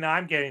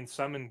 I'm getting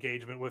some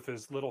engagement with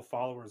as little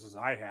followers as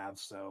I have.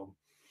 So,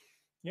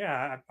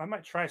 yeah, I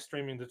might try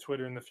streaming to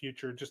Twitter in the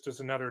future just as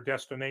another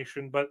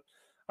destination. But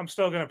I'm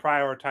still going to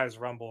prioritize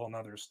Rumble and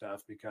other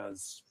stuff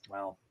because,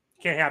 well,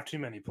 you can't have too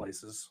many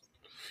places.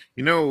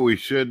 You know what we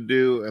should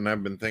do, and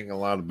I've been thinking a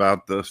lot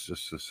about this,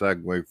 just to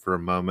segue for a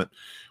moment.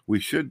 We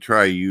should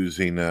try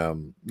using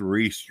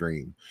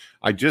Restream.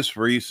 I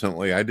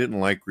didn't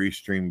like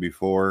Restream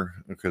before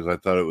because I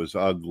thought it was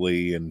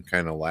ugly and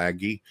kind of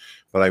laggy,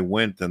 but I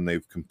went and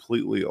they've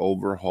completely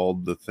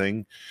overhauled the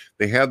thing.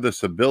 They had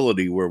this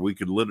ability where we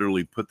could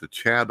literally put the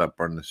chat up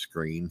on the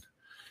screen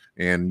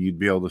and you'd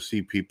be able to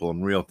see people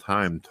in real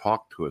time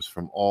talk to us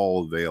from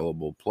all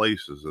available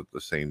places at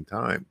the same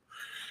time.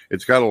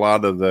 It's got a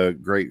lot of the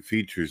great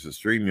features that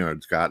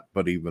StreamYard's got,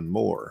 but even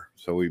more.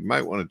 So we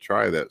might want to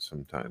try that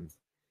sometime.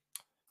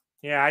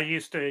 Yeah, I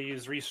used to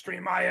use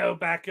Restream.io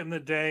back in the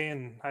day,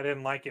 and I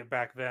didn't like it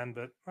back then,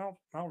 but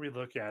I'll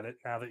relook at it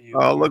now that you.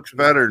 Oh, it looks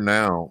better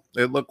now.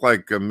 It looked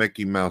like a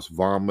Mickey Mouse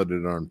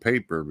vomited on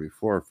paper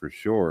before, for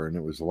sure, and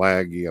it was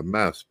laggy, a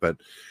mess. But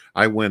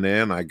I went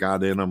in, I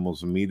got in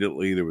almost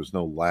immediately. There was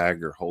no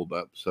lag or hold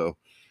up, so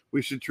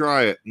we should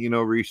try it. You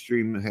know,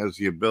 Restream has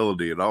the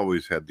ability. It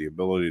always had the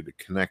ability to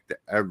connect to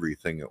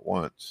everything at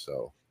once.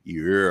 So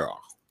yeah.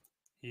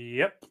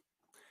 Yep.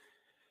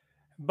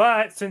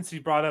 But since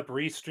you brought up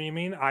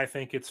restreaming, I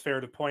think it's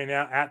fair to point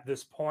out at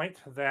this point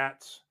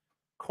that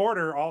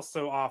Quarter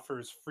also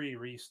offers free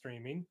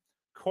restreaming.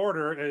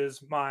 Quarter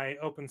is my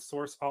open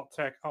source alt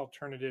tech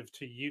alternative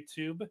to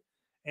YouTube.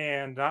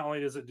 And not only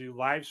does it do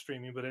live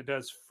streaming, but it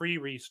does free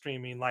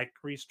restreaming like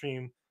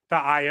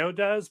Restream.io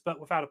does, but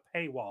without a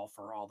paywall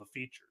for all the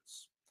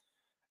features.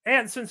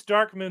 And since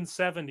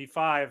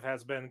Darkmoon75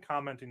 has been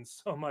commenting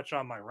so much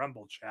on my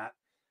Rumble chat,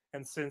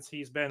 and since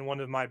he's been one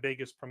of my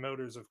biggest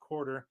promoters of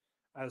Quarter,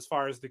 as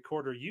far as the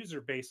Quarter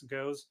user base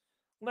goes,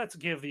 let's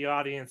give the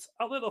audience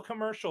a little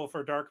commercial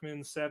for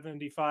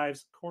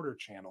Darkmoon75's Quarter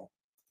channel.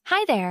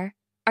 Hi there.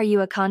 Are you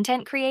a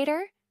content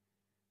creator?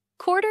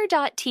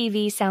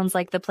 Quarter.tv sounds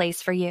like the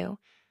place for you.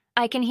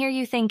 I can hear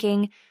you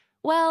thinking,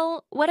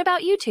 well, what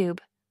about YouTube?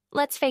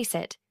 Let's face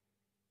it.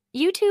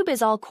 YouTube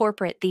is all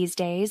corporate these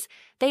days.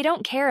 They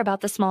don't care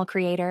about the small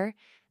creator.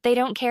 They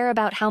don't care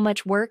about how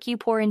much work you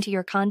pour into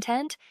your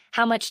content,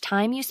 how much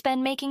time you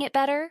spend making it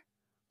better.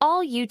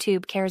 All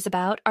YouTube cares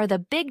about are the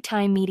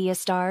big-time media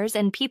stars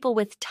and people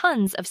with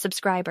tons of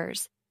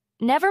subscribers.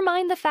 Never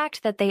mind the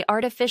fact that they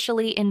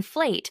artificially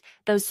inflate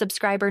those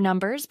subscriber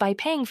numbers by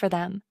paying for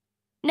them.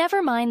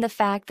 Never mind the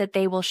fact that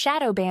they will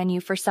shadow ban you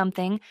for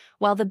something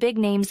while the big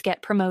names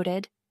get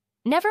promoted.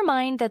 Never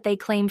mind that they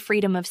claim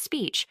freedom of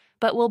speech,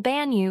 but will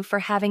ban you for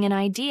having an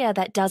idea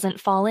that doesn't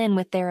fall in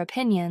with their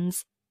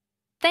opinions.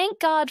 Thank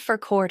God for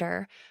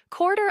Quarter.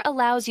 Quarter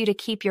allows you to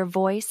keep your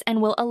voice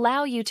and will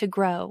allow you to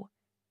grow.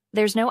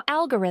 There's no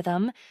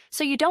algorithm,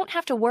 so you don't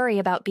have to worry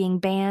about being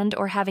banned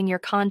or having your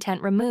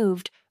content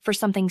removed for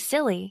something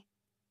silly.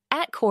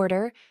 At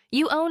Quarter,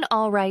 you own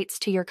all rights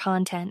to your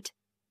content.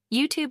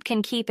 YouTube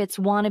can keep its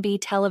wannabe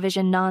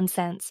television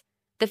nonsense.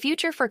 The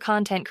future for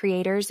content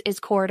creators is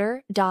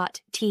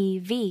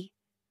Quarter.tv.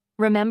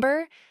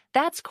 Remember,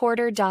 that's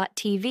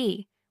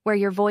Quarter.tv, where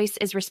your voice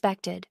is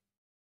respected.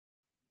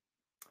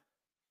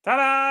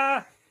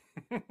 Ta-da!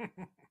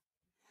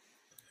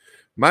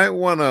 Might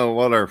want to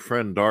let our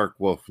friend Dark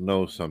Wolf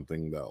know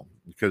something, though,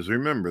 because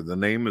remember, the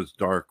name is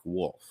Dark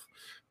Wolf,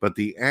 but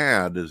the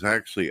ad is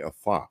actually a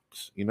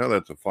fox. You know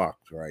that's a fox,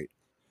 right?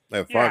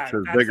 That fox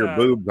has bigger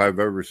boobs I've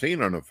ever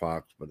seen on a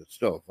fox, but it's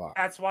still a fox.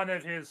 That's one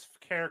of his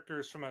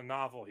characters from a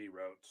novel he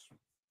wrote.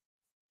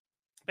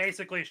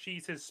 Basically,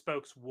 she's his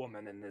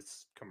spokeswoman in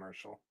this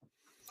commercial.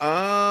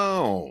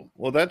 Oh,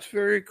 well, that's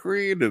very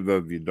creative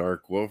of you,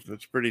 Dark Wolf.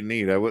 That's pretty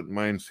neat. I wouldn't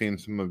mind seeing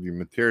some of your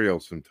material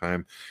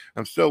sometime.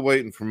 I'm still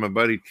waiting for my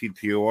buddy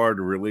TTOR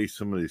to release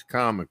some of these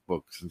comic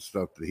books and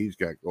stuff that he's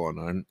got going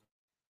on.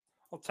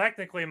 Well,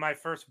 technically, my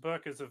first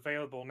book is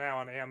available now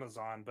on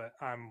Amazon, but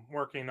I'm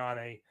working on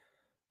a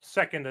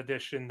second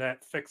edition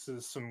that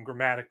fixes some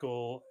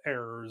grammatical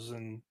errors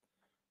and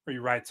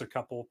rewrites a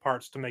couple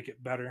parts to make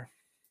it better.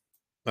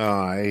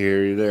 Oh, I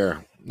hear you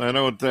there. I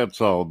know what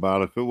that's all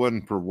about. If it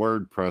wasn't for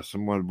WordPress,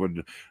 someone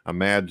would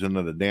imagine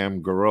that a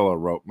damn gorilla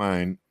wrote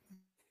mine.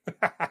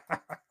 But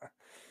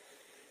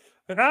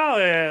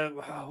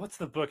now, what's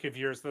the book of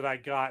yours that I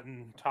got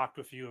and talked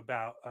with you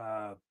about?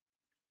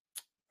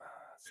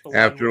 It's the one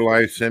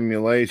Afterlife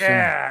Simulation.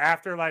 Yeah,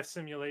 Afterlife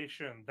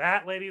Simulation.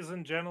 That, ladies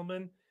and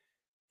gentlemen,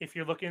 if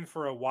you're looking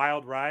for a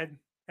wild ride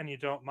and you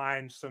don't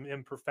mind some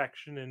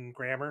imperfection in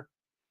grammar,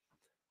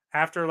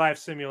 Afterlife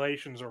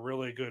Simulation is a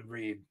really good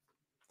read.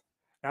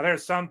 Now,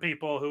 there's some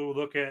people who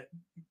look at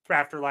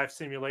Afterlife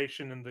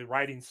Simulation and the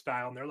writing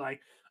style, and they're like,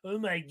 "Oh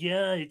my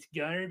god, it's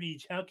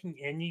garbage! How can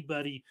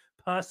anybody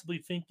possibly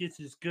think this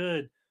is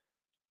good?"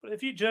 But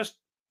if you just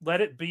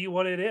let it be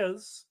what it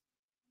is,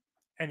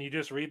 and you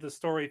just read the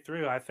story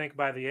through, I think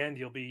by the end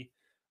you'll be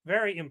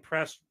very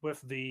impressed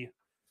with the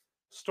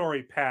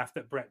story path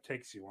that Brett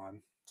takes you on.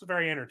 It's a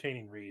very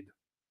entertaining read.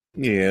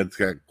 Yeah, it's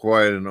got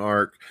quite an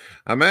arc.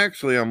 I'm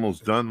actually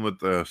almost done with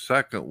the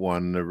second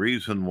one. The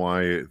reason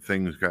why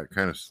things got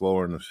kind of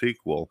slower in the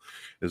sequel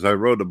is I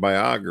wrote a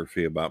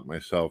biography about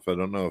myself. I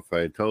don't know if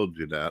I told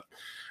you that.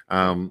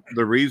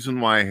 The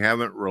reason why I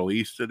haven't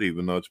released it,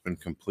 even though it's been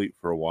complete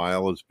for a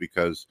while, is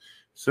because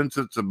since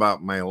it's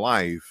about my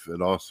life,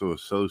 it also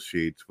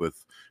associates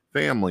with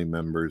family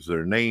members,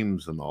 their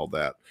names, and all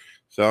that.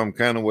 So I'm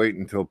kind of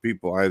waiting until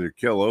people either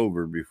kill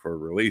over before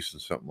releasing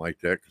something like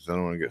that because I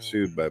don't want to get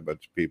sued by a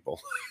bunch of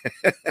people.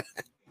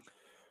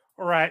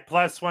 All right.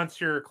 Plus, once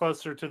you're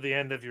closer to the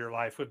end of your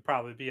life, would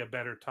probably be a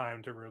better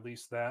time to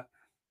release that.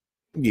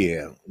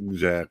 Yeah,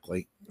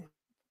 exactly.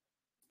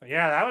 But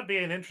yeah, that would be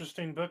an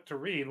interesting book to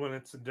read when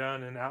it's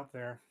done and out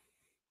there.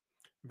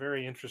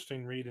 Very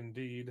interesting read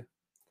indeed.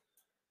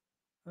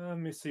 Let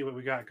me see what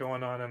we got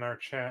going on in our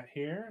chat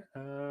here.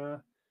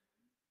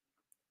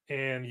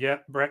 And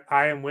yep, Brett,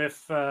 I am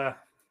with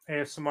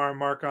ASMR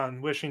Mark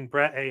on wishing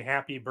Brett a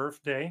happy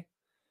birthday.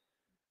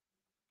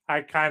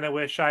 I kind of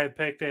wish I had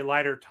picked a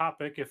lighter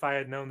topic if I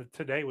had known that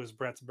today was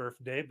Brett's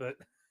birthday, but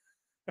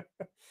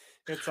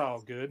it's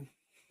all good.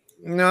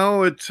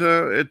 No, it's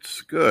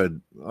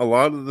good. A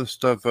lot of the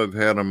stuff I've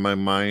had on my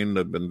mind,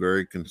 I've been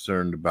very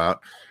concerned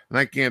about, and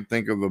I can't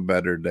think of a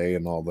better day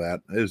and all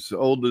that. As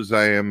old as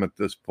I am at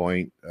this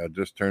point,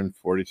 just turned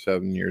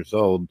 47 years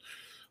old.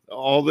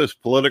 All this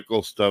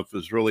political stuff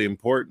is really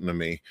important to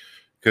me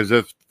because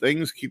if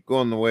things keep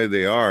going the way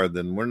they are,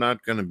 then we're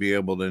not going to be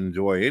able to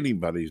enjoy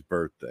anybody's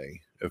birthday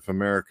if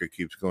America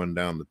keeps going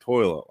down the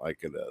toilet like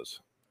it is.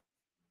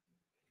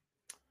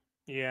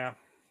 Yeah.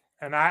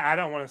 And I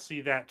don't want to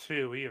see that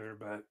too either,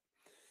 but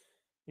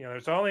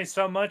there's only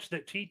so much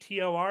that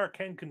TTOR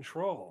can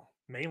control,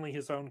 mainly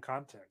his own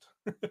content.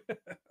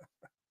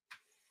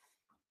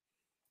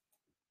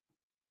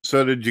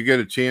 So did you get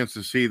a chance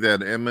to see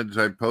that image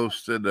I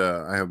posted?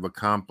 I have a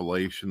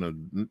compilation of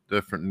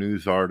different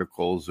news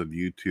articles of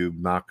YouTube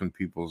knocking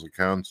people's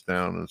accounts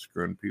down and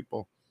screwing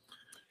people.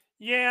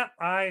 Yeah,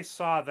 I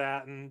saw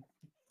that. And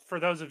for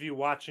those of you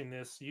watching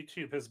this,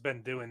 YouTube has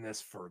been doing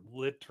this for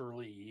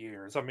literally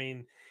years. I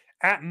mean,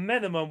 at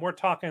minimum, we're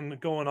talking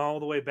going all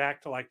the way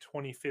back to like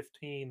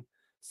 2015.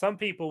 Some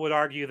people would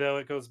argue, though,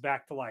 it goes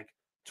back to like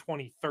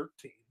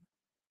 2013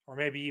 or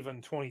maybe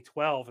even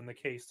 2012 in the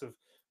case of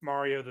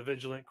Mario the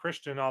Vigilant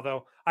Christian,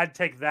 although I'd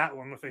take that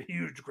one with a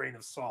huge grain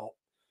of salt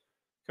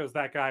because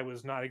that guy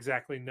was not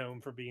exactly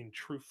known for being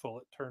truthful,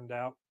 it turned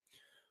out.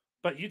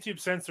 But YouTube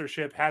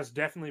censorship has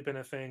definitely been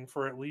a thing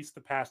for at least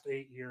the past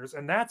 8 years.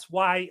 And that's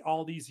why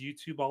all these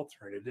YouTube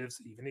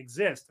alternatives even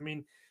exist. I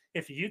mean,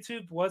 if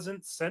YouTube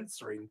wasn't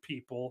censoring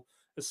people,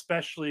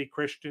 especially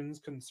Christians,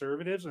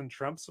 conservatives, and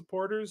Trump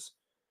supporters,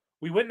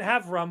 we wouldn't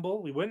have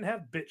Rumble, we wouldn't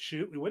have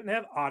BitChute, we wouldn't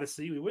have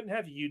Odyssey, we wouldn't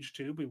have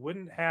YouTube, we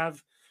wouldn't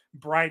have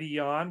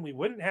Brighteon, we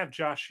wouldn't have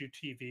JoshU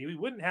TV, we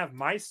wouldn't have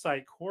My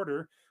Site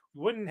Quarter,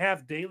 we wouldn't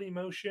have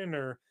Dailymotion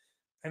or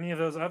any of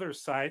those other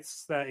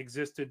sites that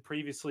existed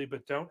previously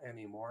but don't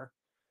anymore.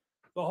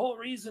 The whole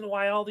reason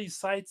why all these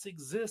sites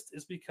exist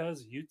is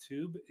because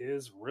YouTube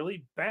is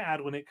really bad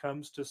when it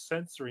comes to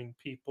censoring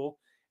people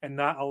and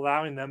not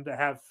allowing them to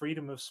have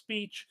freedom of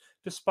speech,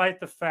 despite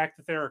the fact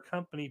that they're a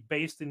company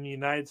based in the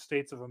United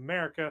States of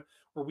America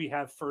where we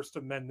have First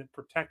Amendment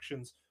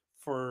protections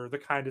for the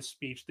kind of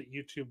speech that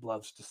YouTube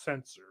loves to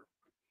censor.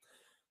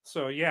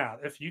 So, yeah,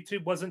 if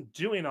YouTube wasn't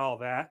doing all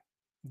that,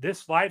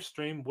 this live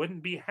stream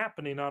wouldn't be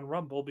happening on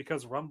Rumble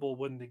because Rumble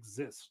wouldn't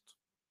exist.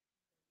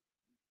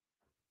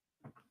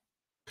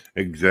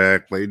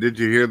 Exactly. Did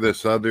you hear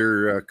this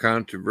other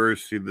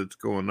controversy that's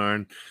going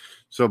on?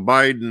 So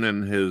Biden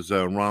and his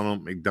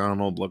Ronald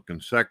McDonald looking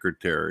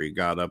secretary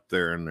got up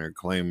there and they're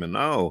claiming,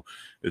 oh,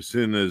 as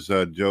soon as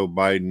Joe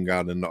Biden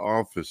got into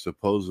office,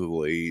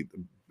 supposedly,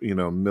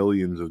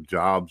 millions of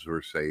jobs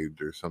were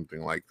saved or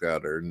something like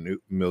that, or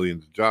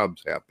millions of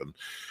jobs happened.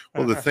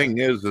 Well, the thing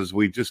is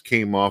we just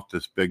came off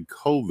this big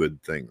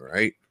COVID thing,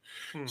 right?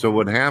 Mm-hmm. So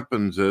what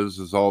happens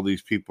is all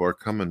these people are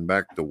coming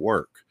back to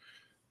work.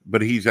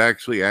 But he's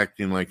actually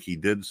acting like he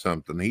did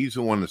something. He's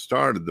the one that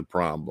started the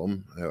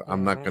problem.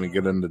 I'm not going to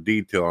get into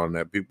detail on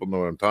that. People know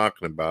what I'm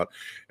talking about.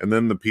 And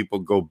then the people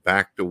go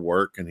back to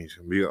work and he's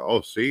going to be,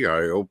 oh, see,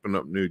 I opened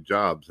up new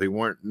jobs. They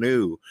weren't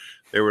new.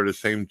 They were the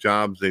same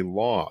jobs they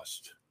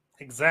lost.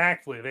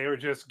 Exactly. They were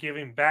just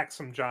giving back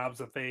some jobs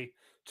that they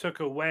took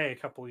away a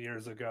couple of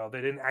years ago.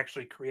 They didn't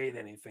actually create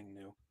anything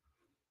new.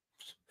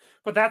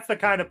 But that's the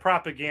kind of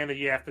propaganda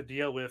you have to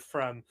deal with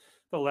from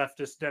the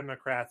leftist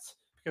Democrats,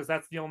 because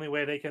that's the only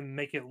way they can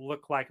make it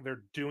look like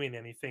they're doing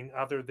anything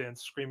other than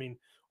screaming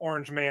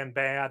Orange Man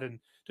bad and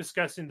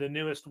discussing the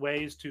newest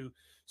ways to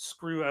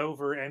screw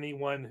over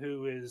anyone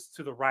who is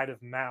to the right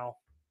of Mao.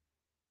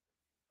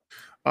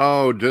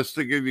 Oh, just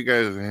to give you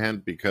guys a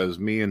hint, because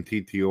me and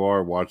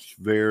TTR watched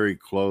very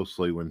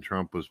closely when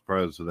Trump was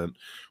president.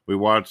 We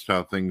watched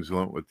how things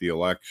went with the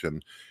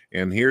election.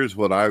 And here's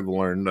what I've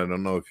learned. I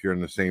don't know if you're on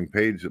the same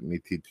page with me,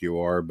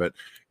 TTR, but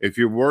if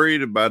you're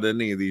worried about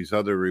any of these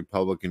other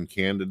Republican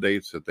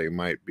candidates, that they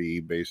might be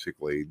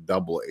basically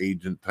double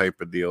agent type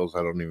of deals,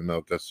 I don't even know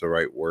if that's the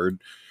right word.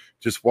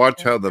 Just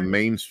watch how the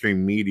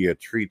mainstream media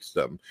treats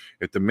them.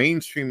 If the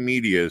mainstream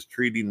media is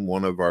treating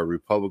one of our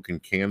Republican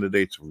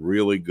candidates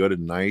really good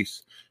and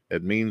nice,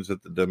 it means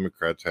that the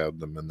Democrats have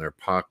them in their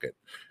pocket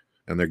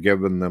and they're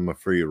giving them a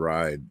free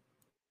ride.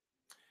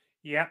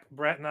 Yep,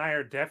 Brett and I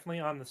are definitely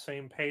on the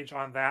same page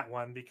on that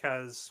one,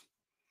 because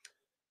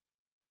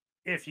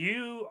if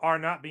you are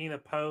not being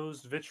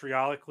opposed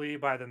vitriolically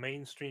by the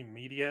mainstream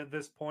media at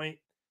this point,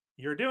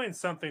 you're doing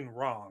something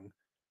wrong,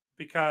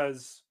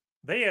 because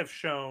they have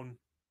shown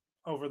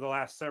over the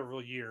last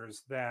several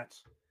years that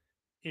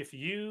if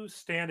you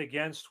stand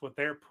against what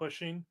they're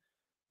pushing,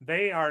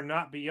 they are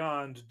not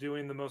beyond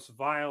doing the most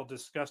vile,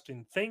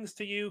 disgusting things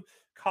to you,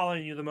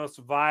 calling you the most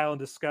vile and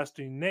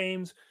disgusting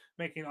names,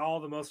 making all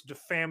the most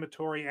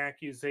defamatory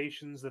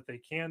accusations that they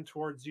can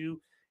towards you,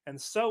 and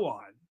so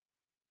on.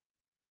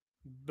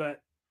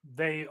 But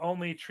they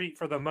only treat,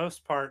 for the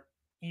most part,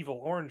 evil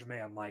Orange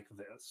Man like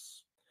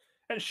this.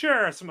 And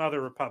sure, some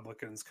other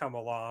Republicans come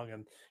along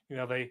and,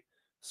 they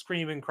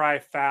scream and cry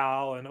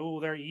foul and, oh,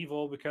 they're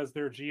evil because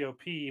they're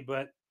GOP,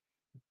 but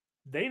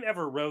they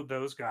never rode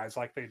those guys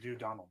like they do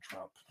Donald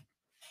Trump.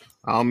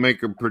 I'll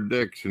make a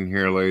prediction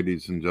here,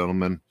 ladies and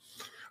gentlemen.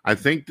 I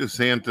think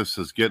DeSantis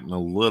is getting a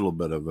little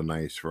bit of a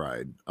nice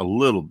ride, a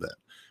little bit.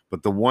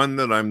 But the one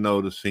that I'm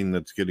noticing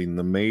that's getting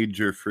the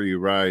major free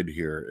ride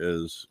here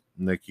is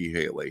Nikki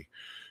Haley.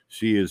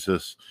 She is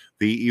just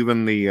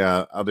even the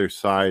other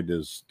side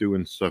is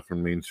doing stuff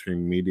in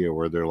mainstream media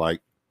where they're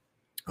like,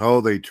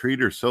 oh, they treat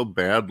her so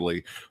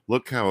badly.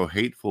 Look how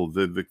hateful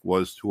Vivek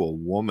was to a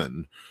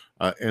woman,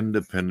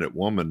 independent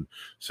woman.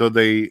 So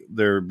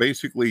they're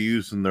basically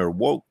using their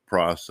woke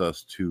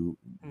process to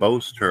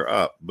boost her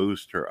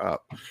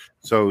up.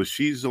 So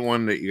she's the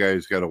one that you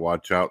guys got to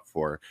watch out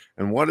for.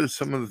 And what is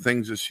some of the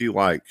things that she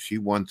likes? She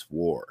wants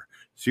war.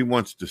 She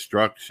wants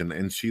destruction,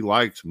 and she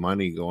likes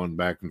money going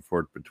back and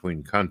forth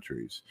between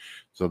countries.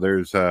 So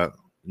there's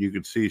you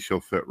could see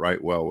she'll fit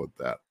right well with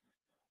that.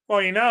 Well,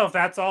 if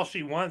that's all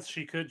she wants,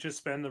 she could just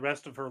spend the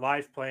rest of her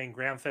life playing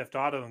Grand Theft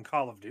Auto and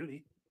Call of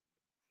Duty.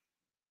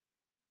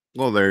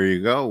 Well, there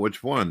you go.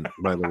 Which one,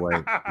 by the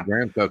way?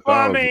 Grand Theft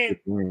Well, Auto.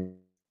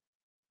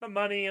 The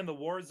money and the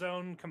war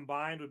zone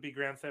combined would be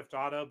Grand Theft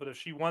Auto, but if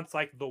she wants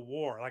like the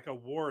war, like a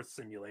war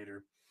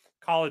simulator,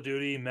 Call of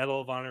Duty,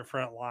 Medal of Honor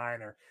Frontline,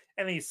 or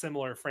any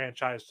similar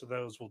franchise to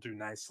those will do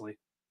nicely.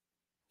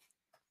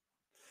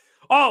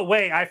 Oh,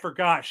 wait, I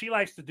forgot. She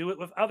likes to do it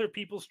with other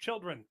people's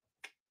children.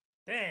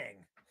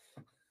 Dang.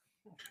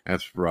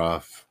 That's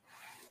rough.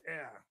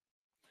 Yeah.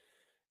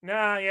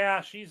 Nah,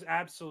 yeah, she's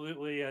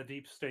absolutely a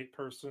deep state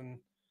person,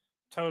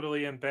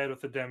 totally in bed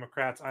with the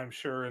Democrats, I'm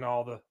sure, in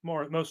all the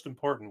most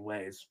important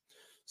ways.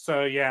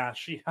 So yeah,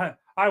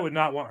 I would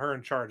not want her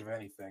in charge of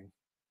anything.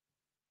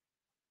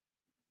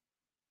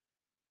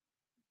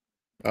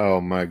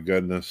 Oh my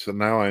goodness. So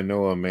now I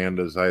know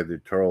Amanda's either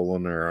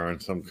trolling or on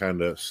some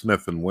kind of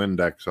sniffing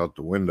Windex out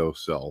the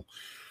windowsill.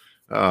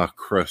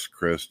 Chris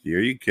Christie, are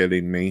you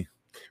kidding me?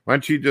 Why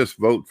don't you just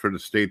vote for the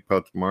State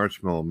Pups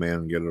Marshmallow Man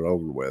and get it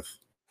over with?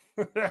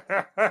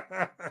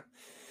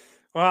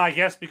 Well, I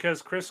guess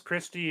because Chris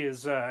Christie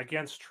is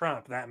against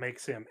Trump, that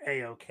makes him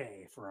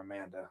A-OK for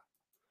Amanda.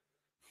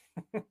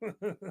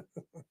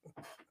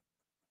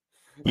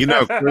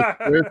 Chris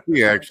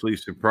Christie actually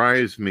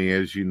surprised me.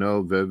 As you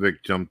know,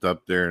 Vivek jumped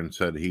up there and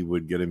said he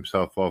would get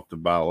himself off the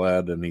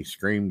ballot, and he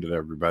screamed at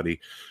everybody.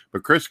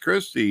 But Chris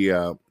Christie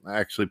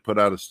actually put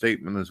out a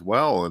statement as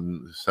well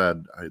and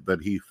said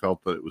that he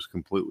felt that it was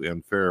completely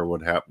unfair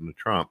what happened to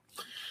Trump.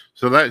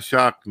 So that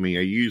shocked me.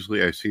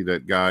 I see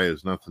that guy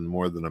as nothing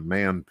more than a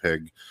man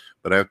pig,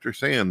 but after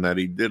saying that,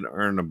 he did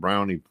earn a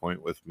brownie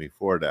point with me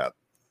for that.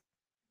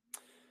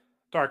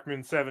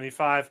 Darkmoon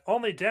 75.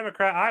 Only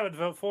Democrat I would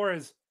vote for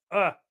is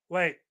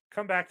wait,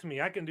 come back to me.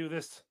 I can do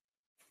this.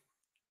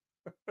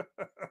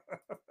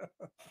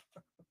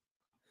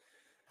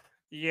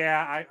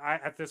 Yeah, I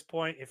at this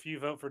point, if you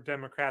vote for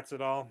Democrats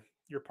at all,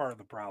 you're part of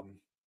the problem.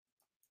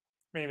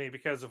 Mainly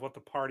because of what the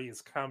party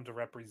has come to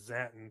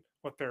represent and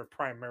what they're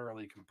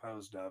primarily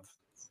composed of.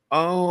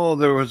 Oh,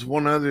 there was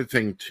one other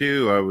thing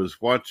too. I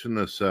was watching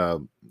this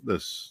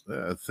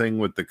thing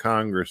with the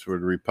Congress where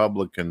the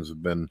Republicans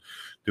have been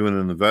doing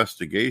an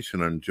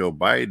investigation on Joe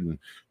Biden.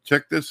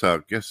 Check this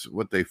out. Guess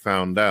what they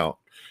found out?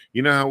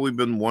 You know how we've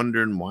been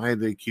wondering why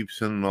they keep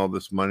sending all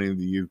this money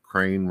to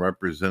Ukraine,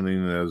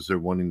 representing it as they're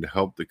wanting to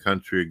help the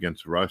country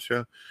against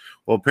Russia?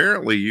 Well,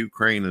 apparently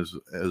Ukraine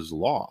is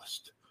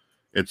lost.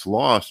 It's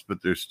lost,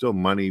 but there's still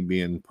money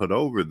being put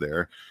over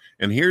there.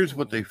 And here's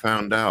what they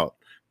found out.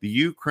 The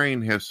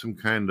Ukraine has some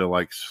kind of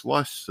like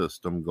slush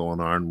system going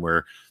on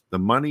where the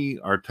money,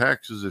 our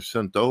taxes are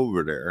sent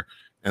over there,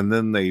 and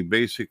then they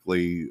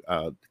basically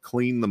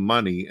clean the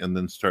money and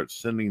then start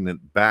sending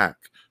it back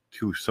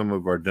to some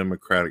of our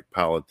Democratic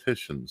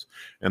politicians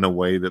in a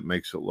way that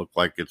makes it look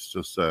like it's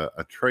just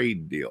a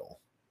trade deal.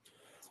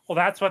 Well,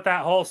 that's what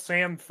that whole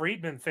Sam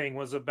Friedman thing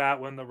was about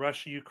when the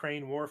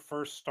Russia-Ukraine war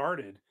first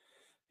started.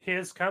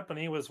 His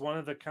company was one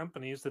of the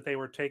companies that they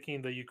were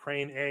taking the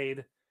Ukraine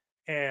aid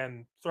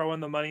and throwing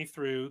the money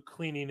through,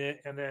 cleaning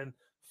it, and then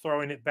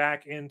throwing it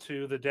back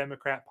into the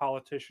Democrat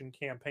politician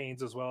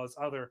campaigns as well as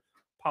other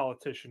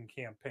politician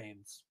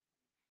campaigns.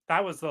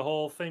 That was the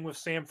whole thing with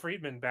Sam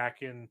Friedman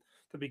back in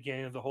the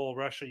beginning of the whole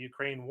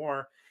Russia-Ukraine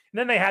war. And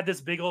then they had this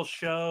big old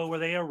show where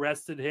they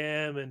arrested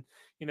him and,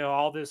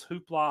 all this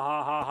hoopla,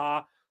 ha, ha,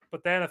 ha.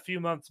 But then a few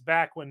months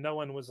back when no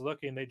one was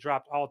looking, they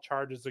dropped all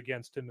charges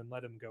against him and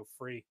let him go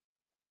free.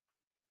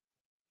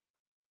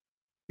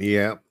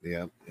 Yeah.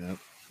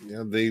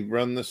 They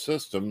run the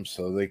system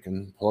so they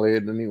can play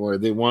it anywhere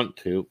they want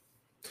to.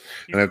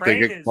 And if they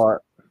get caught,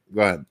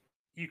 go ahead.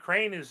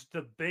 Ukraine is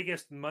the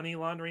biggest money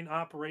laundering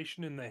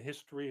operation in the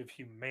history of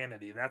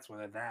humanity. That's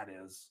what that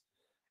is.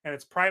 And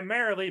it's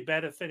primarily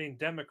benefiting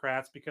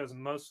Democrats because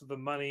most of the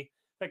money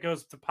that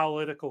goes to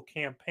political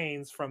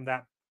campaigns from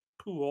that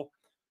pool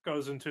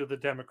goes into the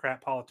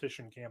Democrat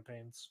politician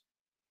campaigns.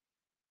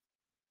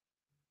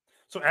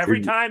 So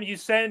every time you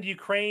send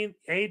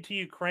aid to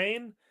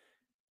Ukraine,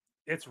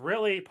 it's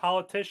really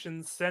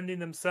politicians sending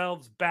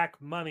themselves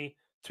back money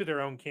to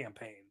their own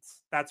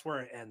campaigns. That's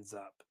where it ends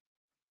up.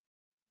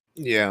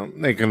 Yeah,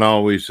 they can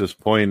always just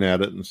point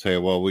at it and say,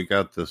 well, we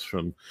got this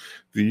from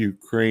the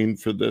Ukraine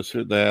for this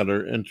or that,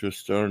 or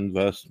interest or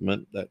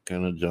investment, that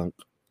kind of junk.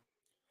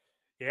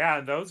 Yeah,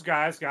 and those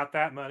guys got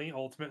that money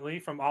ultimately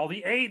from all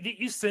the aid that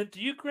you sent to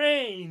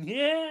Ukraine.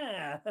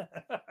 Yeah.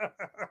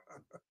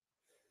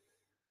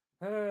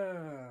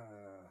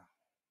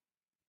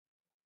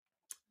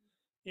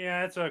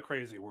 Yeah, it's a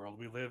crazy world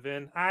we live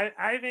in.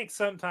 I think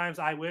sometimes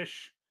I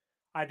wish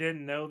I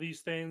didn't know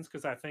these things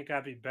because I think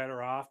I'd be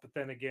better off. But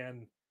then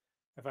again,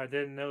 if I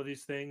didn't know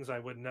these things, I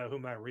wouldn't know who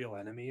my real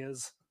enemy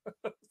is.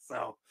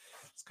 So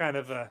it's kind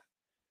of a,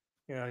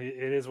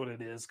 it is what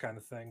it is kind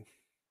of thing.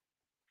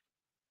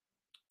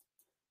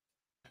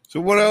 So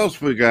what else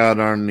we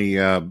got on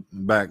the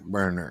back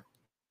burner?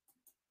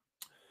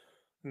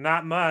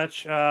 Not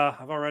much.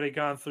 I've already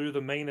gone through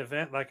the main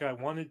event like I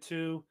wanted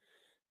to,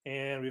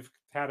 and we've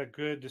had a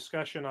good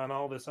discussion on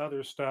all this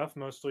other stuff,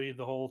 mostly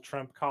the whole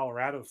Trump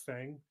Colorado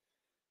thing.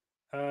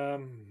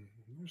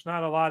 There's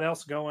not a lot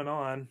else going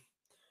on.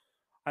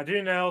 I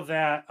do know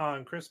that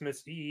on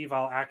Christmas Eve,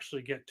 I'll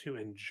actually get to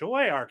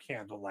enjoy our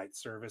candlelight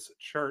service at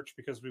church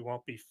because we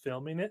won't be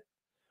filming it,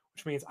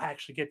 which means I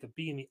actually get to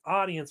be in the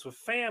audience with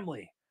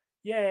family.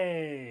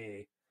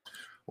 Yay!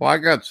 Well, I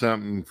got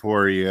something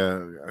for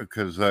you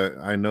because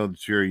I know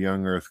that you're a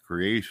young Earth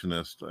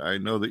creationist. I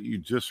know that you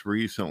just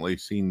recently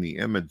seen the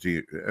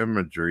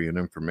imagery and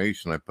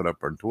information I put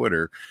up on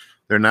Twitter.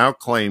 They're now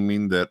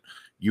claiming that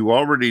you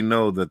already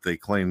know that they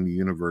claim the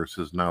universe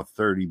is now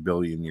 30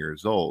 billion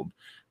years old.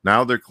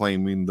 Now they're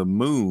claiming the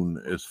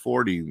moon is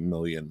 40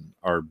 million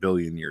or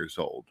billion years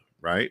old,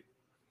 right?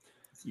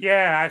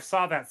 Yeah, I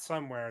saw that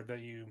somewhere that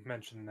you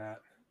mentioned that.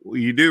 Well,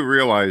 you do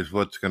realize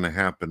what's going to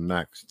happen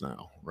next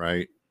now,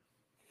 right?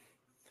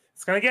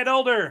 It's going to get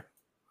older.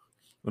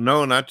 Well,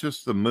 no, not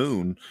just the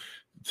moon.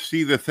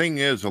 See, the thing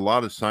is, a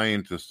lot of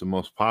scientists, the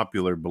most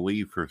popular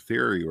belief or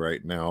theory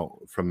right now,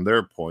 from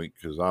their point,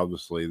 because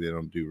obviously they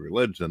don't do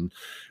religion,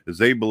 is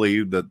they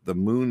believe that the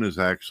moon is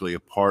actually a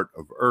part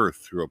of Earth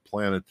through a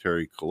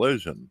planetary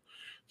collision.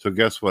 So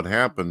guess what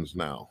happens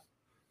now?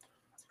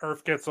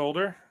 Earth gets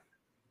older.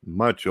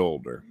 Much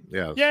older,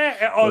 yes.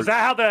 Yeah. Oh, is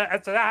that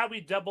how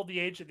we doubled the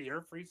age of the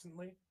Earth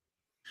recently?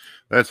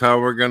 That's how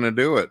we're going to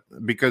do it.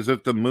 Because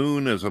if the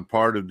moon is a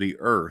part of the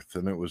Earth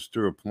and it was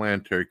through a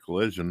planetary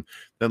collision,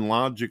 then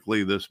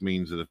logically this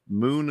means that if the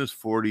moon is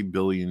 40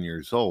 billion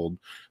years old,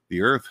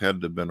 the Earth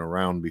had to have been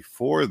around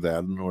before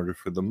that in order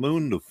for the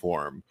moon to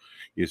form.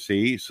 You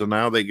see? So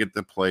now they get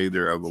to play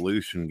their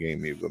evolution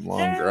game even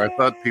longer. I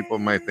thought people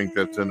might think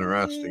that's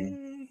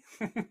interesting.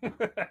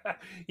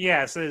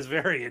 Yes, it is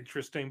very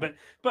interesting. But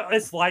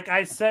it's like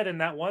I said in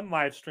that one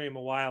live stream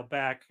a while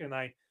back, and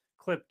I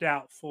clipped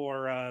out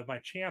for my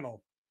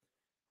channel.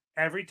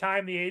 Every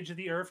time the age of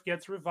the Earth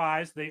gets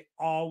revised, they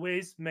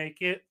always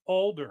make it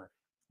older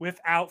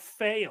without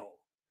fail.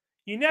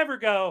 You never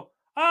go,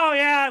 oh,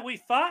 yeah, we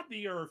thought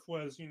the Earth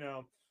was,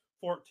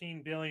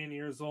 14 billion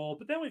years old,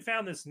 but then we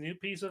found this new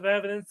piece of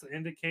evidence that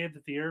indicated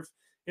that the Earth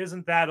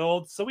isn't that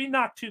old. So we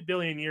knocked 2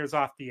 billion years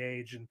off the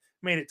age and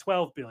made it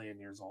 12 billion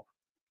years old.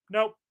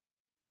 Nope.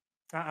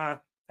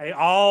 They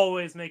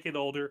always make it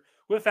older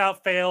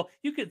without fail.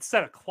 You could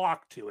set a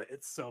clock to it.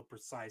 It's so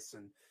precise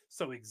and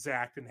so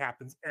exact and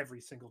happens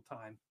every single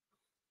time.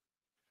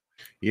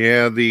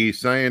 Yeah, the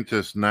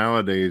scientists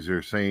nowadays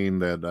are saying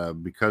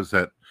that because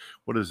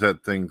what is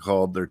that thing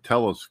called? Their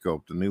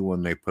telescope, the new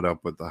one they put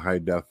up with the high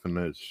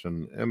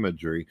definition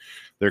imagery,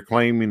 they're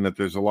claiming that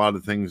there's a lot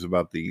of things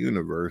about the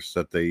universe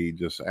that they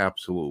just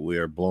absolutely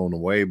are blown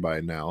away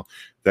by now.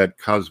 That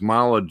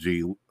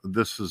cosmology,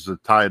 this is a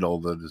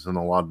title that is in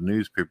a lot of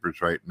newspapers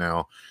right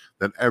now,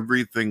 that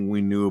everything we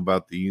knew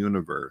about the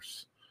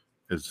universe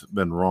has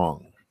been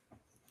wrong.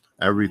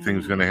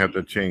 Everything's going to have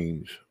to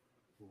change.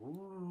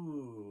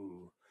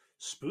 Ooh,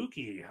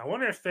 spooky. I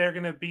wonder if they're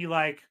going to be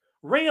like,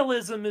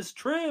 realism is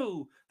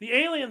true. The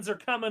aliens are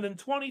coming in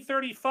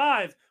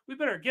 2035. We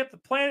better get the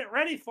planet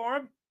ready for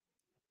them.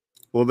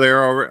 Well,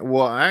 they're already.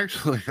 Well,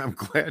 actually, I'm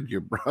glad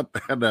you brought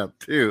that up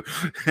too.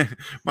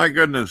 My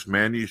goodness,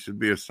 man, you should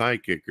be a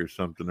psychic or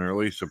something, or at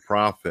least a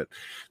prophet.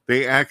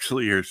 They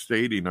actually are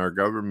stating, our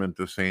government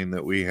is saying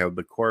that we have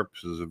the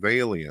corpses of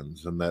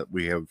aliens and that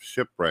we have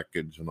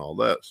shipwreckage and all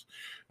this.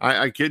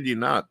 I kid you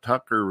not.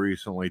 Tucker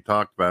recently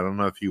talked about. I don't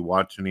know if you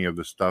watch any of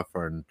the stuff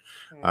on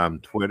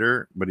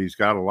Twitter, but he's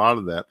got a lot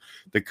of that.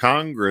 The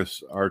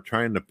Congress are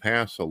trying to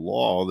pass a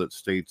law that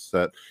states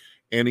that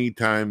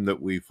anytime that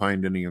we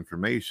find any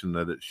information,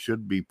 that it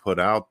should be put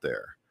out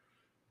there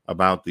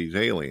about these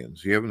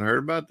aliens. You haven't heard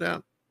about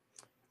that?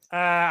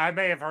 I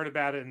may have heard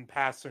about it in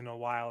passing a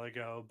while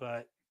ago,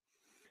 but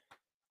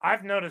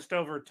I've noticed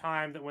over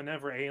time that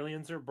whenever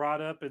aliens are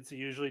brought up, it's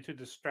usually to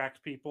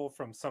distract people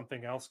from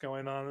something else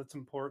going on that's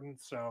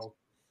important. So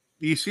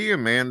You see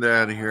Amanda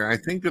out of here. I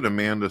think that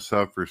Amanda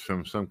suffers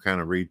from some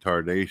kind of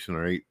retardation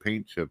or ate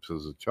paint chips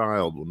as a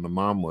child when the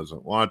mom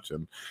wasn't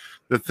watching.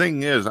 The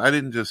thing is, I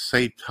didn't just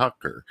say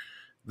Tucker.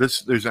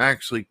 There's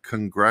actually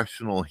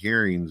congressional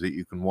hearings that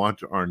you can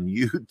watch on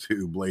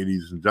YouTube,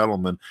 ladies and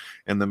gentlemen,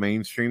 and the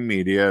mainstream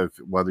media,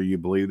 whether you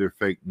believe they're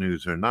fake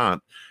news or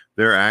not,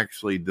 they're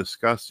actually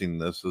discussing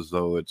this as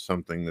though it's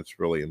something that's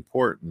really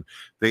important.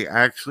 They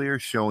actually are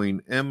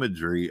showing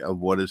imagery of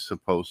what is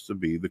supposed to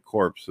be the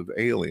corpse of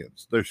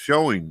aliens. They're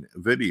showing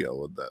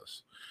video of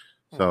this.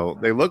 So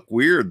they look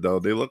weird, though.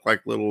 They look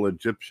like little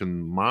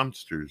Egyptian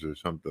monsters or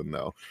something,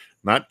 though.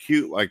 Not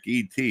cute like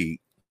E.T.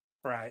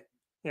 Right.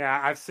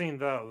 Yeah, I've seen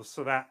those.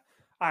 So that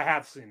I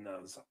have seen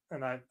those,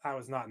 and I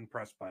was not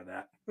impressed by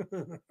that.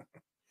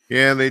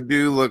 Yeah, they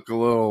do look a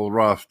little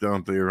rough,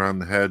 don't they, around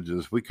the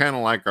hedges? We kind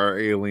of like our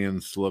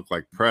aliens to look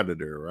like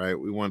Predator, right?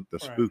 We want the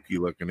Right. spooky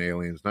looking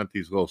aliens, not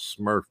these little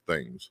Smurf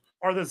things.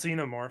 Or the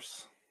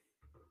xenomorphs.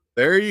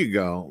 There you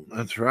go.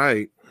 That's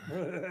right.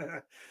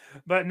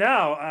 But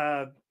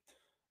no,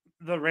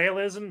 the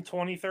realism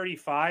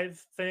 2035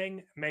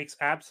 thing makes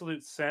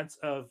absolute sense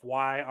of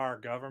why our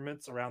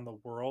governments around the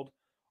world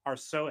are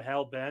so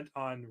hell-bent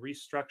on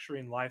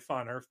restructuring life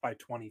on Earth by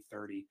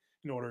 2030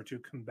 in order to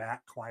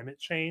combat climate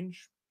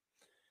change.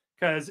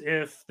 Because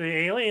if the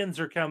aliens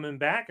are coming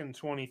back in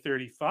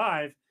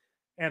 2035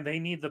 and they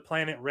need the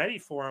planet ready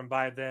for them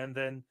by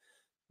then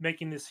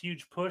making this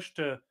huge push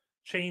to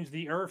change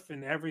the Earth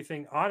and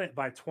everything on it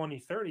by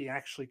 2030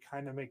 actually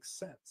kind of makes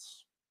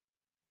sense.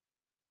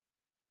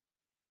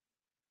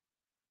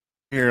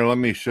 Here, let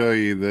me show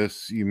you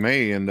this. You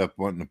may end up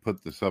wanting to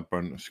put this up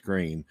on the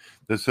screen.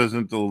 This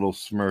isn't the little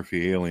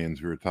Smurfy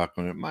aliens we were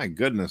talking about. My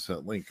goodness,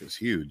 that link is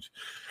huge.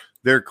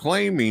 They're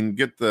claiming,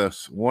 get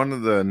this, one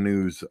of the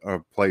news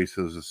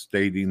places is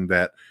stating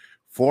that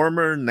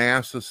former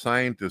NASA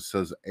scientist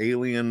says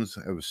aliens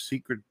have a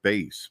secret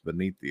base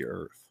beneath the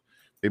Earth.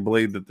 They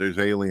believe that there's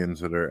aliens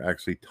that are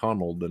actually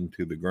tunneled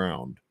into the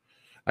ground.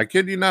 I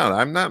kid you not.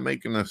 I'm not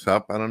making this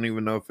up. I don't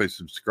even know if I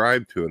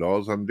subscribe to it.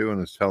 All I'm doing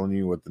is telling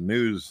you what the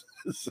news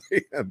is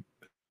saying.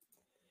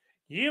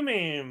 You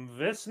mean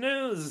this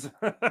news?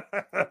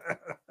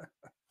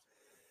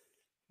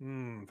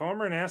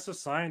 Former NASA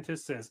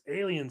scientist says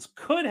aliens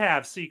could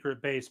have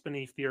secret base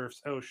beneath the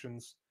Earth's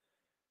oceans.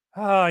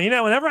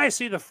 Whenever I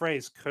see the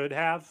phrase could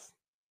have,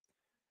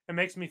 it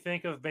makes me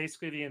think of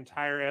basically the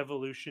entire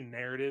evolution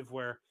narrative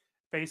where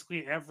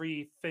basically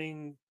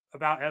everything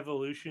about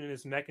evolution and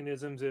its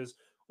mechanisms is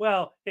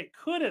Well, it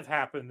could have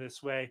happened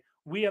this way.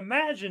 We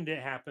imagined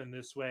it happened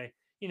this way.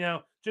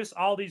 Just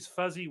all these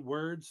fuzzy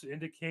words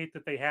indicate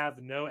that they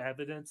have no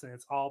evidence and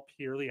it's all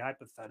purely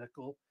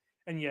hypothetical.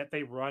 And yet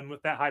they run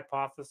with that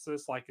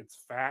hypothesis like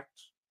it's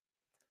fact.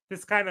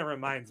 This kind of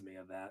reminds me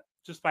of that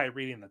just by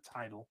reading the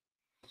title.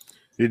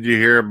 Did you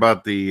hear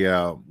about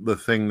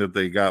the thing that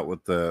they got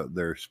with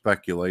their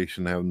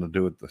speculation having to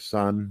do with the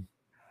sun?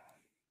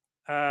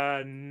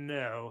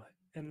 No.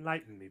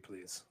 Enlighten me,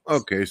 please.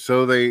 Okay,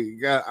 so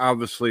they've got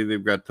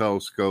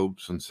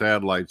telescopes and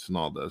satellites and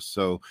all this.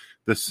 So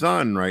the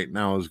sun right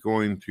now is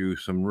going through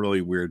some really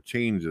weird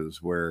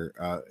changes where,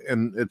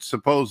 and it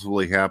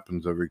supposedly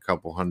happens every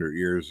couple hundred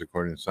years,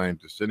 according to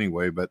scientists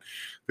anyway. But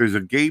there's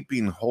a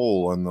gaping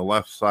hole on the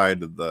left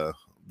side of the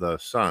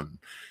sun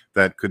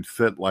that could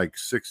fit like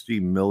 60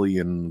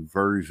 million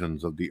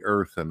versions of the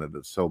Earth in it.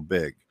 It's so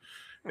big.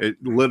 It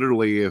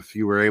literally, if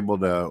you were able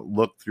to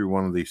look through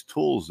one of these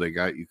tools they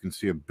got, you can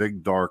see a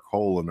big dark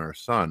hole in our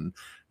sun.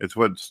 It's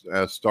what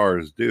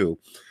stars do.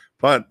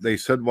 But they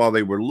said while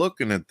they were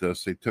looking at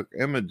this, they took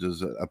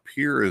images that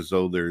appear as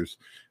though there's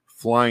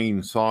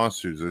flying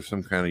saucers or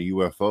some kind of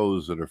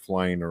UFOs that are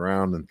flying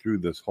around and through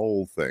this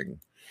whole thing.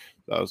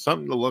 So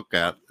something to look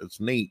at. It's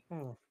neat.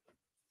 All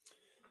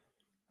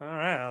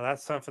right, well,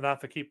 that's something I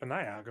have to keep an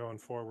eye out going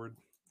forward.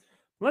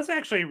 Let's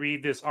actually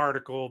read this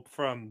article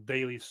from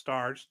Daily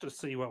Star just to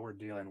see what we're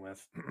dealing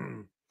with.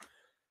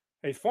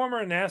 A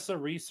former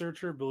NASA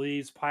researcher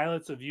believes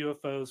pilots of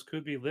UFOs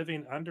could be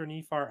living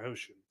underneath our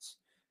oceans.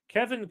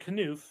 Kevin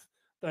Knuth,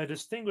 a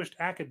distinguished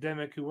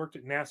academic who worked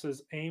at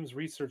NASA's Ames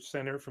Research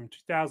Center from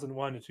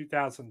 2001 to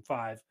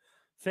 2005,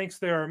 thinks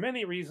there are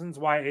many reasons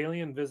why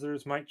alien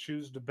visitors might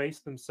choose to base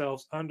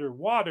themselves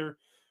underwater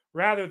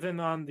rather than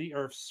on the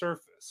Earth's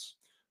surface.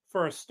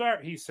 For a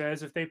start, he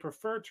says, if they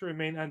prefer to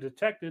remain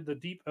undetected, the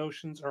deep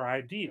oceans are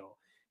ideal.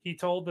 He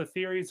told the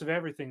Theories of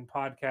Everything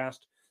podcast,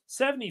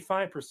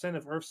 75%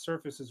 of Earth's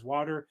surface is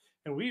water,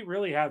 and we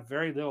really have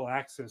very little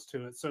access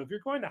to it. So if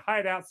you're going to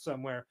hide out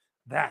somewhere,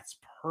 that's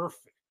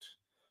perfect.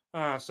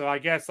 So I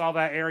guess all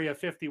that Area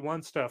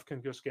 51 stuff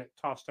can just get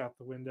tossed out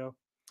the window.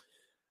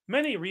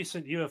 Many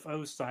recent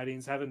UFO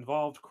sightings have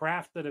involved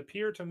craft that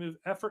appear to move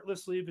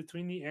effortlessly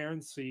between the air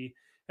and sea,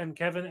 and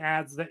Kevin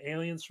adds that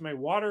aliens from a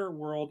water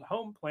world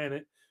home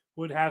planet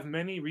would have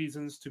many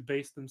reasons to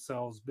base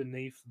themselves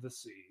beneath the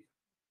sea.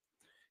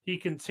 He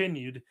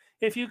continued,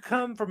 if you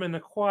come from an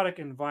aquatic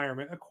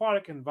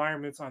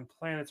environments on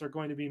planets are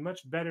going to be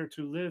much better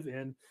to live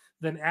in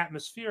than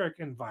atmospheric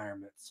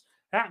environments.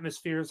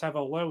 Atmospheres have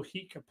a low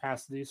heat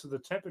capacity, so the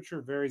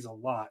temperature varies a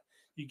lot.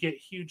 You get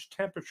huge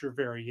temperature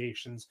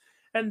variations.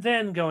 And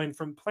then going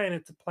from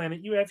planet to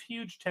planet, you have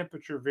huge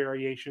temperature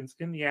variations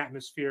in the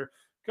atmosphere.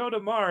 Go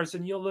to Mars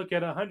and you'll look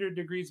at 100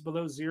 degrees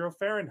below 0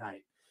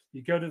 Fahrenheit.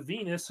 You go to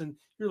Venus and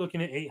you're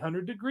looking at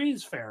 800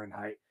 degrees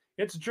Fahrenheit.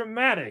 It's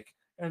dramatic.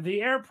 And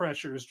the air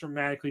pressure is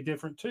dramatically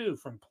different too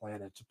from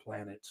planet to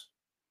planet.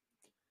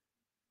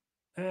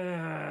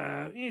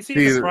 You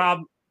see the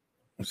problem.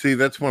 See,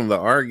 that's one of the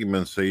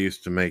arguments they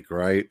used to make,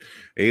 right?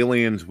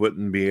 Aliens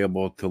wouldn't be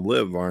able to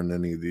live on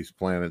any of these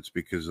planets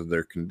because of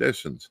their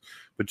conditions.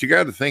 But you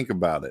got to think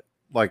about it.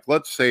 Like,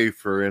 let's say,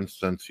 for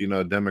instance,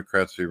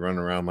 Democrats, they run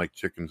around like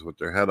chickens with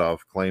their head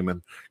off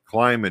claiming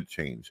climate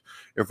change.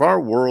 If our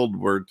world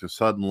were to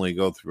suddenly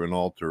go through an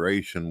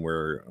alteration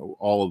where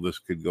all of this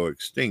could go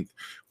extinct,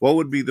 what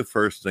would be the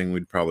first thing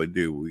we'd probably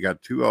do? We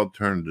got two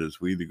alternatives.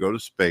 We either go to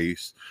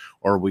space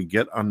or we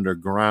get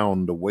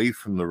underground away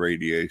from the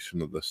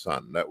radiation of the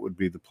sun. That would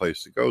be the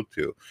place to go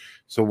to.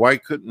 So why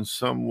couldn't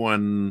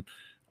someone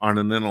on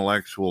an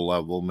intellectual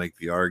level make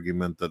the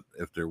argument that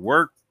if there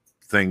were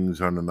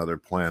things on another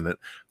planet,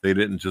 they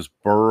didn't just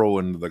burrow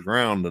into the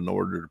ground in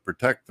order to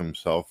protect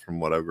themselves from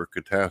whatever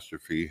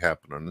catastrophe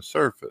happened on the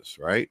surface,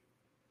 right?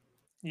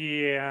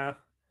 Yeah.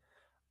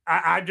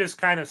 I'm just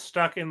kind of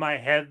stuck in my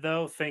head,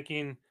 though,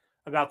 thinking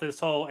about this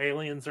whole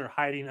aliens are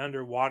hiding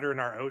underwater in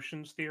our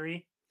oceans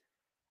theory.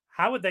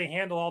 How would they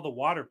handle all the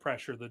water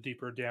pressure the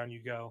deeper down you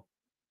go?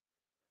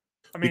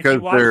 I mean,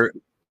 because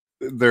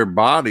their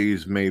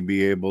bodies may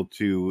be able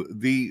to.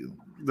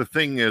 The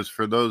thing is,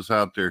 for those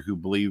out there who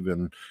believe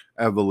in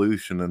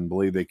evolution and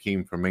believe they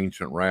came from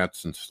ancient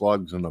rats and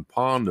slugs in a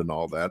pond and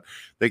all that,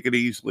 they could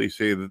easily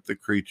say that the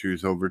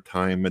creatures over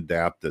time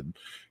adapted,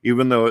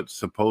 even though it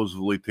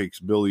supposedly takes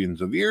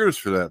billions of years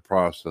for that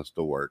process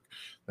to work.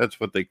 That's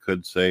what they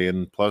could say.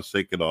 And plus,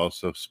 they could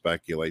also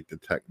speculate the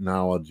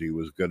technology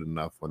was good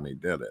enough when they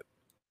did it.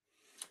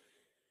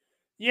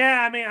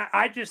 Yeah, I mean,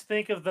 I just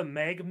think of the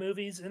Meg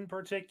movies in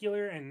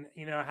particular, and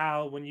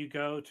how when you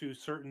go to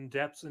certain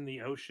depths in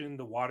the ocean,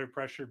 the water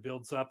pressure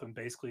builds up and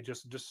basically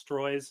just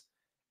destroys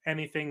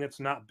anything that's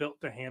not built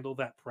to handle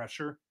that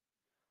pressure.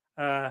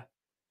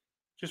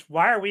 Just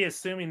why are we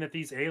assuming that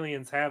these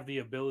aliens have the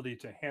ability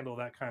to handle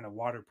that kind of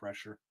water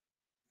pressure?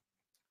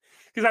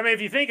 Because I mean,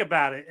 if you think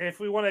about it, if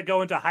we want to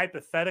go into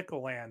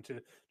hypothetical land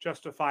to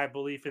justify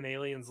belief in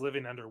aliens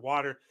living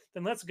underwater,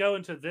 then let's go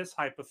into this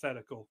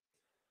hypothetical.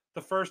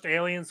 The first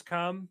aliens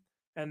come,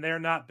 and they're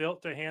not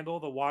built to handle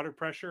the water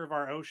pressure of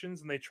our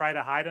oceans and they try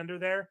to hide under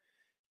there,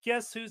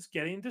 guess who's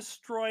getting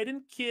destroyed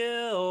and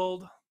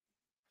killed?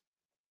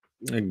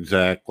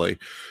 Exactly.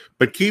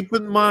 But keep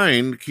in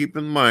mind,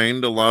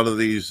 a lot of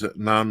these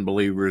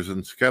non-believers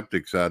and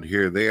skeptics out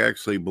here, they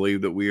actually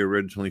believe that we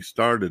originally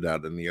started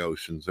out in the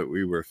oceans, that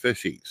we were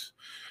fishies.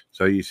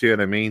 So you see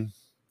what I mean?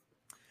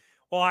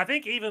 Well, I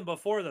think even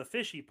before the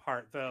fishy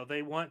part, though,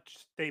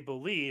 they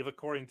believe,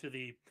 according to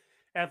the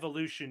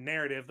evolution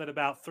narrative, that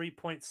about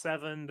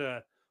 3.7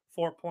 to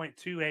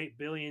 4.28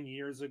 billion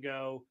years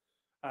ago,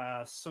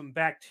 some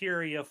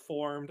bacteria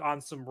formed on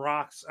some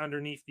rocks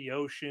underneath the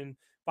ocean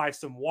by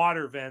some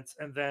water vents,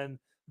 and then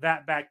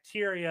that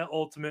bacteria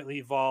ultimately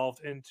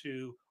evolved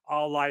into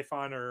all life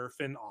on Earth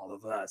and all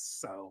of us.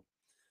 So,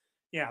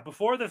 yeah,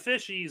 before the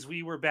fishies,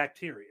 we were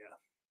bacteria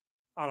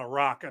on a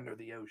rock under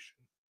the ocean.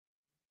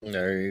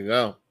 There you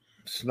go.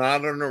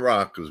 Snot on a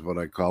rock is what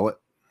I call it.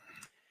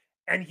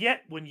 And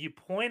yet, when you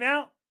point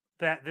out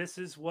that this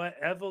is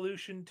what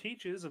evolution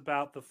teaches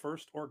about the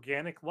first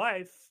organic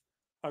life,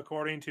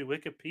 according to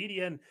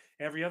Wikipedia and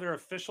every other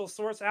official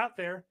source out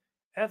there,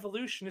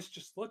 evolutionists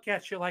just look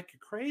at you like you're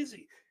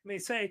crazy. And they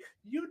say,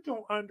 you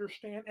don't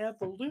understand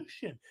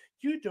evolution.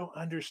 You don't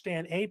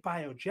understand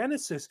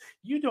abiogenesis.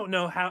 You don't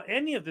know how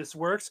any of this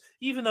works,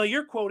 even though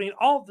you're quoting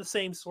all the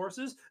same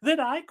sources that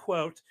I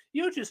quote.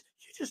 You just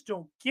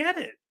don't get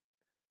it.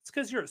 It's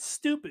because you're a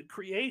stupid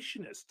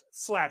creationist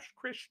 /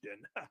 Christian.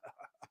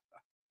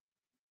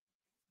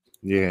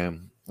 Yeah,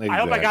 exactly. I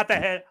hope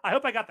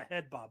I got the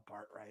head bob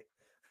part right.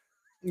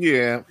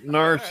 Yeah,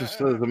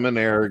 narcissism and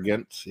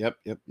arrogance. Yep.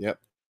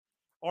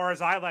 Or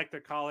as I like to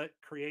call it,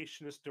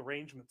 creationist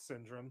derangement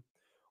syndrome,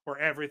 where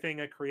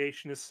everything a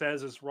creationist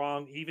says is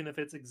wrong, even if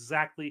it's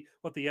exactly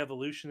what the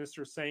evolutionists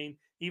are saying,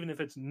 even if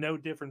it's no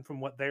different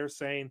from what they're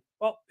saying.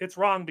 Well, it's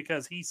wrong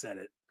because he said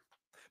it.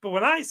 But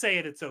when I say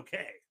it, it's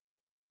okay.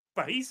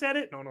 But he said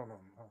it? No.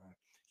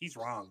 He's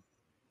wrong.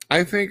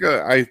 I think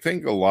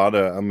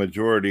a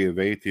majority of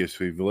atheists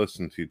we've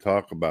listened to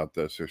talk about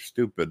this are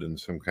stupid in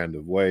some kind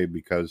of way,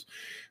 because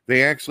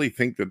they actually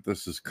think that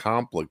this is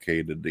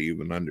complicated to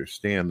even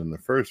understand in the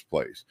first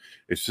place.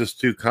 It's just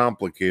too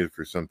complicated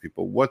for some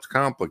people. What's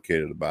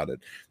complicated about it?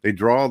 They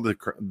draw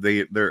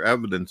their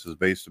evidence is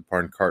based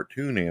upon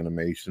cartoon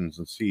animations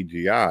and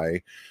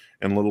CGI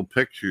and little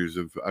pictures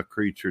of a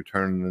creature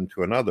turning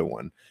into another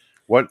one.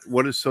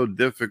 What is so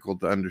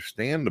difficult to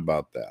understand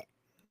about that?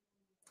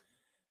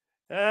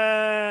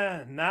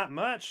 Not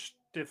much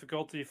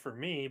difficulty for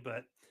me,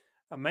 but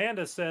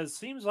Amanda says,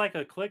 seems like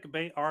a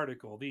clickbait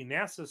article. The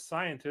NASA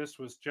scientist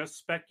was just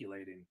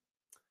speculating.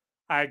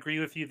 I agree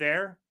with you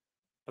there,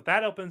 but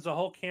that opens a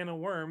whole can of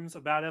worms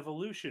about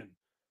evolution.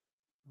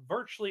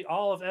 Virtually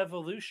all of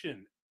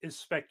evolution is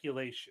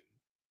speculation.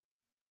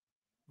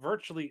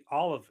 Virtually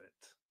all of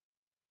it.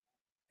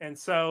 And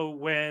so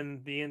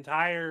when the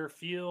entire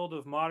field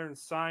of modern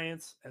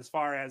science, as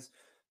far as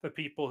the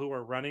people who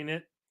are running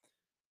it,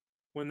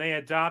 when they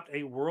adopt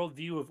a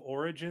worldview of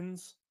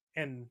origins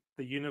and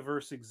the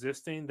universe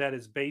existing that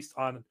is based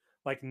on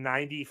like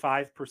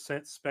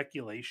 95%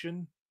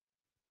 speculation,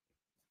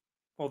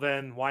 well,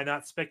 then why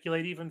not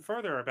speculate even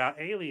further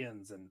about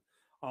aliens and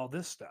all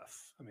this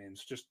stuff? I mean,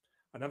 it's just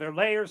another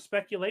layer of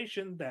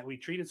speculation that we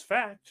treat as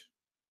fact.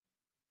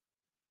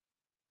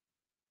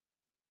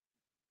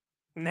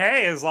 And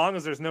hey, as long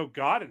as there's no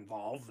God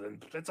involved,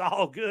 then it's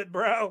all good,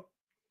 bro.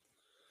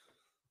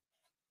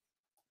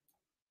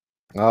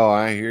 Oh,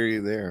 I hear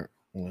you there.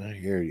 I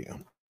hear you.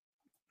 I'm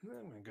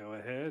going to go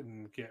ahead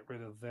and get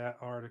rid of that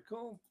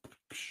article.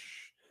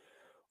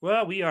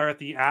 Well, we are at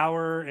the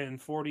hour and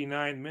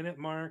 49-minute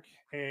mark,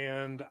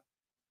 and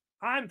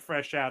I'm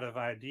fresh out of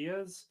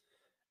ideas,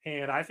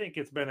 and I think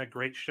it's been a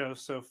great show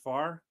so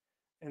far.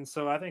 And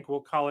so I think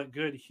we'll call it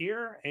good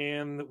here,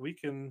 and we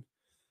can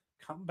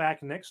come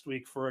back next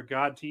week for a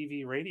God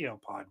TV radio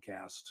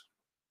podcast.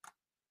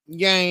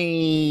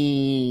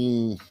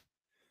 Yay!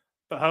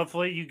 But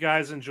hopefully you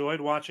guys enjoyed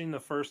watching the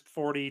first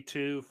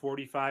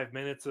 45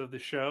 minutes of the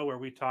show where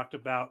we talked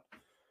about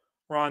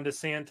Ron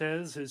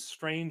DeSantis, his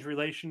strange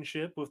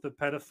relationship with the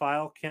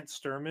pedophile Kent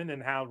Sturman,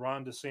 and how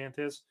Ron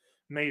DeSantis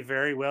may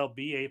very well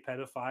be a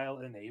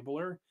pedophile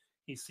enabler.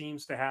 He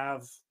seems to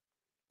have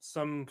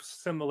some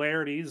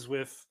similarities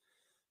with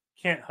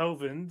Kent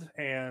Hovind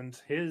and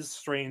his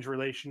strange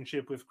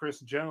relationship with Chris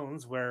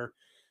Jones, where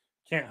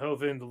Kent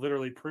Hovind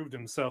literally proved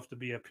himself to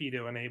be a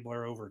pedo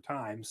enabler over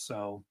time.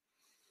 So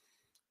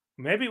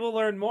maybe we'll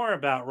learn more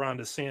about Ron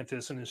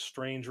DeSantis and his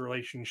strange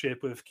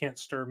relationship with Kent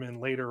Sturman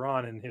later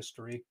on in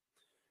history.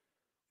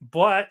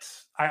 But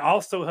I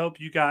also hope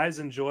you guys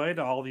enjoyed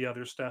all the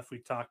other stuff we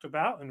talked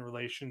about in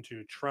relation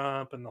to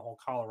Trump and the whole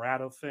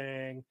Colorado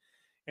thing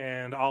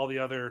and all the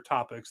other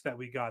topics that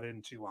we got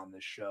into on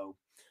this show.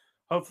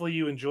 Hopefully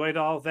you enjoyed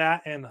all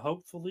that, and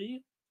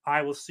hopefully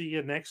I will see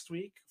you next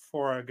week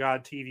for a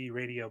God TV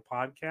radio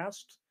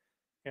podcast.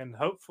 And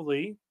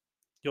hopefully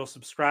you'll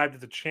subscribe to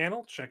the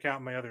channel, check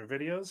out my other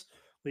videos,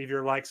 leave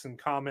your likes and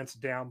comments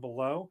down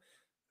below,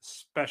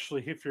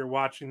 especially if you're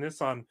watching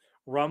this on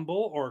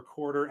Rumble or a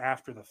quarter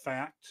after the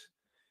fact.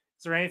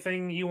 Is there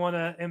anything you want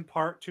to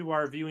impart to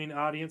our viewing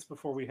audience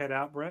before we head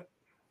out, Brett?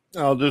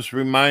 I'll just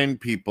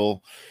remind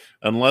people,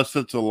 unless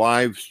it's a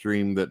live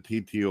stream that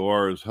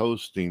TTOR is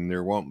hosting,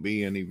 there won't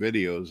be any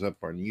videos up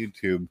on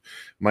YouTube.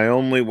 My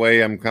only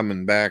way I'm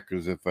coming back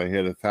is if I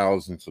hit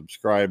 1,000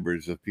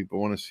 subscribers. If people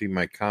want to see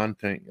my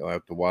content, you'll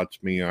have to watch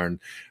me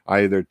on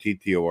either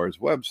TTOR's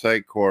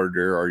website,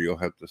 Corridor, or you'll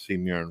have to see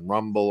me on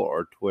Rumble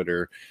or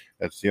Twitter.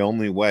 That's the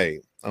only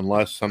way,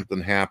 unless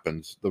something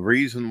happens. The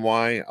reason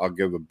why, I'll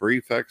give a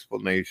brief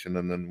explanation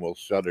and then we'll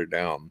shut her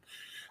down.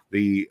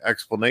 The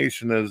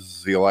explanation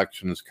is the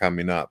election is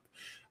coming up.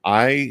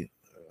 I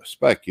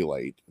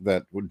speculate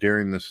that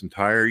during this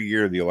entire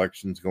year the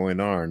election's going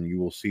on, you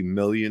will see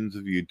millions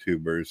of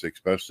YouTubers,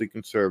 especially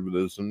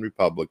conservatives and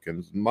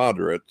Republicans and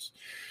moderates,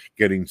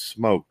 getting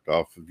smoked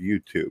off of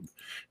YouTube.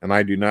 And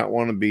I do not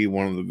want to be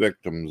one of the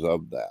victims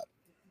of that.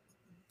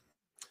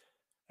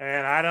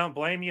 And I don't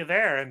blame you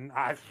there. And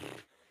I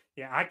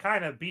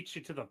kind of beat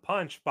you to the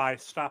punch by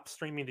stop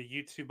streaming to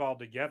YouTube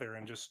altogether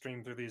and just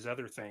stream through these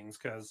other things,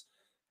 because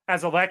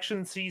as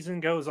election season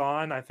goes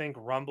on, I think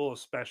Rumble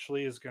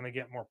especially is going to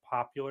get more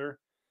popular.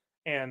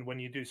 And when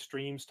you do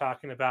streams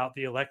talking about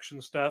the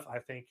election stuff, I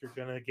think you're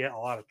going to get a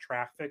lot of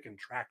traffic and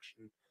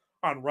traction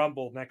on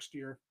Rumble next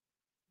year.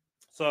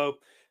 So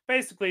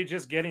basically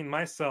just getting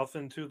myself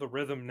into the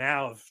rhythm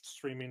now of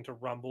streaming to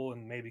Rumble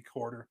and maybe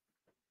Quarter.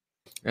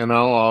 And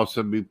I'll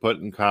also be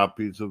putting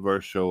copies of our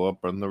show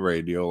up on the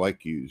radio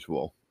like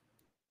usual,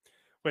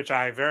 which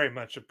I very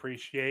much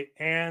appreciate.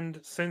 And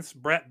since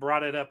Brett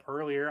brought it up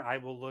earlier, I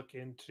will look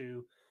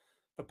into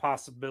the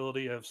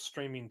possibility of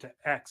streaming to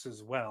X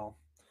as well.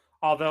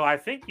 Although I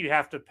think you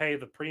have to pay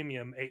the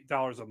premium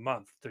 $8 a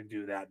month to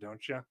do that,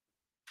 don't you?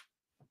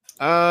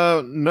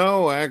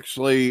 No,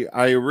 actually,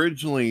 I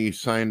originally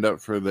signed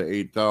up for the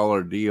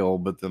 $8 deal,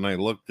 but then I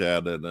looked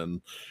at it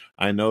and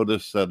I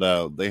noticed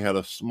that they had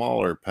a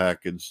smaller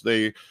package.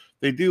 They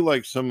do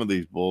like some of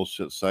these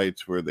bullshit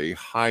sites where they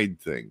hide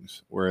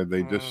things, where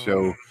they just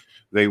show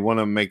they want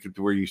to make it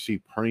to where you see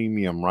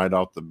premium right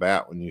off the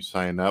bat when you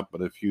sign up.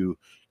 But if you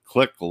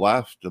click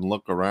left and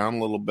look around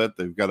a little bit,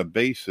 they've got a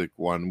basic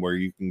one where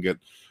you can get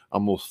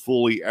almost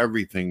fully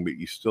everything, but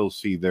you still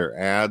see their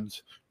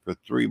ads for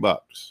 $3.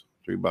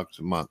 $3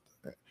 a month,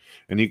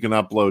 and you can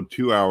upload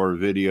 2-hour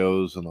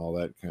videos and all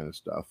that kind of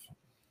stuff.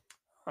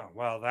 Oh,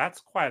 well, that's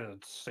quite a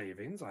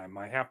savings. I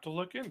might have to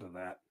look into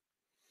that.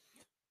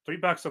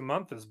 $3 a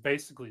month is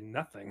basically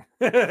nothing.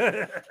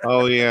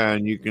 Oh yeah,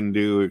 and you can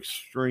do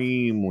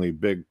extremely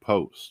big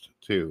posts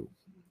too,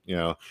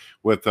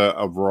 with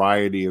a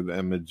variety of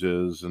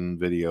images and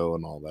video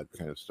and all that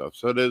kind of stuff.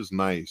 So it is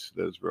nice.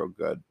 It is real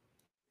good.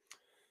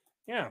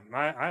 Yeah,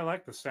 I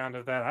like the sound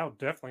of that. I'll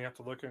definitely have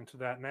to look into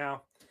that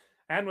now.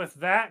 And with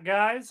that,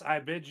 guys, I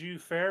bid you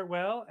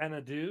farewell and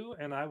adieu,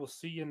 and I will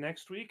see you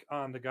next week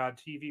on the God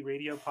TV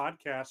Radio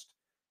podcast.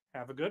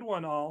 Have a good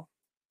one, all.